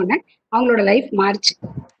அப்படின்னு சொன்ன உடனே அவங்களோட லைஃப் மாறிச்சு.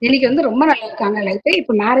 இன்னைக்கு வந்து ரொம்ப நல்லா இருக்காங்க லைஃப்.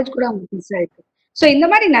 இப்ப மேரேஜ் கூட அவங்களுக்கு மிஸ் ஆயிருக்கு. ஸோ இந்த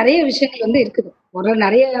மாதிரி நிறைய விஷயங்கள் வந்து இருக்குது. ஒரு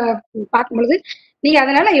நிறைய பார்க்கும்பொழுது நீங்க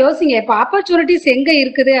அதனால யோசிங்க, இப்ப ஆப்பர்ச்சுனிட்டிஸ் எங்க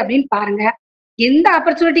இருக்குது அப்படின்னு பாருங்க. எந்த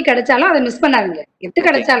ஆப்பர்ச்சுனிட்டி கிடைச்சாலும் அதை மிஸ் பண்ணாதீங்க, எது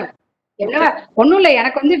கிடைச்சாலும். என்ன ஒண்ணும் இல்லை,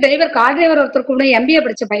 எனக்கு வந்து கார் டிரைவர் ஒருத்தர் கூட எம்பிஏ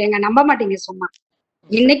படிச்ச பையங்க, நம்ப மாட்டீங்க சொன்னா.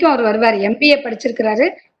 இன்னைக்கும் அவர் வருவார், எம்பிஏ படிச்சிருக்கிறாரு,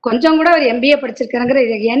 கொஞ்சம் கூட அவர் எம்பிஏ படிச்சிருக்காருங்கிற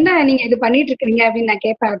என்ன நீங்க இது பண்ணிட்டு இருக்கீங்க அப்படின்னு நான்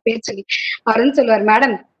கேட்பேன் அவர் பேர் சொல்லி. அவர் வந்து சொல்லுவார்,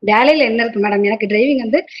 மேடம் வேலையில என்ன இருக்கு மேடம், எனக்கு டிரைவிங்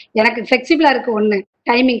வந்து எனக்கு ஃபிளெக்சிபிளா இருக்கு, ஒண்ணு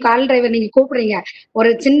டைமிங், கால் டிரைவர் நீங்க கூப்பிடுறீங்க,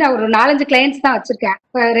 ஒரு 4-5 கிளைண்ட்ஸ் தான் வச்சிருக்கேன்,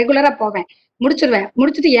 ரெகுலரா போவேன், முடிச்சிருவேன்,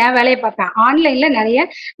 முடிச்சுட்டு என் வேலையை பார்ப்பேன். ஆன்லைன்ல நிறைய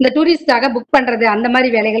இந்த டூரிஸ்டாக புக் பண்றது அந்த மாதிரி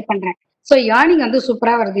வேலைகள் பண்றேன். ஸோ ஏர்னிங் வந்து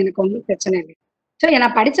சூப்பரா வருது, எனக்கு ஒன்றும் பிரச்சனை இல்லை. ஸோ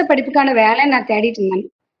நான் படிச்ச படிப்புக்கான வேலை நான் தேடிட்டு இருந்தேன்.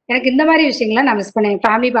 எனக்கு இந்த மாதிரி விஷயங்களை நான் மிஸ் பண்ணேன்,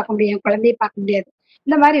 ஃபேமிலி பார்க்க முடியும், குழந்தைய பார்க்க முடியாது,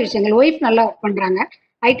 இந்த மாதிரி விஷயங்கள். ஒய்ஃப் நல்லா ஒர்க் பண்றாங்க,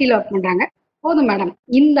 ஐடில ஒர்க் பண்றாங்க, போதும் மேடம்,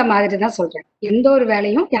 இந்த மாதிரி தான் சொல்றேன். எந்த ஒரு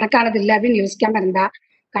வேலையும் எனக்கானது இல்லை அப்படின்னு யோசிக்காம இருந்தா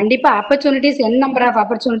கண்டிப்பா ஆப்பர்ச்சுனிட்டிஸ், நம்பர் ஆஃப்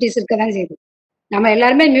ஆப்பர்ச்சுனிட்டிஸ் இருக்கதான் செய்யுது. நம்ம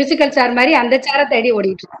எல்லாருமே மியூசிக்கல் சேர் மாதிரி அந்த சேரை தேடி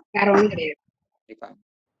ஓடிட்டு இருக்கோம், வேற ஒண்ணும் கிடையாது.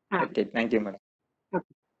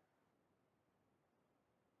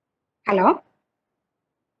 Hello,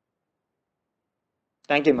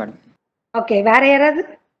 thank you madam. ஓகே, வேற யாராவது?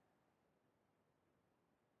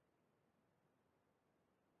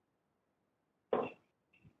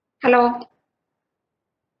 Hello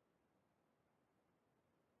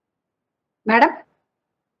madam.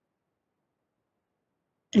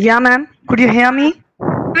 Yeah, ma'am. Could you hear me?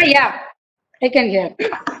 Yeah, I can hear.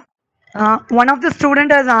 One of the student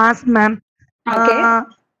has asked, ma'am. Okay.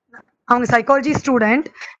 அவங்க சைக்காலஜி ஸ்டூடெண்ட்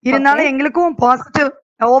இருந்தாலும் எங்களுக்கும் பாசிட்டிவ்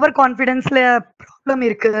ஓவர் கான்ஃபிடன்ஸ்ல ப்ராப்ளம்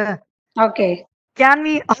இருக்கு. Okay. Can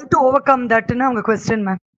we have to over come தட்னு அவங்க question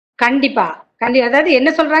ma'am. கண்டிப்பா அதாவது என்ன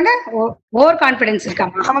சொல்றாங்க, over confidence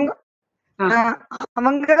இருக்காமா?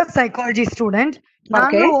 அவங்க சைக்காலஜி ஸ்டூடெண்ட்,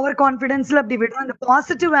 நாங்க ஓவர் கான்ஃபிடன்ஸ்ல அப்படி விடுறோம். அந்த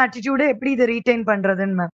பாசிட்டிவ் ஆட்டிட்யூட் எப்படி இதை ரீடைன்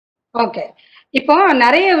பண்றதுன்னு மேம். ஓகே. இப்போ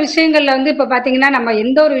நிறைய விஷயங்கள்ல வந்து இப்ப பாத்தீங்கன்னா நம்ம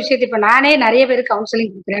எந்த ஒரு விஷயத்தை இப்ப நானே நிறைய பேருக்கு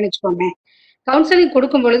கவுன்சிலிங் கொடுக்குறேன்னு வச்சுக்கோங்க. கவுன்சிலிங்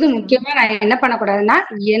கொடுக்கும் பொழுது முக்கியமா நான் என்ன பண்ணக்கூடாதுன்னா,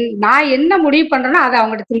 நான் என்ன முடிவு பண்றேனோ அதை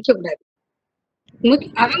அவங்ககிட்ட திணிக்க கூடாது.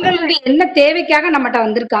 அவங்களுடைய என்ன தேவைக்காக நம்மகிட்ட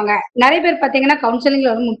வந்திருக்காங்க. நிறைய பேர் பாத்தீங்கன்னா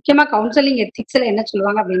கவுன்சிலிங்ல வந்து முக்கியமா கவுன்சிலிங் எத்திக்ஸ்ல என்ன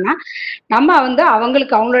சொல்லுவாங்க அப்படின்னா, நம்ம வந்து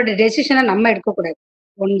அவங்களுக்கு அவங்களோட டெசிஷனை நம்ம எடுக்கக்கூடாது.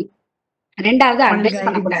 ஒண்ணு. ரெண்டாவது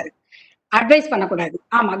அட்வைஸ் பண்ணக்கூடாது.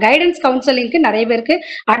 ஆமா, கைடன்ஸ் கவுன்சிலிங்க்கு நிறைய பேருக்கு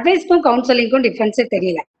அட்வைஸ்க்கும் கவுன்சிலிங்க்கும் டிஃபரன்ஸே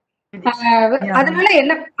தெரியல. அதனால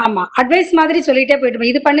என்ன, ஆமா அட்வைஸ் மாதிரி சொல்லிட்டே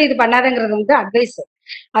போயிட்டு இது பண்ணு இது பண்ணாதங்கிறது வந்து அட்வைஸ்.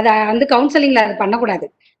 அத வந்து கவுன்சிலிங்ல அது பண்ணக்கூடாது.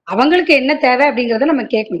 அவங்களுக்கு என்ன தேவை அப்படிங்கறத நம்ம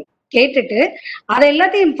கேட்கணும். கேட்டுட்டு அதை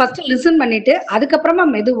எல்லாத்தையும் ஃபர்ஸ்ட் லிசன் பண்ணிட்டு அதுக்கப்புறமா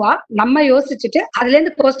மெதுவா நம்ம யோசிச்சுட்டு அதுல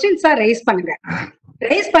இருந்து கொஸ்டின்ஸா ரைஸ் பண்ணுங்க.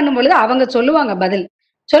 ரைஸ் பண்ணும் பொழுது அவங்க சொல்லுவாங்க பதில்.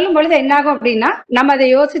 சொல்லும் பொழுது என்ன ஆகும் அப்படின்னா, நம்ம அதை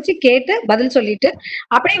யோசிச்சு கேட்டு பதில் சொல்லிட்டு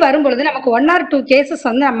அப்படியே வரும் பொழுது நமக்கு 1 or 2 கேசஸ்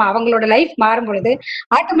வந்து நம்ம அவங்களோட லைஃப் மாறும் பொழுது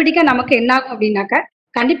ஆட்டோமேட்டிக்கா நமக்கு என்ன ஆகும் அப்படின்னாக்க,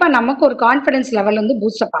 கண்டிப்பா நமக்கு ஒரு கான்பிடன்ஸ் லெவல் வந்து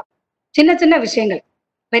பூஸ்டப் ஆகும். சின்ன சின்ன விஷயங்கள்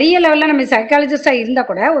பெரிய லெவல்ல நம்ம சைக்காலஜிஸ்டா இருந்தா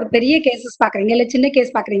கூட ஒரு பெரிய கேசஸ் பாக்குறீங்க இல்ல சின்ன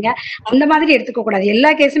கேஸ் பாக்குறீங்க அந்த மாதிரி எடுத்துக்க கூடாது. எல்லா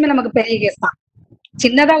கேஸுமே நமக்கு பெரிய கேஸ் தான்.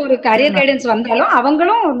 சின்னதா ஒரு கரியர் கைடன்ஸ் வந்தாலும்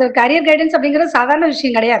அவங்களும் இந்த கரியர் கைடன்ஸ் அப்படிங்கிறது சாதாரண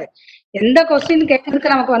விஷயம் கிடையாது. எந்த கொஸ்டின்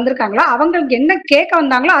கேட்கறதுக்கு நமக்கு வந்திருக்காங்களோ அவங்களுக்கு என்ன கேட்க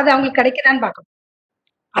வந்தாங்களோ அது அவங்களுக்கு கிடைக்குதான்னு பார்க்கணும்.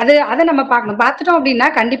 அதை நம்ம பார்க்கணும். பார்த்துட்டோம் அப்படின்னா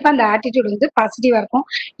கண்டிப்பா அந்த ஆட்டிடியூட் வந்து பாசிட்டிவா இருக்கும்.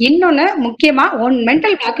 இன்னொன்னு முக்கியமா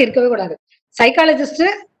மென்டல் பிளாக் இருக்கவே கூடாது. சைக்காலஜிஸ்ட்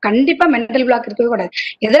கண்டிப்பா மென்டல் பிளாக் இருக்கவே கூடாது.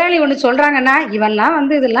 எதிராளி ஒண்ணு சொல்றாங்கன்னா இவன்லாம்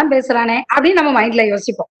வந்து இதெல்லாம் பேசுறானே அப்படின்னு நம்ம மைண்ட்ல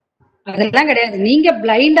யோசிப்போம். அதெல்லாம் கிடையாது. நீங்க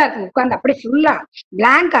பிளைண்டா இருக்கணும். உட்காந்து அப்படியே ஃபுல்லா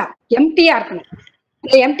பிளாங்கா எம்டியா இருக்கணும்.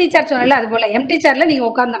 இந்த எம்டி சேர் சொன்னல அது போல எம்டி சேர்ல நீங்க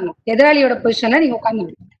உட்காந்துடணும். எதிராளியோட பொசிஷன்ல நீங்க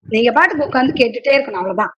உட்காந்துடணும். நீங்க பாட்டுக்கு உட்காந்து கேட்டுட்டே இருக்கணும்.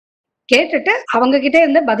 அவ்வளவுதான். கேட்டுட்டு அவங்க கிட்டே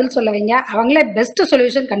இருந்து பதில் சொல்ல வைங்க. அவங்களே பெஸ்ட்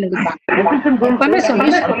சொல்யூஷன் கண்டுபிடிப்பாங்க.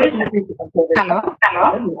 ஹலோ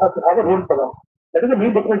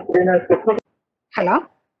ஹலோ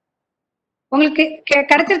உங்களுக்கு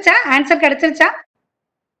கிடைச்சிருச்சா? Answer கிடைச்சிருச்சா?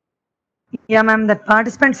 Yeah ma'am, that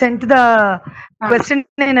participant sent the question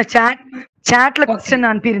in a chatல question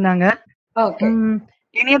அனுப்பியிருந்தாங்க. Okay.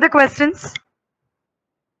 Any other questions?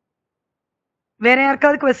 வேற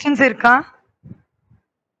யாருக்காவது questions இருக்கா?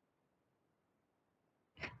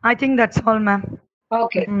 I think that's all ma'am.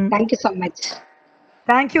 Okay. Thank you so much.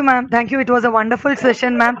 Thank you ma'am. Thank you. It was a wonderful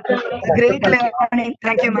session ma'am. Great learning.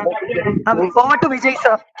 Thank you ma'am. Over to Vijay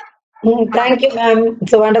sir. Thank you ma'am.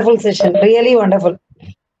 It's a wonderful session. Really wonderful.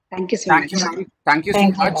 Thank you so much. Thank you so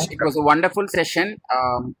much. It was a wonderful session.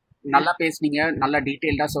 Nalla pesneenga, nalla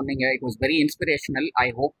detailed sonneenga. It was very inspirational. I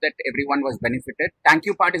hope that everyone was benefited. Thank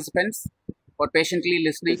you participants for patiently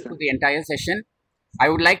listening to the entire session. I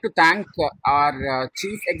would like to thank our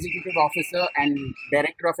Chief Executive Officer and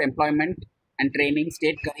Director of Employment and Training,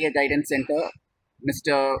 State Career Guidance Center,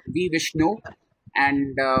 Mr. V. Vishnu,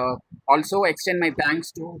 and also extend my thanks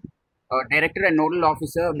to Director and Nodal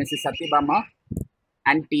Officer, Mrs. Satyabama,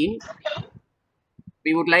 and team.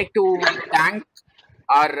 We would like to thank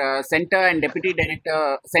our Center and Deputy Director,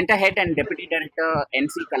 Center Head and Deputy Director,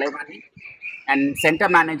 NC Kalaivani, and Center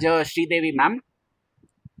Manager, Sridevi Ma'am.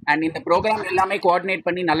 And in the program எல்லாமே coordinate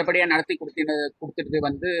பண்ணி நல்லபடியா நடத்தி கொடுத்தது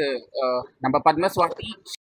வந்து நம்ம பத்மஸ்வாதி